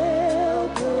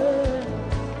helper.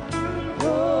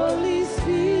 Holy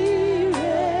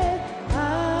Spirit, I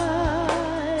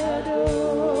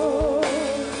adore.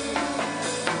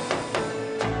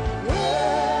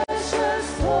 Precious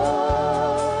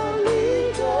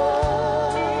Holy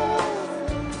Ghost,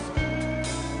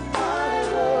 I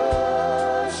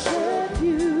worship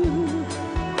you.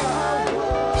 I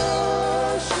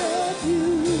worship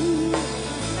you.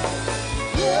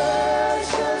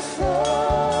 Precious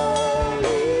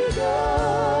Holy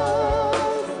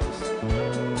Ghost,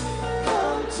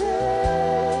 come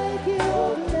take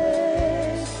your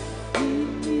place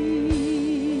in me.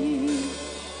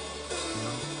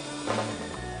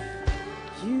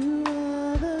 You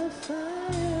are the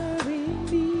fire in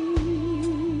me.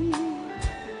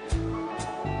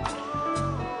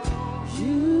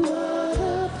 You are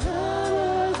the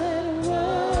power that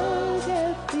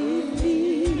worketh in me.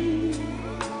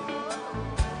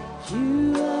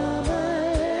 You are my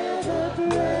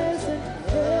ever-present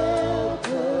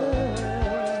helper.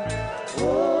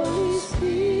 Holy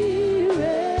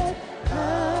Spirit, I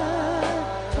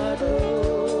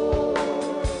adore.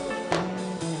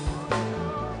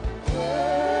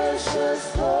 Precious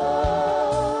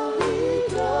Holy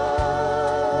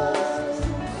Ghost,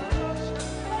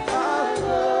 I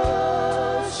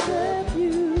worship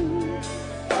you.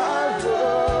 I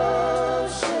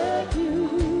worship you.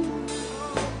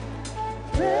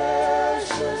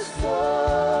 Precious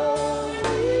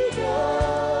Holy Ghost.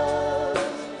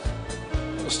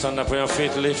 Stand up on your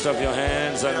feet, lift up your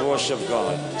hands and worship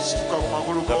God.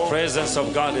 The presence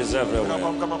of God is everywhere.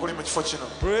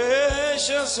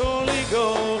 Precious Holy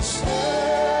Ghost.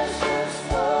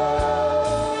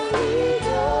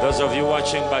 Those of you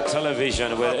watching by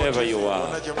television, wherever you are,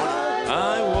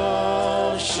 I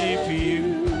worship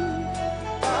you.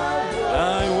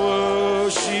 I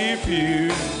worship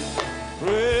you.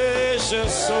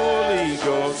 Precious Holy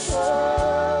Ghost.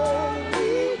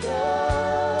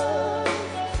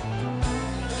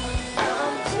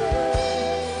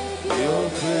 Your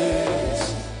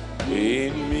place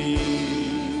in me.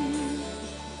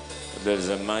 There is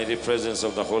a mighty presence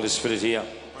of the Holy Spirit here.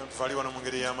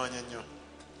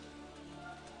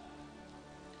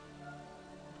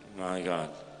 My God.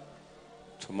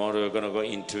 Tomorrow we're going to go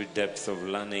into depth of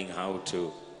learning how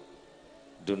to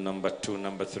do number 2,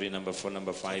 number 3, number 4,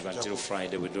 number 5 until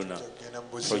Friday. We do now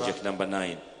project number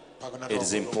 9. It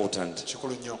is important.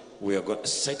 We are going.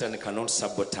 Satan cannot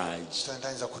sabotage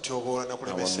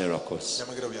our miracles.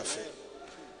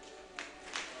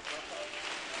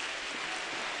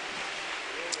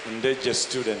 Endangered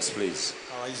students, please.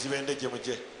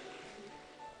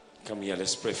 Come here,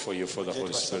 let's pray for you for the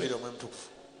Holy Spirit.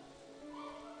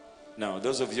 Now,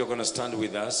 those of you who are going to stand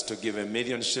with us to give $1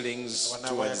 million shillings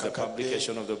towards the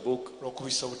publication of the book,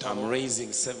 I'm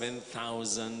raising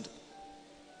 7,000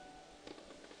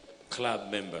 club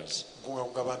members. So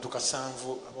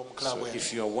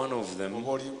if you are one of them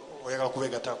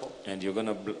and you're going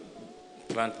to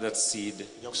plant that seed,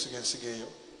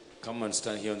 come and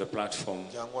stand here on the platform.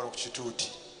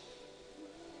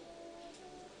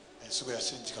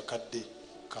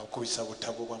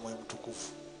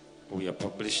 We are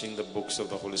publishing the books of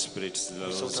the Holy Spirit to the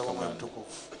Lord's command.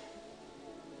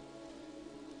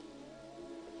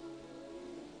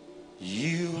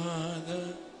 You are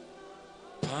the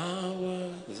power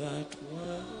that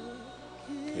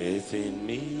worketh in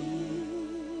me.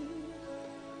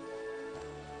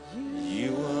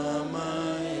 You are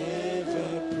my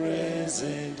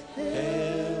ever-present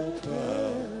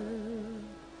helper.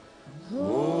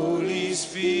 Holy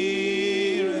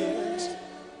Spirit,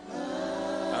 I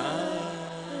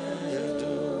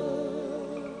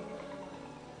adore.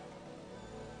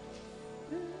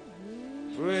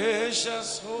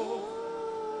 Precious Holy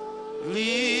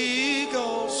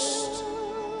Ghost,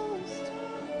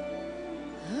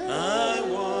 I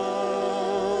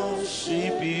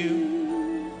worship you.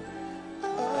 I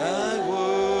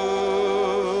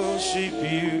worship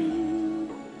you.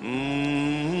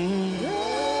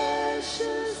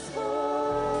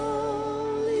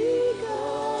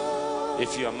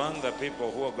 If you're among the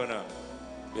people who are going to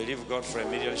believe God for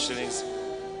 $1 million shillings,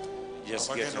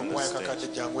 just get on the stage.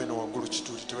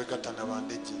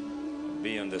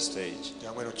 Be on the stage.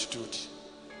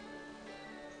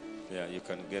 Yeah, you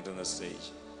can get on the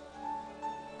stage.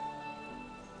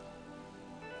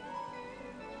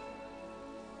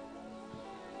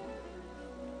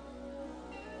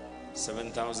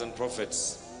 "7,000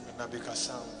 prophets.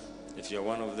 If you're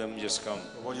one of them, just come.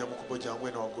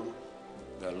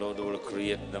 The Lord will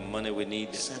create the money we need.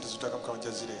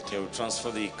 He will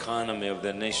transfer the economy of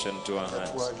the nation to our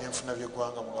hands.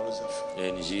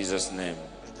 In Jesus' name."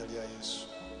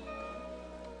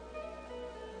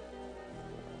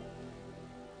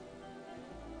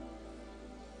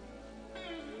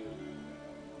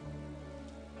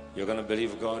 You're going to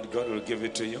believe God, God will give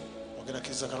it to you.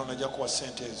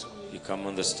 You come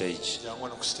on the stage.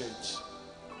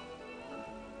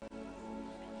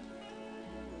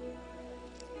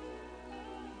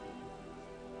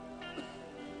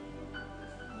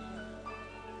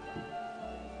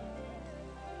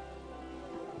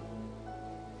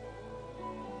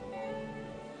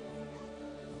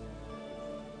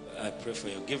 I pray for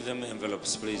you. Give them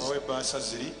envelopes, please.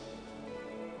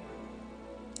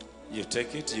 You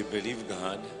take it, you believe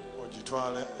God.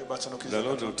 The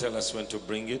Lord will tell us when to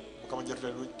bring it.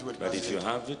 But if you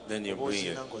have it, then you bring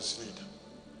it.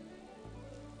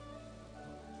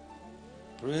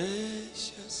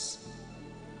 Precious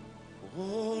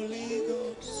Holy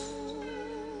Ghost,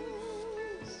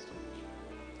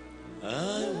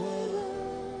 I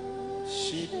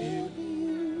worship you.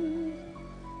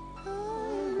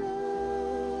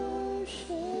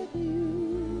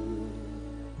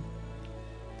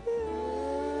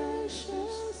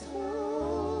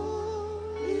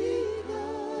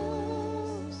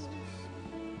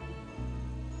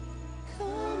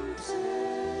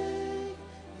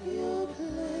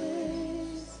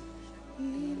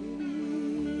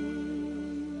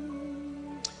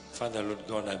 Father, Lord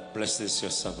God, I bless this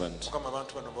your servant.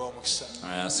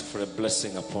 I ask for a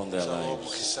blessing upon their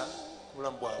lives.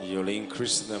 You'll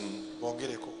increase them.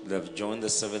 They've joined the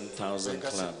 7,000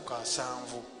 club.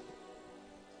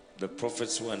 The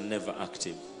prophets who are never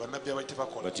active,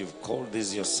 but you've called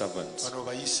these your servants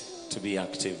to be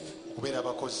active,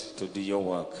 to do your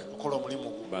work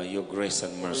by your grace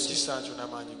and mercy,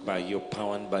 by your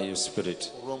power and by your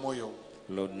spirit.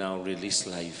 Lord, now release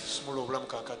life,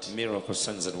 miracle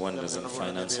signs and wonders and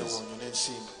finances,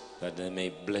 that they may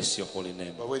bless your holy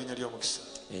name.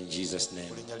 In Jesus'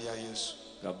 name.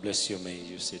 God bless you. May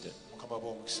you sit it.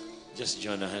 Just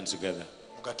join our hands together.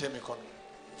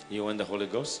 You want the Holy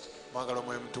Ghost?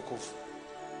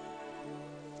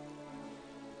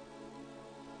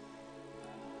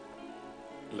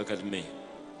 Look at me.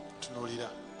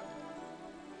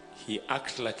 He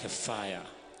acts like a fire,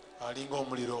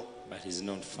 but he's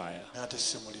not fire.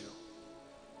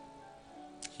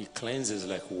 He cleanses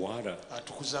like water,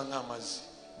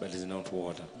 but he's not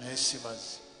water.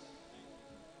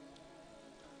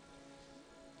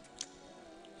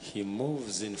 He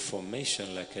moves in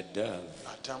formation like a dove,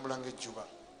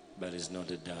 but he's not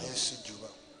a dove.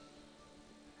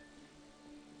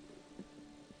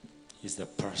 He's the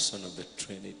person of the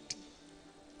Trinity.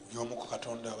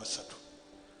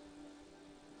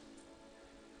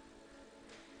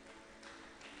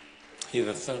 He's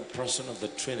the third person of the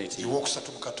Trinity.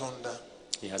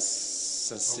 He has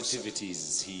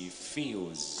sensitivities. He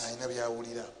feels.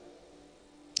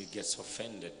 He gets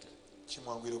offended.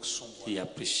 He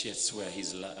appreciates where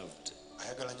he's loved.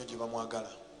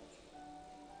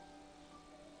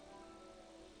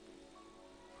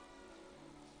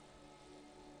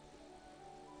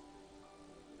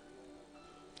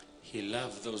 He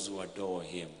loves those who adore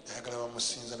him.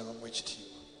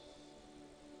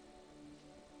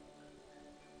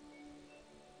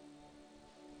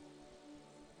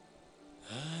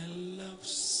 I love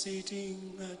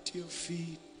sitting at your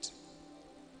feet.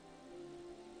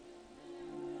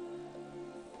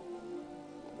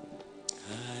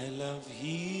 I love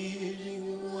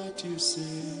hearing what you say.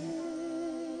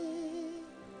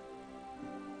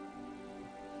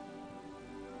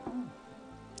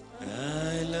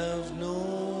 I love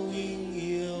knowing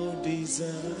your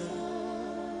desires.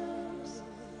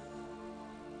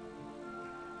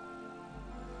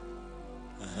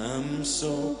 I'm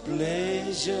so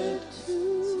pleasured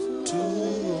to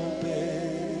obey.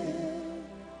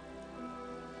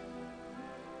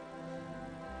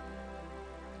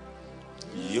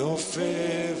 Your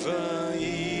favor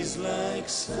is like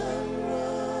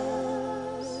sunrise.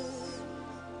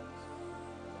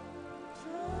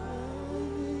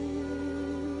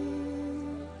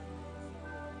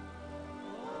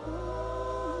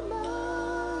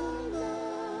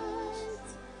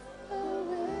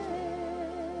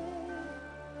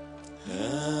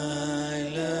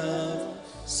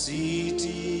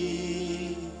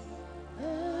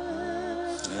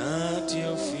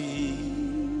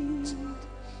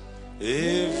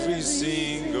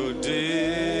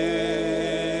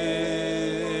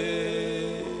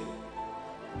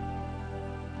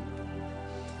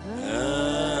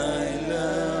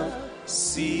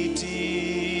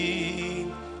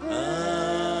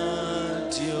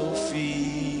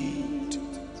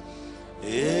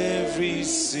 every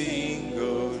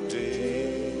single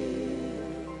day.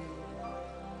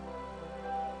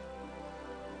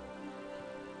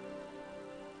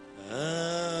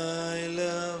 I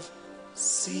love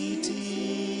sitting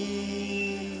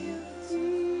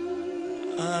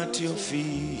at your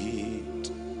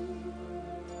feet.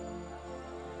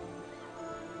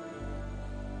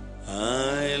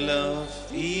 I love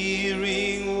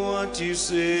hearing what you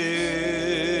say.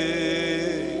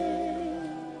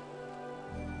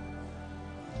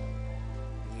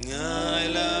 I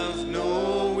love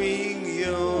knowing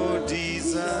your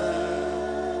desires.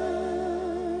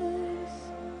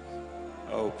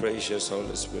 Oh, precious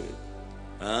Holy Spirit,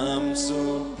 I'm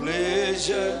so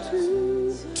pleasured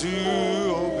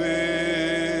to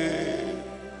obey.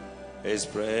 His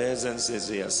presence is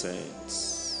here,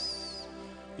 saints.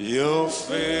 Your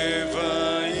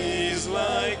favor is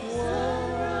like wine.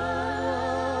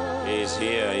 He's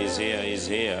here, he's here, he's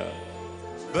here.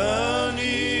 Burning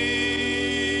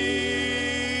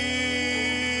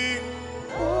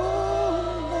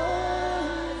all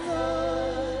my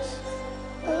thoughts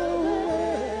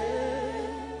away.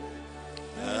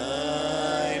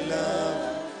 I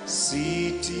love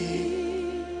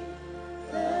sitting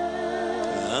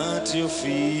at your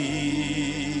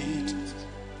feet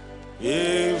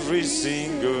every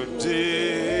single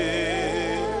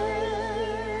day.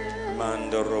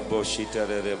 Mando robo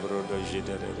shitarere brodo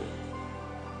shitarere.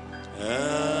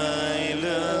 I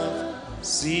love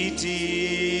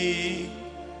sitting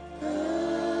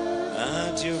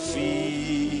at your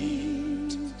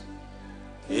feet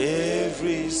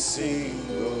every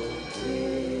single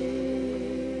day.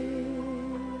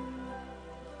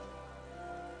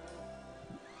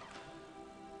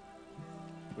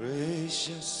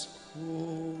 Precious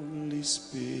Holy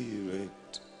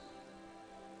Spirit,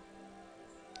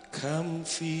 come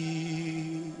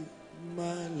fill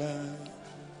my life.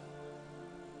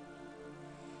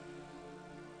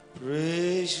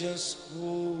 Precious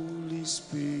Holy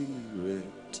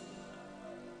Spirit,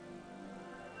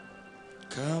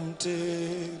 come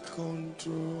take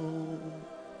control.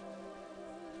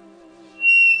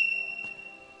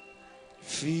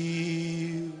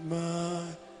 Fill my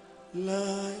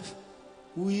life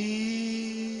with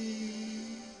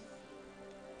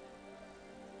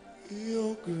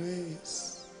your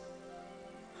grace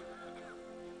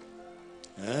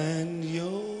and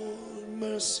your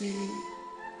mercy.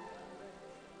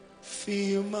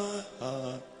 Fill my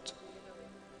heart,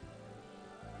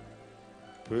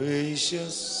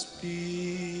 precious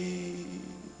Spirit,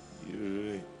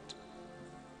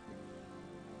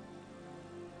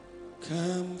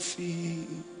 come fill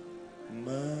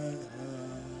my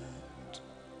heart.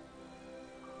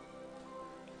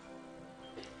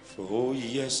 For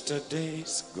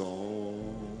yesterday's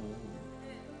gone,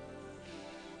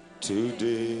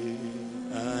 today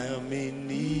I am in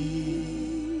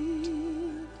need.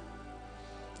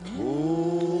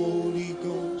 Holy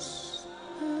Ghost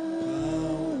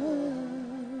power,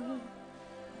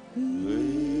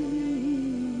 reign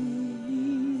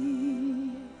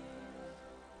in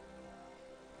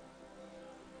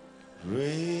me,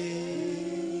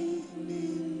 reign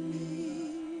in me.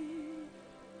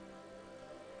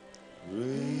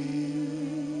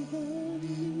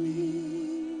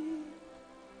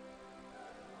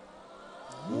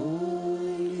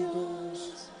 Holy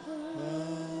Ghost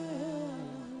power,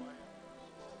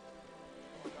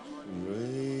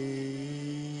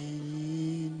 reign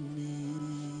in me.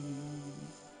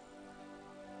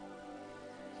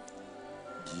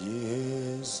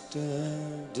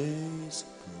 Yesterday's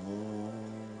gone,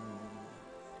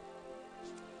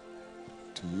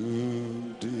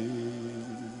 today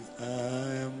I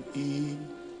am in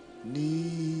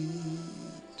need.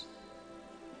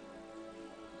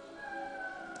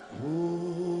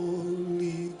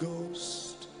 Holy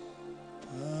Ghost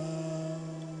power,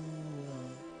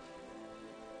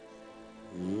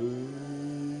 reign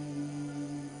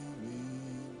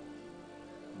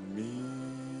in me.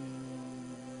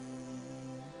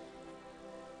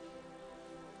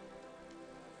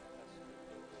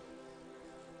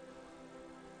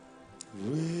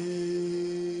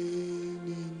 Reign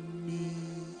in me,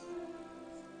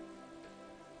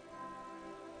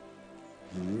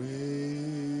 reign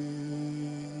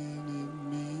in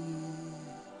me.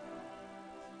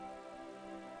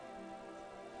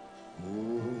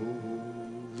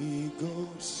 Holy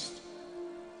Ghost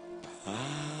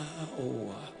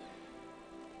power,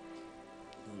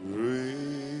 reign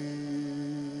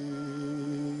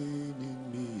in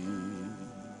me.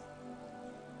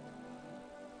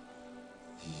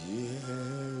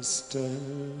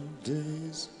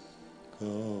 Yesterday's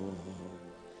gone,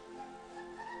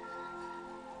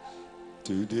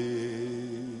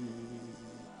 Today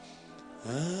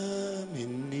I'm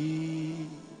in need,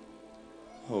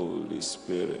 Holy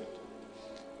Spirit,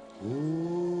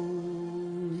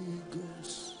 Holy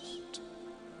Ghost,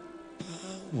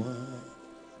 power,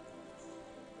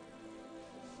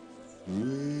 reign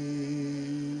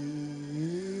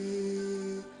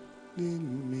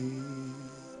in me.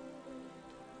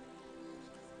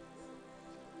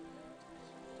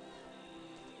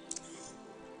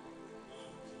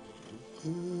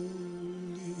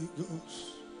 Holy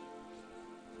Ghost,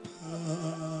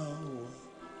 power.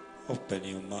 Open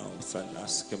your mouth and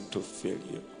ask him to fill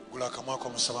you.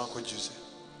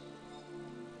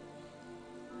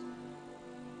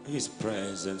 His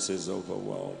presence is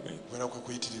overwhelming.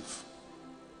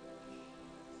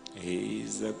 He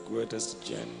is the greatest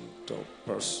gentle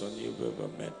person you've ever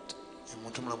met.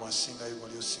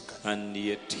 And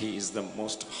yet he is the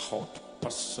most hot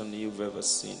person you've ever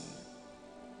seen.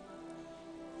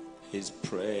 His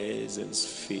presence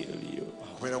fill you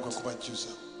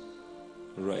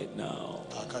right now.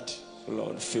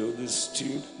 Lord, fill these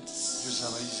students.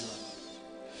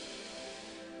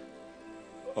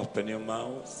 Open your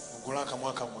mouth.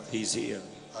 He's here.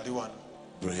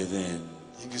 Breathe in.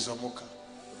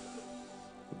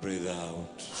 Breathe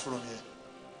out.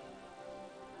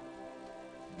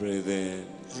 Breathe in.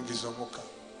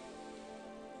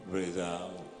 Breathe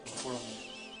out.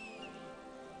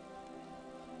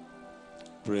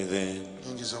 Breathe in.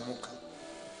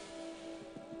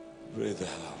 Breathe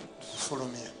out.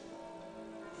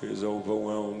 It's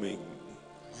overwhelming.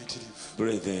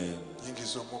 Breathe in.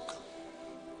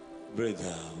 Breathe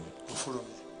out.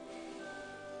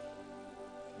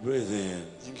 Breathe in.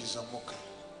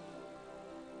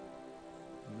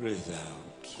 Breathe out.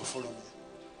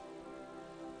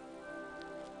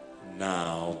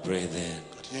 Now breathe in.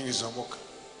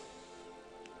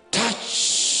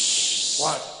 Touch.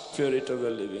 What? Spirit of the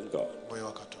living God.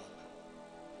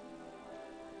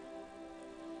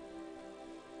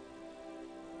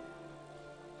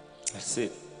 That's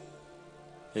it.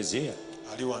 He's here.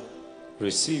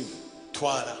 Receive.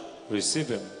 Receive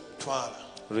him.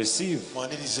 Receive.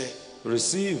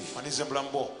 Receive.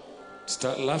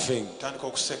 Start laughing.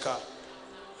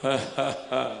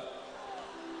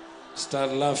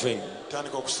 Start laughing.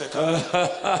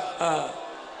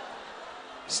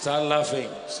 Start laughing.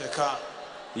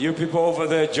 You people over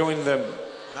there, join them.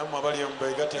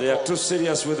 They are too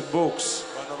serious with books.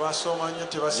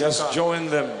 Just join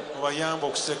them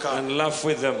and laugh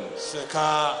with them.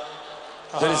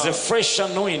 There is a fresh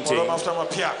anointing.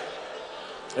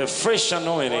 A fresh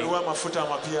anointing.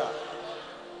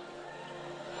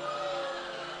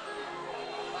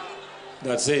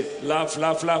 That's it. Laugh,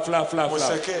 laugh, laugh, laugh, laugh,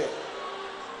 laugh.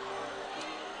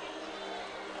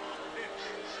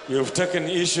 You've taken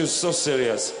issues so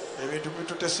serious.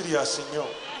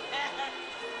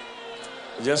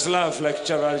 Just laugh like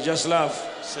Charles. Just laugh.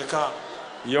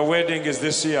 Your wedding is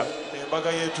this year.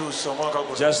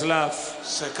 Just laugh.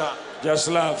 Just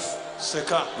laugh.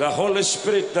 The Holy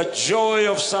Spirit, the joy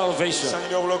of salvation.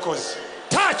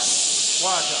 Touch.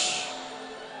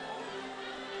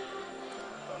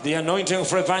 The anointing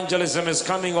for evangelism is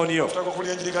coming on you.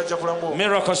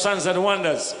 Miracle signs and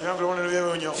wonders.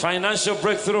 Financial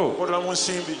breakthrough.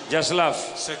 Just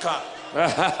laugh.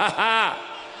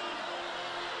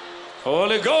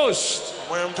 Holy Ghost.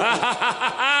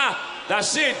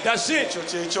 That's it. That's it.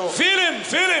 Feel him.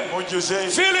 Feel him. Feel him.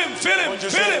 Feel him. Feel him.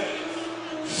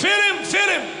 Feel him. Feel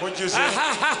him.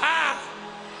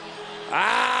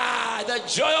 The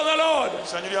joy of the Lord.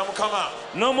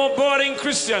 No more boring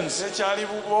Christians.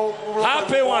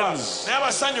 Happy ones.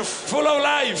 Full of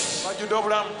life.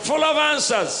 Full of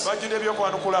answers.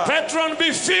 Patron,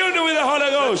 be filled with the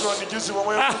Holy Ghost.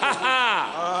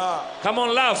 Come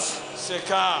on, laugh.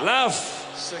 Laugh.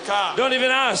 Don't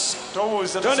even ask.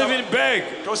 Don't even beg.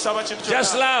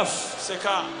 Just laugh.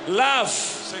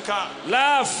 Laugh.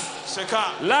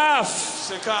 Laugh.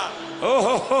 Laugh.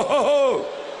 Oh.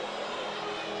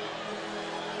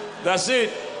 That's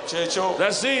it.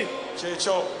 That's it.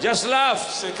 Just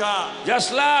laugh.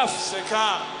 Just laugh.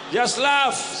 Just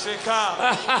laugh.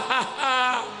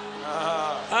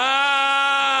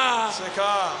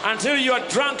 Until you are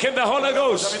drunk in the Holy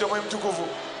Ghost.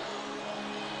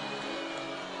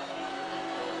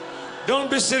 Don't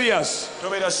be serious.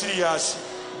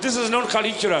 This is not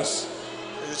calculus.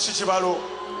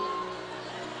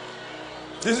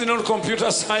 This is not computer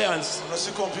science.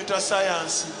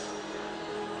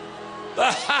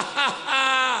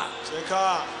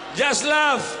 Just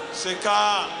laugh.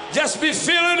 Just be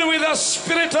filled with the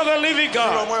Spirit of the living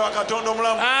God.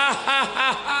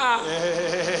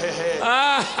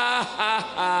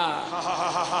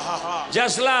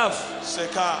 Just laugh.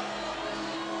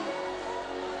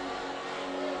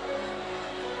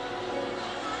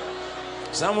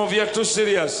 Some of you are too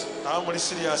serious.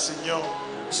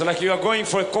 It's like you are going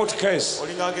for a court case.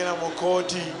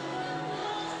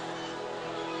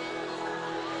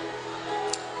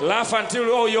 Laugh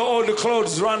until all your old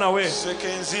clothes run away.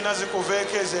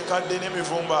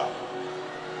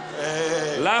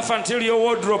 Laugh until your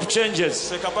wardrobe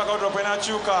changes.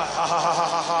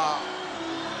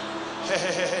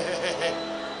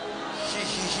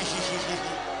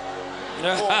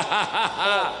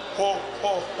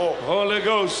 Holy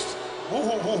Ghost.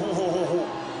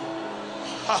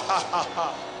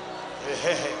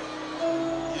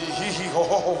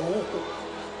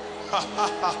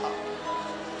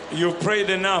 You've prayed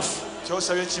enough.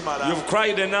 You've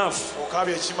cried enough.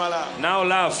 Now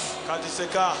laugh.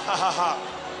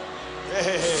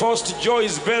 Forced joy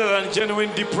is better than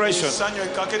genuine depression.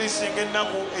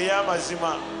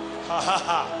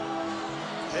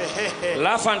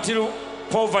 Laugh until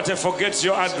poverty forgets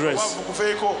your address.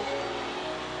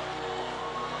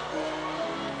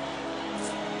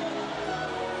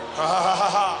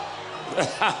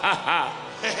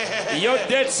 Your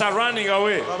debts are running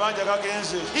away.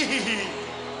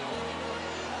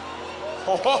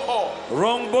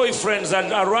 Wrong boyfriends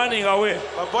are running away.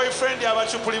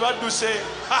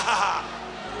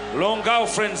 Long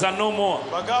girlfriends are no more.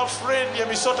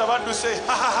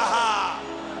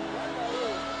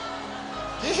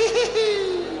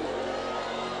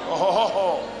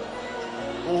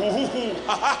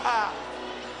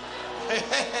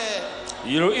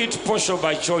 You eat posho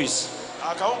by choice.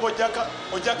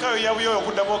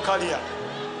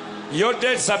 Your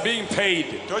debts are being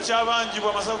paid.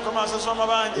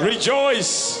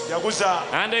 Rejoice.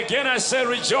 And again I say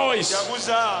rejoice.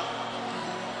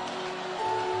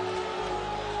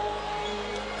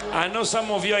 I know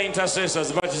some of you are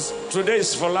intercessors, but today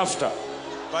is for laughter.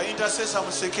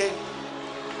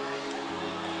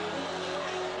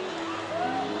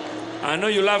 I know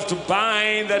you love to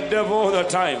bind the devil all the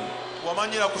time.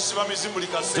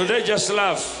 Today just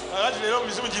laugh.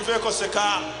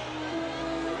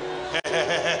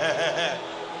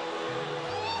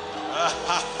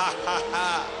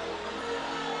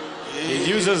 He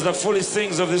uses the foolish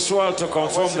things of this world to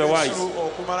conform the wise.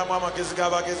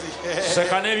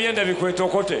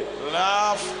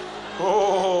 Laugh.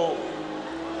 Oh.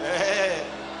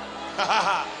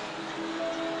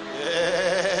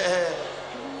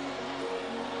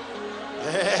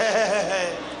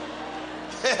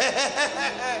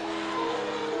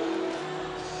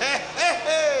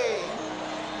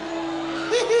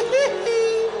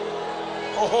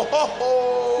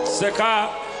 Seka.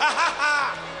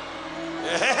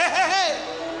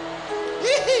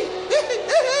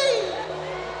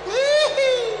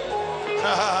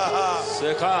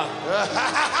 Seka.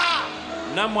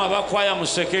 Namwe abakwaya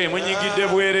museke munyigidde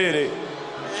bwerere.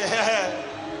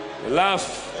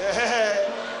 Laugh.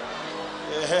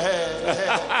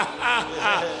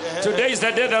 Today is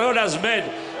the day the Lord has made.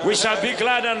 We shall be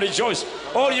glad and rejoice.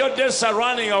 All your days are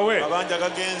running away.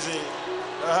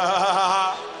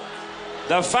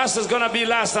 The fast is going to be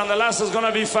last and the last is going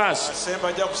to be fast.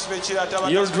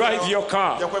 You'll drive your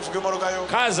car.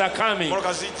 Cars are coming.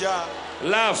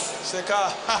 Laugh.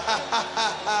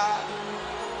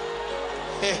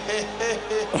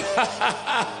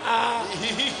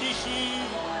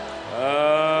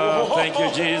 Oh, thank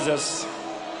you, Jesus.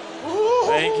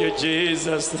 Thank you,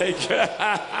 Jesus. Thank you.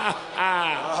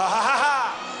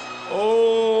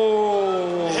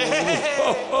 Oh.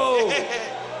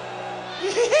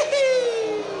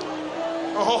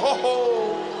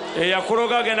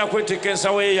 Eyakuloga agenda kwetika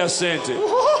ensawo ye ya ssente.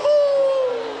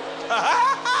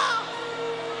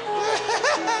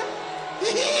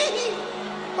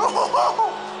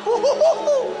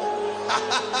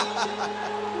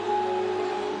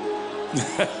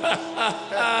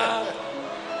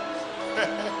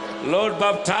 Lord,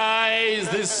 baptize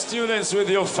these students with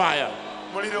your fire.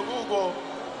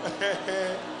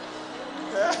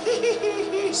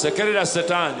 Sekerera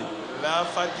Satani.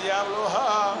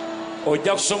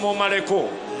 Ojja kusoma omaleko.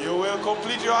 You will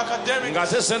complete your academics.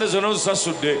 Ng'ate sente zonna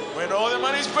ozisasudde. When all the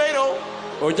money is paid off,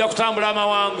 ojja kutambula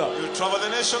amawanga. you travel the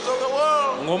nations of the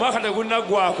world. Ng'omwaka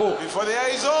tegunnaggwako. Before the year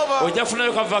is over, ojja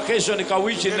kufunayo ka vacation ka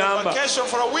wiiki namba. Vacation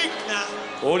for a week now.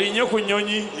 Olinnye ku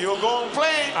nnyonyi. You go on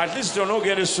plane. At least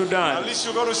onoogenda e Sudan. At least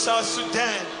you go to South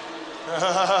Sudan.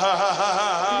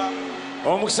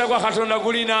 omukisa gwa katonda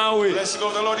guli naawe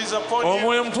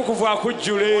omwoyo mutukuvu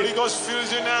akujjule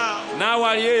naawe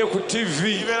ali eyo ku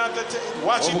tv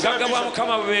obugagga bwa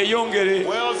mukama bweyongere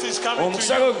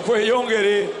omukisa gwe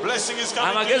kweyongere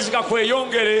amagezi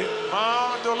gakweyongere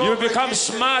you become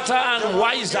smarter and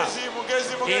wiser,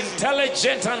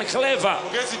 intelligent and clever.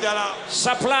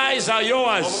 Supplies are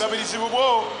yours.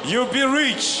 You'll be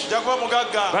rich.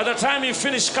 By the time you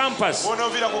finish campus,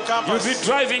 you'll be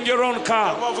driving your own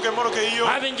car,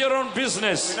 having your own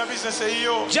business.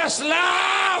 Just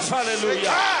laugh. Hallelujah.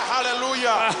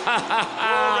 Hallelujah.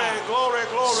 Glory,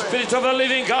 glory. Spirit of the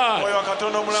living God.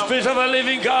 Spirit of the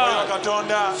living God.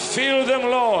 Fill them,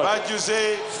 Lord.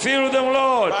 Fill them,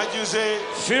 Lord.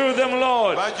 Fill them,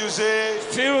 Lord.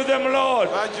 Fill them, Lord.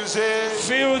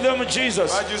 Fill them,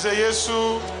 Jesus.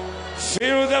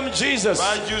 Fill them, Jesus.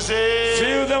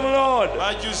 Fill them, Lord.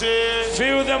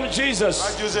 Fill them, Jesus.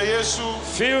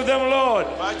 Fill them, Lord.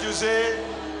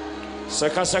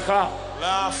 Seka seka.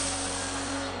 Laugh.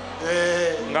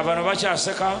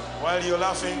 While you're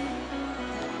laughing,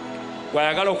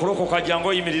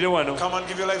 come and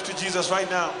give your life to Jesus right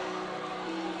now.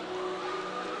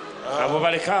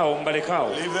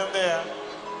 Leave them there.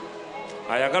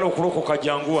 If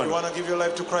you want to give your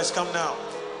life to Christ, come now.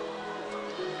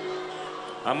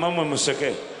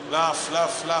 Laugh,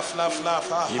 laugh, laugh, laugh, laugh.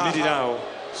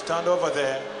 Stand over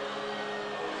there.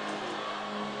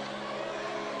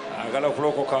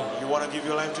 You want to give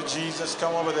your life to Jesus,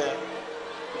 come over there.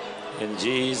 In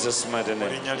Jesus' mighty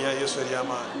name.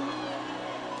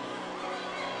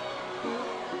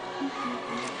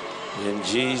 In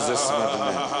Jesus' mighty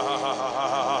name.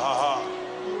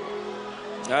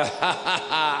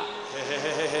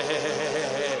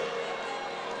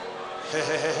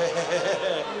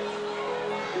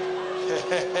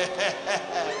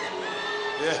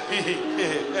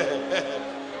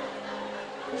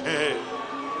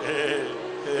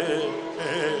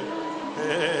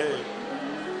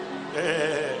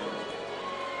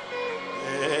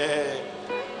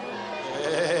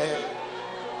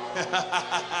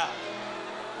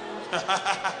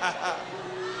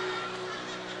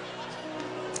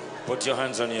 Put your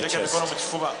hands on your chest.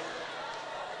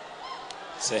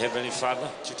 Say, Heavenly Father,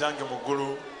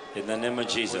 in the name of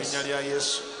Jesus,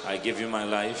 I give you my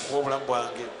life.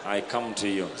 I come to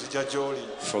you.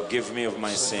 Forgive me of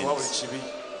my sins.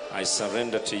 I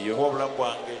surrender to you,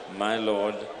 my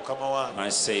Lord, my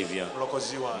Savior,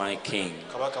 my King.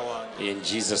 In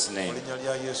Jesus' name,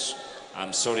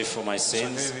 I'm sorry for my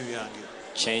sins.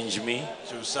 Change me,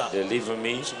 deliver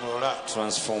me,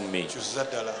 transform me.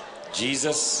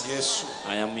 Jesus,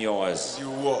 I am yours.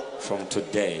 From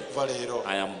today,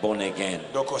 I am born again.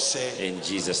 In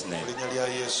Jesus' name.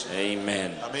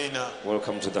 Amen.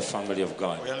 Welcome to the family of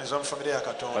God.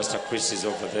 Pastor Chris is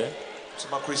over there.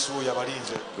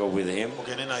 Go with him,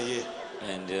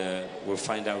 and we'll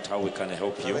find out how we can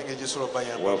help you.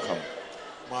 Welcome.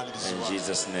 In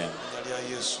Jesus' name.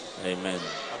 Amen.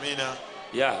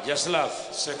 Yeah, just laugh.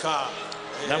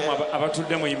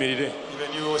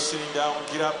 Even you are sitting down,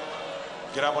 get up.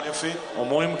 Get up on your feet.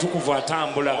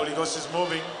 Holy Ghost is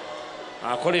moving.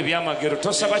 Don't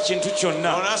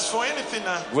ask for anything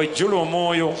now.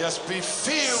 Just be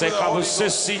filled with the Holy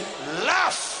Ghost.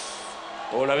 Laugh.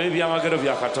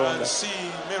 And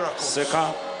see miracles.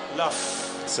 Laugh.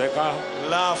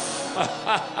 Laugh.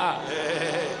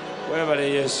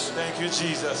 Thank you,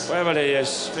 Jesus.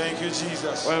 Thank you,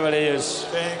 Jesus.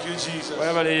 Thank you, Jesus.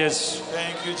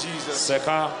 Thank you, Jesus.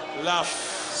 Laugh.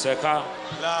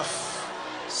 Laugh.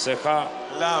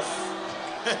 Laugh.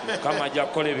 Kama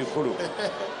ajakole bikulu.